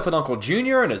lot of the stuff with Uncle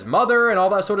Junior and his mother and all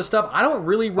that sort of stuff, I don't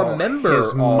really remember.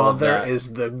 His all of mother that.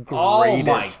 is the greatest Oh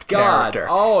my God! character.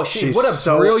 Oh, She's what a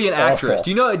so brilliant awful. actress. Do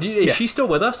you know? Is she still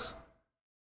with us?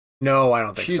 No, I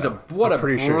don't think She's so. what I'm a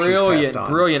pretty sure she's brilliant, passed on.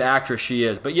 brilliant actress she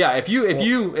is. But yeah, if you,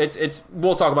 it's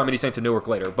we'll talk about Many Saints of Newark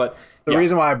later. But The yeah.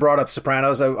 reason why I brought up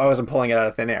Sopranos, I wasn't pulling it out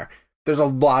of thin air. There's a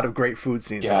lot of great food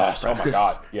scenes in The Yes, oh Sopranos. my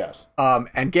God, yes.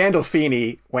 And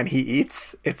Gandolfini, when he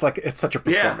eats, it's such a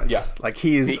performance. yeah. Like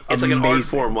he's It's amazing. like an art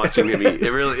form watching him eat.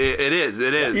 It really, it is.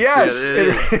 Yes, Yeah, it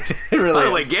is. it really By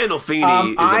the way, is. Gandolfini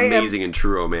I is am- amazing in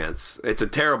True Romance. It's a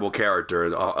terrible character,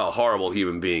 a horrible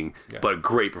human being, but a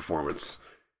great performance.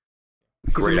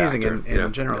 He's Great amazing actor. in Yeah.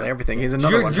 generally everything. He's you-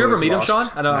 another one. did you who ever we've meet him,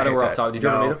 lost. Sean? I know we're off topic. Did you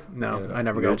ever meet him? No, Yeah. I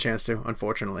never got a chance to,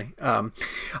 unfortunately. All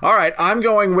right, I'm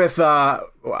going with.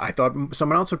 I thought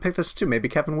someone else would pick this too. Maybe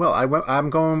Kevin will. I'm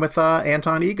going with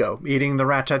Anton Ego eating the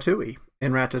ratatouille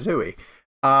in Ratatouille,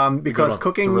 because one.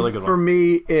 cooking It's a really good for one.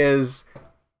 me is.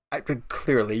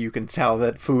 Clearly, you can tell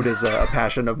that food is a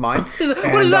passion of mine. What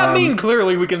does that mean?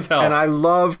 Clearly, we can tell. And I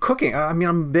love cooking. I mean,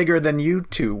 I'm bigger than you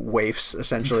two waifs,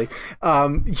 essentially.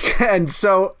 And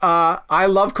so I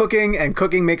love cooking, and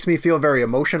cooking makes me feel very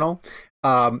emotional.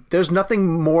 There's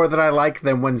nothing more that I like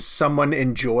than when someone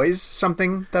enjoys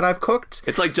something that I've cooked.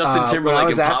 It's like Justin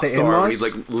Timberlake in Pop Star. In-laws,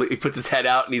 He's like, he puts his head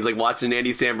out and he's like watching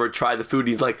Andy Samberg try the food. And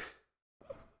he's like,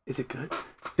 "Is it good?"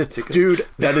 Dude,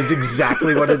 that is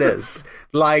exactly what it is.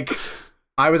 Like,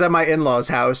 I was at my in-laws'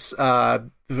 house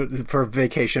for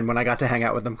vacation when I got to hang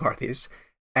out with the McCarthys,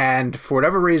 and for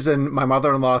whatever reason, my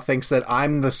mother-in-law thinks that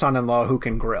I'm the son-in-law who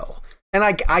can grill. And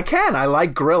I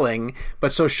like grilling,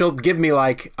 but so she'll give me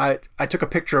like, I took a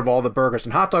picture of all the burgers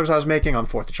and hot dogs I was making on the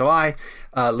 4th of July.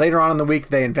 Later on in the week,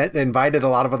 they invited a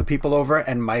lot of other people over,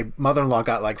 and my mother-in-law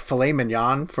got like filet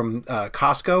mignon from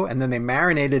Costco, and then they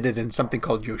marinated it in something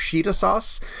called Yoshida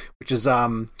sauce, which is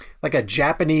like a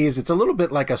Japanese, it's a little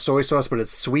bit like a soy sauce, but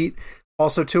it's sweet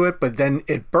also to it, but then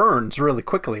it burns really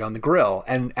quickly on the grill,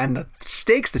 and the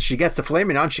steaks that she gets, the filet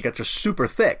mignon she gets, are super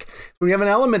thick. When you have an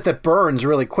element that burns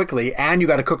really quickly and you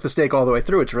got to cook the steak all the way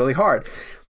through, it's really hard.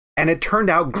 And it turned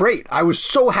out great. I was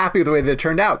so happy with the way that it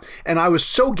turned out, and I was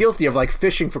so guilty of like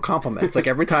fishing for compliments. Like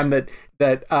every time that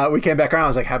we came back around, I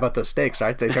was like, "How about those steaks?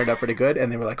 Right? They turned out pretty good."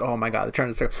 And they were like, "Oh my god, they turned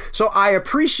out so." So I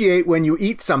appreciate when you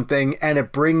eat something and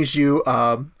it brings you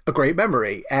a great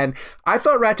memory. And I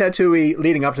thought Ratatouille,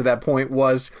 leading up to that point,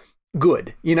 was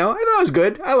good. You know, I thought it was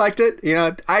good. I liked it. You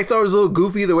know, I thought it was a little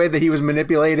goofy the way that he was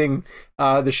manipulating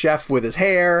the chef with his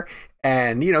hair.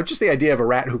 And, you know, just the idea of a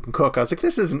rat who can cook. I was like,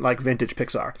 this isn't like vintage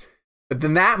Pixar. But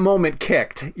then that moment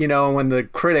kicked, you know, when the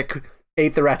critic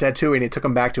ate the Ratatouille and he took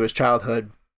him back to his childhood,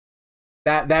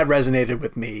 that resonated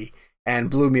with me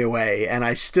and blew me away. And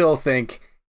I still think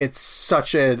it's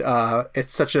such a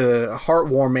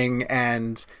heartwarming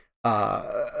and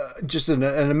just an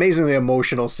amazingly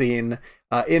emotional scene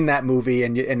in that movie,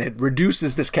 and it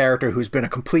reduces this character who's been a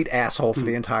complete asshole for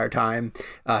the entire time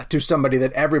to somebody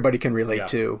that everybody can relate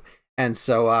to. And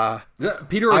so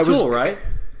Peter O'Toole, right?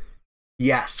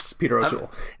 Yes, Peter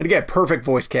O'Toole. And again, perfect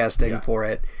voice casting for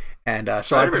it. And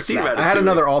so I've never seen Ratatouille. I had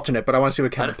another alternate, but I want to see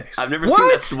what Kevin picks. I've never seen.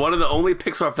 That's one of the only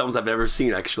Pixar films I've never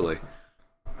seen, actually.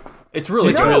 It's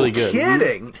really good. Really good.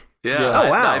 Kidding. Yeah.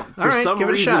 Oh wow. For some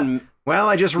reason. Well,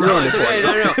 I just ruined it for you.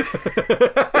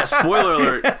 No. Yeah, spoiler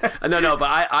alert. No,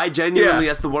 but I genuinely,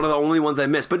 that's one of the only ones I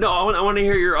missed. But no, I want to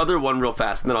hear your other one real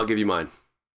fast, and then I'll give you mine.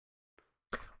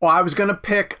 Well, I was going to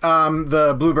pick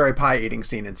the blueberry pie eating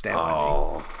scene in Stand By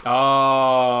Me.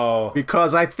 Oh.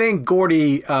 Because I think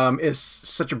Gordy is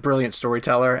such a brilliant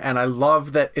storyteller, and I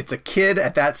love that it's a kid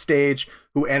at that stage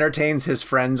who entertains his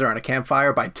friends around a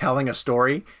campfire by telling a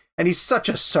story. And he's such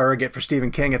a surrogate for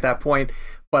Stephen King at that point.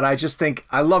 But I just think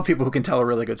I love people who can tell a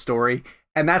really good story.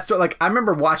 And that's like, I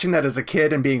remember watching that as a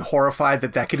kid and being horrified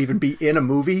that could even be in a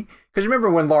movie. Because remember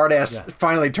when Lardass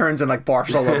finally turns and like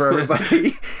barfs all over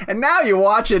everybody? And now you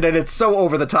watch it and it's so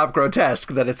over the top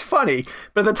grotesque that it's funny.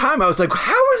 But at the time I was like,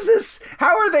 how is this?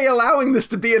 How are they allowing this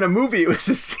to be in a movie? It was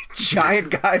this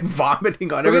giant guy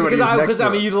vomiting on everybody. Because I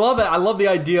mean, you love it. I love the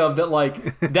idea of that,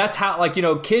 like, that's how, like, you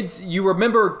know, kids, you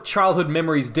remember childhood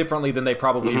memories differently than they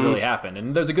probably really happened.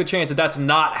 And there's a good chance that that's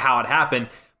not how it happened.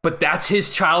 But that's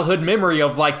his childhood memory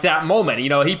of, like, that moment. You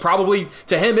know, he probably,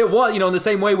 to him, it was, you know, in the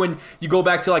same way when you go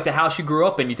back to, like, the house you grew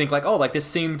up in, you think, like, oh, like, this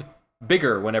seemed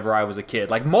bigger whenever I was a kid.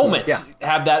 Like, moments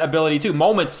have that ability, too.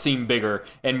 Moments seem bigger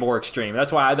and more extreme.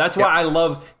 That's why I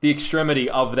love the extremity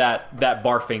of that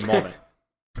barfing moment.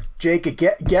 Jake,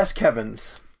 guess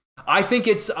Kevin's. I think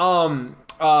it's the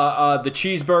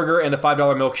cheeseburger and the $5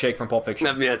 milkshake from Pulp Fiction.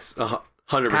 I mean, that's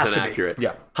 100% accurate.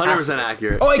 Yeah. 100%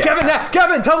 accurate. Oh, wait,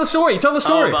 Kevin, tell the story. Tell the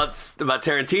story. About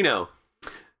Tarantino.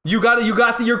 You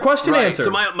got your question answered.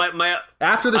 So my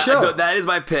after the show. That is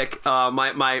my pick.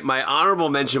 My honorable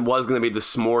mention was going to be the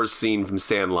s'mores scene from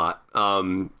Sandlot,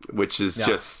 which is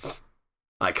just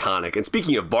iconic. And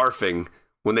speaking of barfing,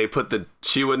 when they put the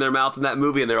chew in their mouth in that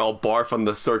movie and they're all barf on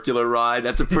the circular ride,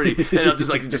 that's a pretty, and it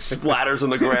just splatters on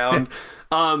the ground.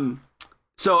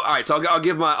 So, all right, so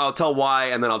I'll tell why,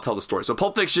 and then I'll tell the story. So,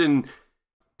 Pulp Fiction,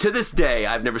 to this day,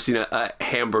 I've never seen a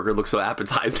hamburger look so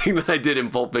appetizing than I did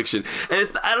in Pulp Fiction. And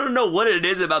I don't know what it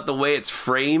is about the way it's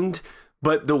framed,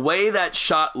 but the way that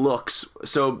shot looks.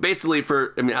 So, basically,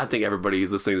 I think everybody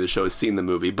who's listening to the show has seen the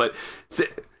movie, but it's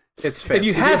if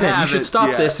you haven't, you should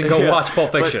stop this and go watch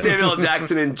Pulp Fiction. But Samuel L.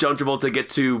 Jackson and John Travolta get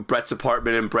to Brett's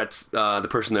apartment, and Brett's the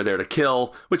person they're there to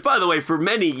kill, which, by the way, for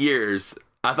many years,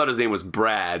 I thought his name was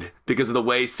Brad because of the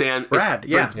way Brad,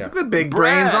 it's the big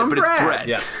brains on but Brad. It's Brad.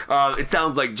 Yeah. It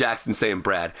sounds like Jackson saying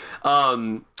Brad.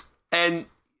 And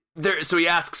so he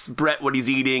asks Brett what he's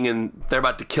eating, and they're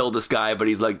about to kill this guy, but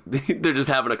he's like, they're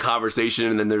just having a conversation,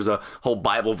 and then there's a whole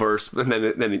Bible verse, and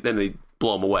then they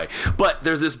blow him away. But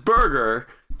there's this burger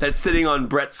that's sitting on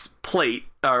Brett's plate,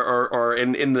 or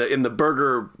in the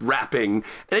burger wrapping,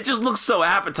 and it just looks so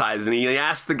appetizing. He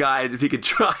asked the guy if he could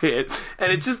try it,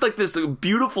 and it's just like this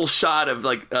beautiful shot of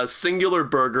like a singular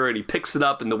burger, and he picks it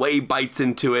up, and the way he bites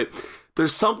into it.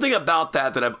 There's something about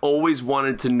that I've always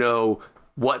wanted to know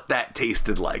what that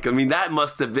tasted like. I mean, that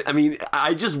must have been, I mean,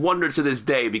 I just wonder to this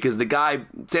day, because the guy,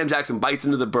 Sam Jackson, bites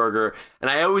into the burger, and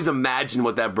I always imagine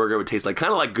what that burger would taste like,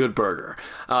 kind of like Good Burger.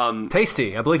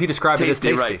 Tasty. I believe he described it as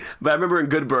tasty. Right. But I remember in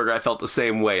Good Burger, I felt the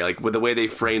same way, like with the way they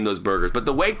frame those burgers. But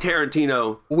the way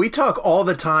Tarantino... We talk all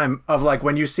the time of like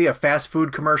when you see a fast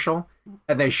food commercial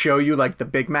and they show you like the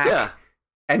Big Mac. Yeah.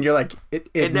 And you're like,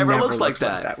 it never looks like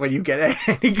that when you get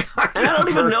any kind And I don't of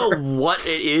even burger. know what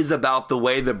it is about the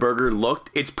way the burger looked.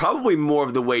 It's probably more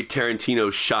of the way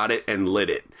Tarantino shot it and lit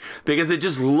it, because it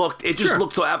just looked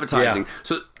so appetizing. Yeah.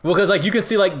 So well, because like you can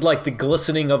see like the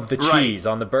glistening of the cheese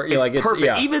on the burger. Like it's perfect.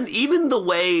 Yeah. Even the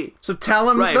way. So tell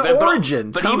him Right, the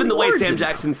origin. But Tell even him the way origin. Sam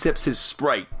Jackson sips his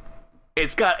Sprite.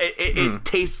 It's got it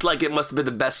tastes like it must have been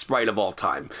the best Sprite of all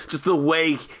time. Just the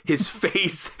way his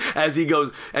face as he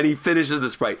goes and he finishes the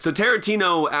Sprite. So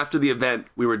Tarantino, after the event,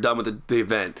 we were done with the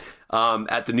event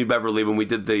at the New Beverly when we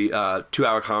did the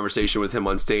 2-hour conversation with him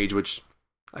on stage, which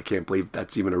I can't believe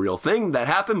that's even a real thing that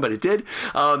happened, but it did.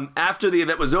 After the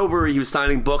event was over, he was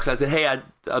signing books. I said, "Hey,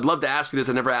 I'd love to ask you this.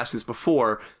 I never asked you this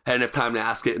before. I didn't have time to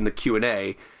ask it in the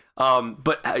Q&A.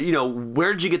 But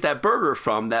where did you get that burger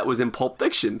from that was in Pulp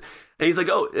Fiction?" And he's like,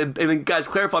 "Oh," and then guys,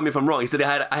 clarify me if I'm wrong. He said,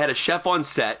 I had a chef on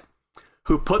set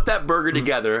who put that burger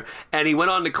together, and he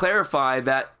went on to clarify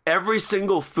that every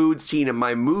single food scene in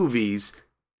my movies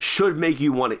should make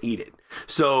you want to eat it.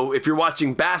 So if you're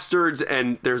watching Bastards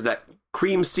and there's that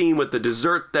cream scene with the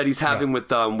dessert that he's having with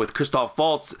Christoph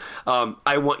Waltz,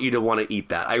 I want you to want to eat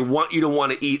that. I want you to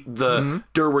want to eat the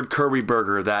Durward Curry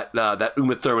burger that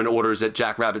Uma Thurman orders at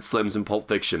Jack Rabbit Slim's in Pulp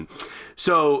Fiction.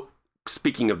 So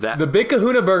speaking of that, the Big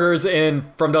Kahuna burgers in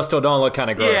From Dusk Till Dawn look kind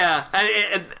of gross. Yeah,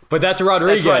 but that's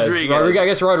Rodriguez. Rodriguez. I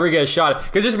guess Rodriguez shot it,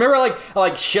 because just remember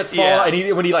like shit's fall, Yeah.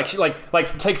 and when he like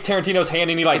takes Tarantino's hand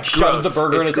and he like shoves gross. the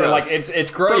burger in It's his and like gross. it's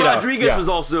gross. But Rodriguez was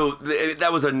also,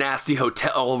 that was a nasty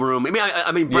hotel room.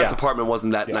 I mean Brett's apartment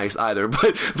wasn't that nice either.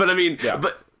 But I mean,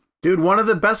 but Dude, one of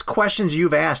the best questions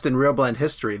you've asked in Real Blend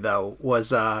history, though,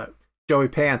 was Joey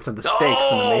Pants and the steak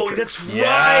from the Matrix. That's right.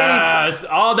 Yes.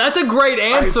 Oh, that's a great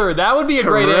answer. That would be a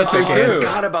great answer Terrific I too.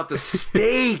 forgot about the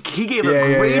steak. He gave Yeah,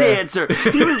 a great yeah. answer.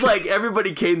 He was like,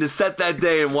 everybody came to set that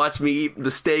day and watched me eat the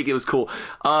steak. It was cool.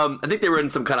 I think they were in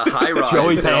some kind of high Joey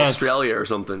rise in Pants. Australia or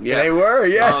something. Yeah, They were,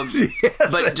 yes. Yes,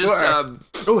 but they just were.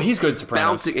 Oh, he's good.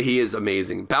 Sopranos. he is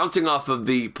amazing. Bouncing off of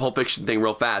the Pulp Fiction thing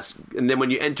real fast, and then when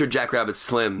you enter Jack Rabbit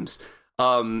Slim's,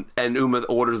 and Uma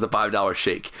orders the $5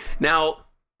 shake. Now,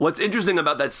 what's interesting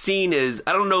about that scene is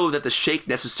I don't know that the shake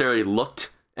necessarily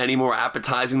looked any more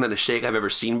appetizing than a shake I've ever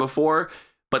seen before,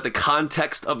 but the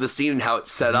context of the scene and how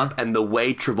it's set up and the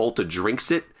way Travolta drinks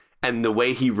it and the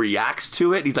way he reacts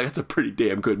to it, he's like, "That's a pretty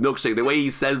damn good milkshake." The way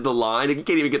he says the line, he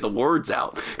can't even get the words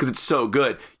out because it's so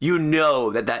good. You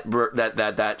know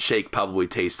that shake probably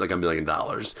tastes like $1 million.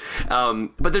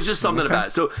 But there's just something about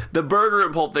it. So the burger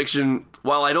in Pulp Fiction,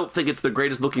 while I don't think it's the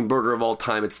greatest looking burger of all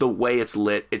time, it's the way it's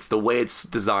lit, it's the way it's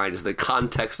designed, it's the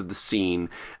context of the scene.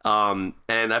 And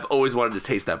I've always wanted to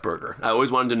taste that burger. I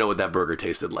always wanted to know what that burger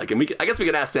tasted like. And I guess we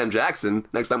could ask Sam Jackson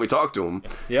next time we talk to him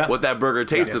what that burger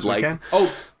tasted like. can.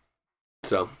 Oh,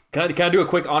 So can I do a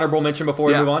quick honorable mention before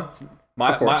we Yeah. move on?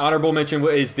 My honorable mention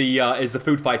is the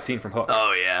food fight scene from Hook.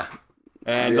 oh yeah.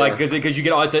 And like, because you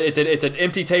get all it's an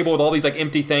empty table with all these like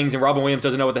empty things, and Robin Williams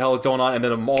doesn't know what the hell is going on, and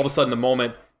then all of a sudden the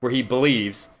moment where he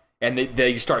believes, and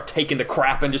they just start taking the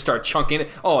crap and just start chunking it.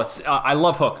 Oh, it's I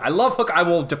love Hook. I love Hook. I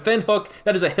will defend Hook.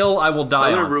 That is a hill I will die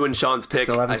I'm gonna on. ruin Sean's pick.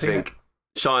 Still haven't I seen think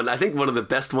Sean. I think one of the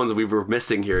best ones we were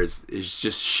missing here is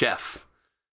just Chef.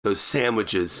 Those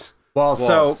sandwiches. Well,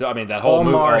 so I mean that whole Paul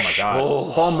movie. Marsh, Oh my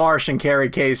god. Paul Marsh and Carrie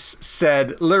Case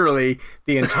said literally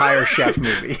the entire Chef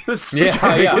movie. Yeah. Was it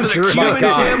a Oh Cuban my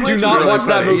God. sandwich? Do Was not it watch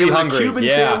that movie it was a hungry. Cuban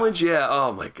Yeah. sandwich? Yeah.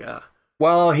 Oh my god.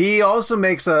 Well, he also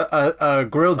makes a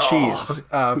grilled cheese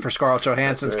for Scarlett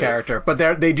Johansson's character, but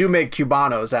they do make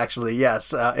Cubanos actually,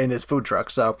 yes, in his food truck.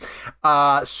 So,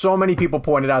 so many people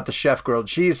pointed out the chef grilled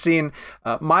cheese scene.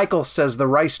 Michael says the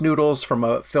rice noodles from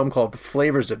a film called The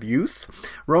Flavors of Youth.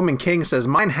 Roman King says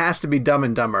mine has to be Dumb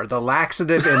and Dumber, the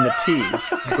laxative in the tea,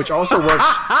 which also works.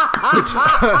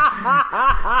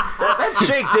 That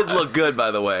shake did look good,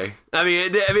 by the way. I mean,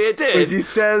 it did. He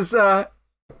says.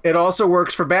 It also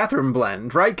works for Bathroom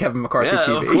Blend, right, Kevin McCarthy Yeah,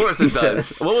 TV? of course it he does.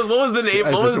 says. What was the name?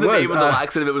 What was the name of the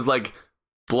laxative? It was like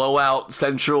Blowout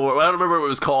Central, or I don't remember what it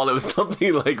was called. It was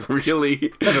something like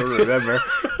really. I don't remember.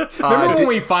 Remember when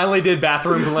we finally did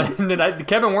Bathroom Blend? And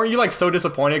Kevin, weren't you like so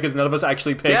disappointed because none of us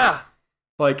actually picked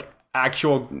like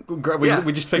actual?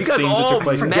 We just picked scenes that took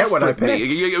place. Forget what I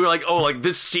picked. You were like, oh, like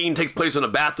this scene takes place in a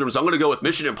bathroom, so I'm going to go with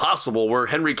Mission Impossible, where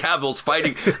Henry Cavill's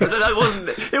fighting. That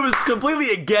wasn't. It was completely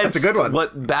against That's a good one.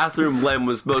 what Bathroom Blend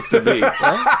was supposed to be.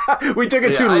 We took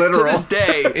it too literal. To this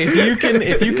day, If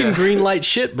you can green light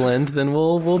shit blend, then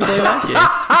we'll play that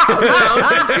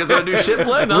game. you guys want to do shit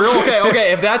blend?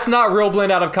 Okay. If that's not real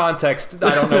blend out of context,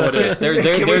 I don't know what is.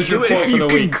 There's your quote for the You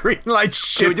week. can green light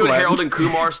shit Can we do it blend. Harold and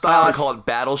Kumar style and call it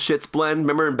Battle Shits Blend?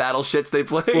 Remember in Battle Shits they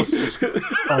play?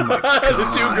 Oh my god!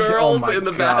 The two girls my in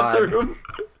the God. bathroom.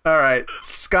 All right,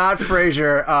 Scott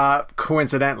Frazier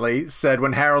coincidentally said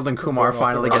when Harold and Kumar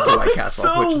finally get to White Castle,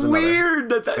 So which is another weird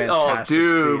that oh, fantastic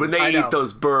dude, scene. when I they know. eat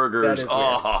those burgers. That is weird.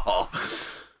 Oh,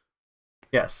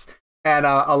 Yes. And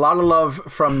a lot of love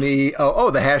from the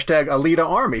the hashtag Alita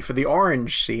Army for the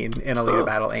orange scene in Alita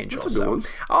Battle Angel. that's a good one.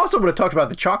 I also would have talked about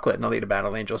the chocolate in Alita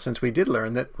Battle Angel, since we did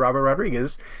learn that Robert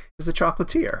Rodriguez is a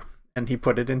chocolatier, and he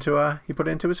put it into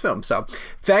his film. So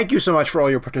thank you so much for all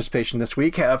your participation this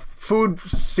week. Food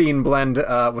scene blend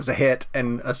was a hit,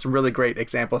 and some really great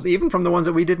examples, even from the ones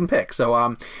that we didn't pick.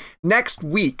 So next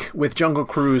week with Jungle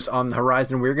Cruise on the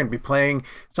horizon, we're going to be playing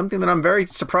something that I'm very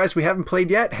surprised we haven't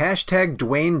played yet. Hashtag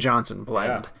Dwayne Johnson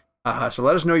blend. So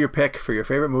let us know your pick for your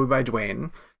favorite movie by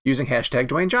Dwayne using hashtag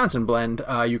Dwayne Johnson blend.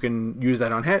 You can use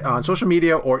that on social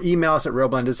media or email us at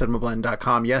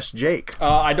realblend@cinemablend.com. Yes, Jake.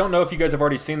 I don't know if you guys have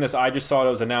already seen this. I just saw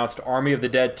it was announced. Army of the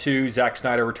Dead 2, Zack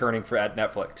Snyder returning at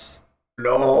Netflix.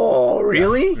 No,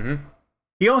 really? Yeah. Mm-hmm.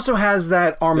 He also has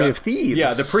that Army of Thieves.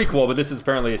 Yeah, the prequel, but this is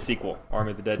apparently a sequel.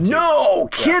 Army of the Dead 2. No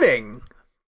kidding.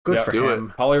 Good for do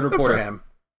him. Hollywood Good Reporter. for him.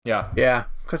 Yeah. Yeah,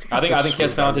 because I think he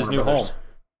has found his new home.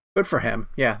 Good for him.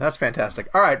 Yeah, that's fantastic.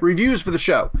 All right, reviews for the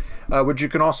show, which you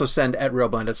can also send at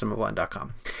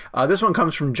realblend@cinemablend.com. This one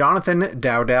comes from Jonathan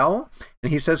Dowdell,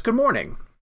 and he says, "Good morning.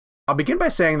 I'll begin by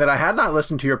saying that I had not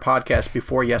listened to your podcast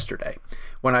before yesterday,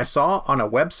 when I saw on a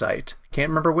website, can't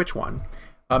remember which one,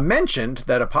 mentioned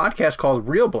that a podcast called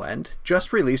Real Blend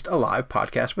just released a live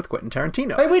podcast with Quentin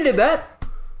Tarantino." Hey, we did that.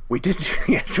 We did,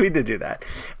 yes, we did do that.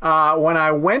 When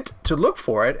I went to look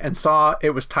for it and saw it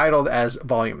was titled as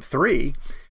Volume 3,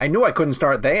 I knew I couldn't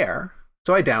start there,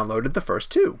 so I downloaded the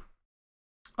first two.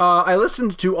 I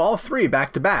listened to all three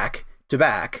back to back,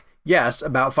 yes,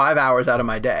 about 5 hours out of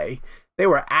my day. They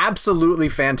were absolutely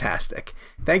fantastic.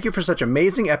 Thank you for such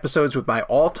amazing episodes with my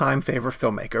all-time favorite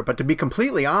filmmaker, but to be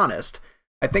completely honest,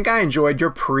 I think I enjoyed your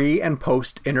pre- and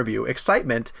post-interview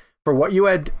excitement for what you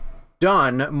had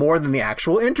done more than the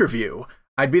actual interview.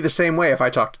 I'd be the same way if I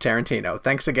talked to Tarantino.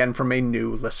 Thanks again from a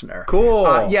new listener.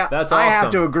 Cool. Yeah, That's I have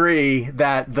awesome. to agree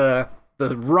that the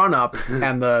run-up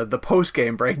and the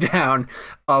post-game breakdown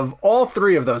of all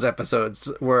three of those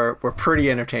episodes were pretty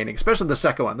entertaining, especially the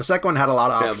second one. The second one had a lot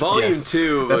of Yeah, Volume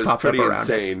 2 that was popped up pretty around it.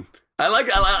 insane. I love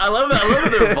that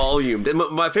they're volumed. And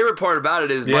my favorite part about it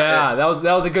is Yeah, that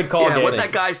was a good call. yeah, what Danny.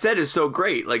 that guy said is so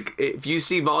great. Like, if you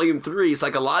see Volume 3,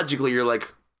 psychologically, you're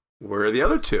like, where are the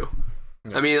other two?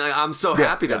 I mean, I'm so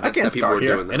happy that, I can't that people start are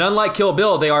here. doing that. And unlike Kill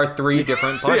Bill, they are three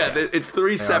different podcasts. Yeah, it's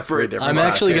three separate. different I'm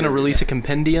actually going to podcasts. release a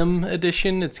compendium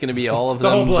edition. It's going to be all of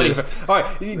The whole them. bloody just- all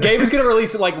right, Gabe is going to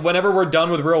release it like whenever we're done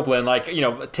with Real Blend, like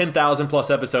 10,000 plus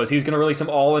episodes. He's going to release them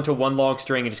all into one long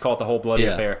string and just call it the whole bloody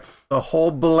Yeah. affair. The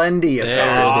whole blendy There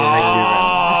affair. it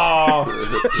Oh,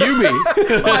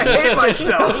 Hubie. I hate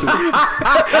myself.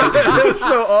 That was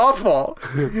so awful.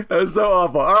 That was so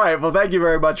awful. All right. Well, thank you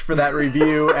very much for that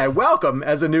review, and welcome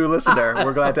as a new listener.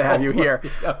 We're glad to have you here.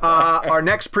 Our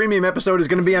next premium episode is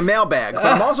going to be a mailbag. But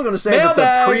I'm also going to say that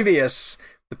Mailbag.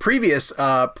 the previous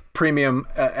premium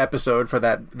episode for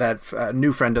that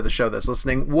new friend of the show that's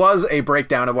listening was a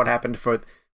breakdown of what happened with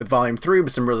Volume 3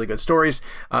 with some really good stories.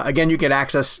 Again, you get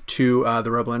access to the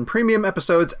Real Blend Premium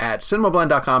episodes at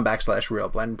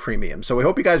cinemablend.com/RealBlend Premium. So we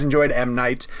hope you guys enjoyed M.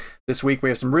 Night this week. We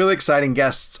have some really exciting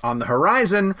guests on the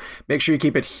horizon. Make sure you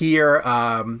keep it here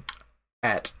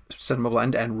at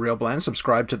CinemaBlend and Real Blend.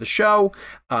 Subscribe to the show.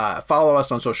 Follow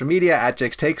us on social media at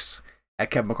Jake's Takes,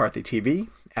 at Kevin McCarthy TV,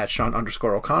 at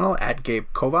Sean_O'Connell, at Gabe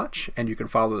Kovach. And you can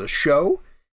follow the show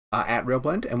at Real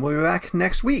Blend. And we'll be back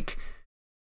next week.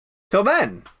 Till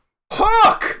then,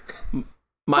 Hook!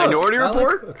 Minority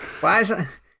Report? Why is it?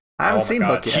 I haven't Oh my seen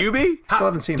God. Hook yet. Hubie? Still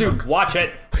haven't seen dude, Hook. watch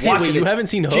it. Wait, Watch it. you It's haven't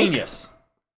seen Hook? Genius.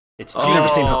 It's I've genius. never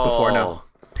seen Hook before, no.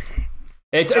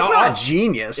 It's not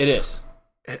genius. It is.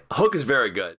 Hook is very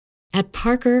good. At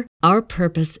Parker, our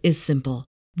purpose is simple.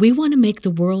 We want to make the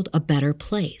world a better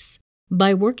place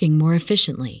by working more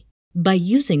efficiently, by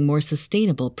using more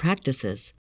sustainable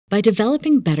practices, by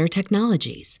developing better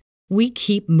technologies. We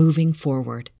keep moving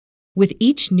forward. With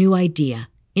each new idea,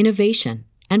 innovation,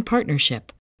 and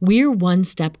partnership, we're one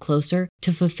step closer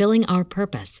to fulfilling our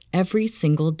purpose every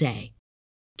single day.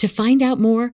 To find out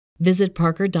more, visit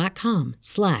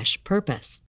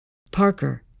parker.com/purpose.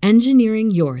 Parker,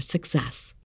 engineering your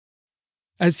success.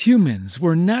 As humans,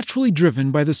 we're naturally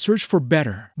driven by the search for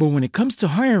better. But when it comes to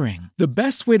hiring, the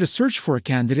best way to search for a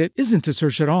candidate isn't to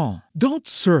search at all. Don't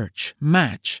search,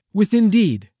 match with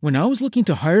Indeed. When I was looking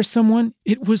to hire someone,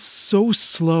 it was so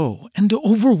slow and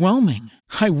overwhelming.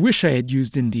 I wish I had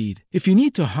used Indeed. If you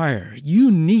need to hire,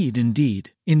 you need Indeed.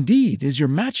 Indeed is your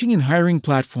matching and hiring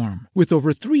platform with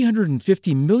over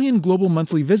 350 million global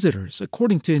monthly visitors,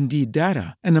 according to Indeed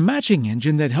data, and a matching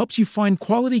engine that helps you find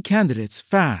quality candidates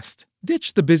fast.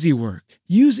 Ditch the busy work.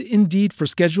 Use Indeed for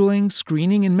scheduling,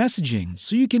 screening, and messaging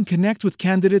so you can connect with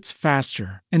candidates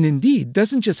faster. And Indeed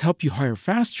doesn't just help you hire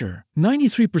faster.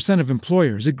 93% of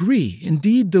employers agree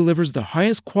Indeed delivers the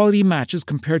highest quality matches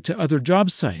compared to other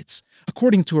job sites,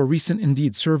 according to a recent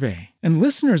Indeed survey. And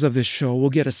listeners of this show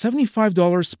will get a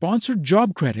 $75 sponsored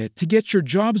job credit to get your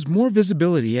jobs more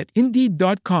visibility at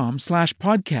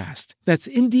Indeed.com/podcast. That's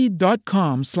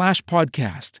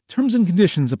Indeed.com/podcast. Terms and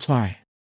conditions apply.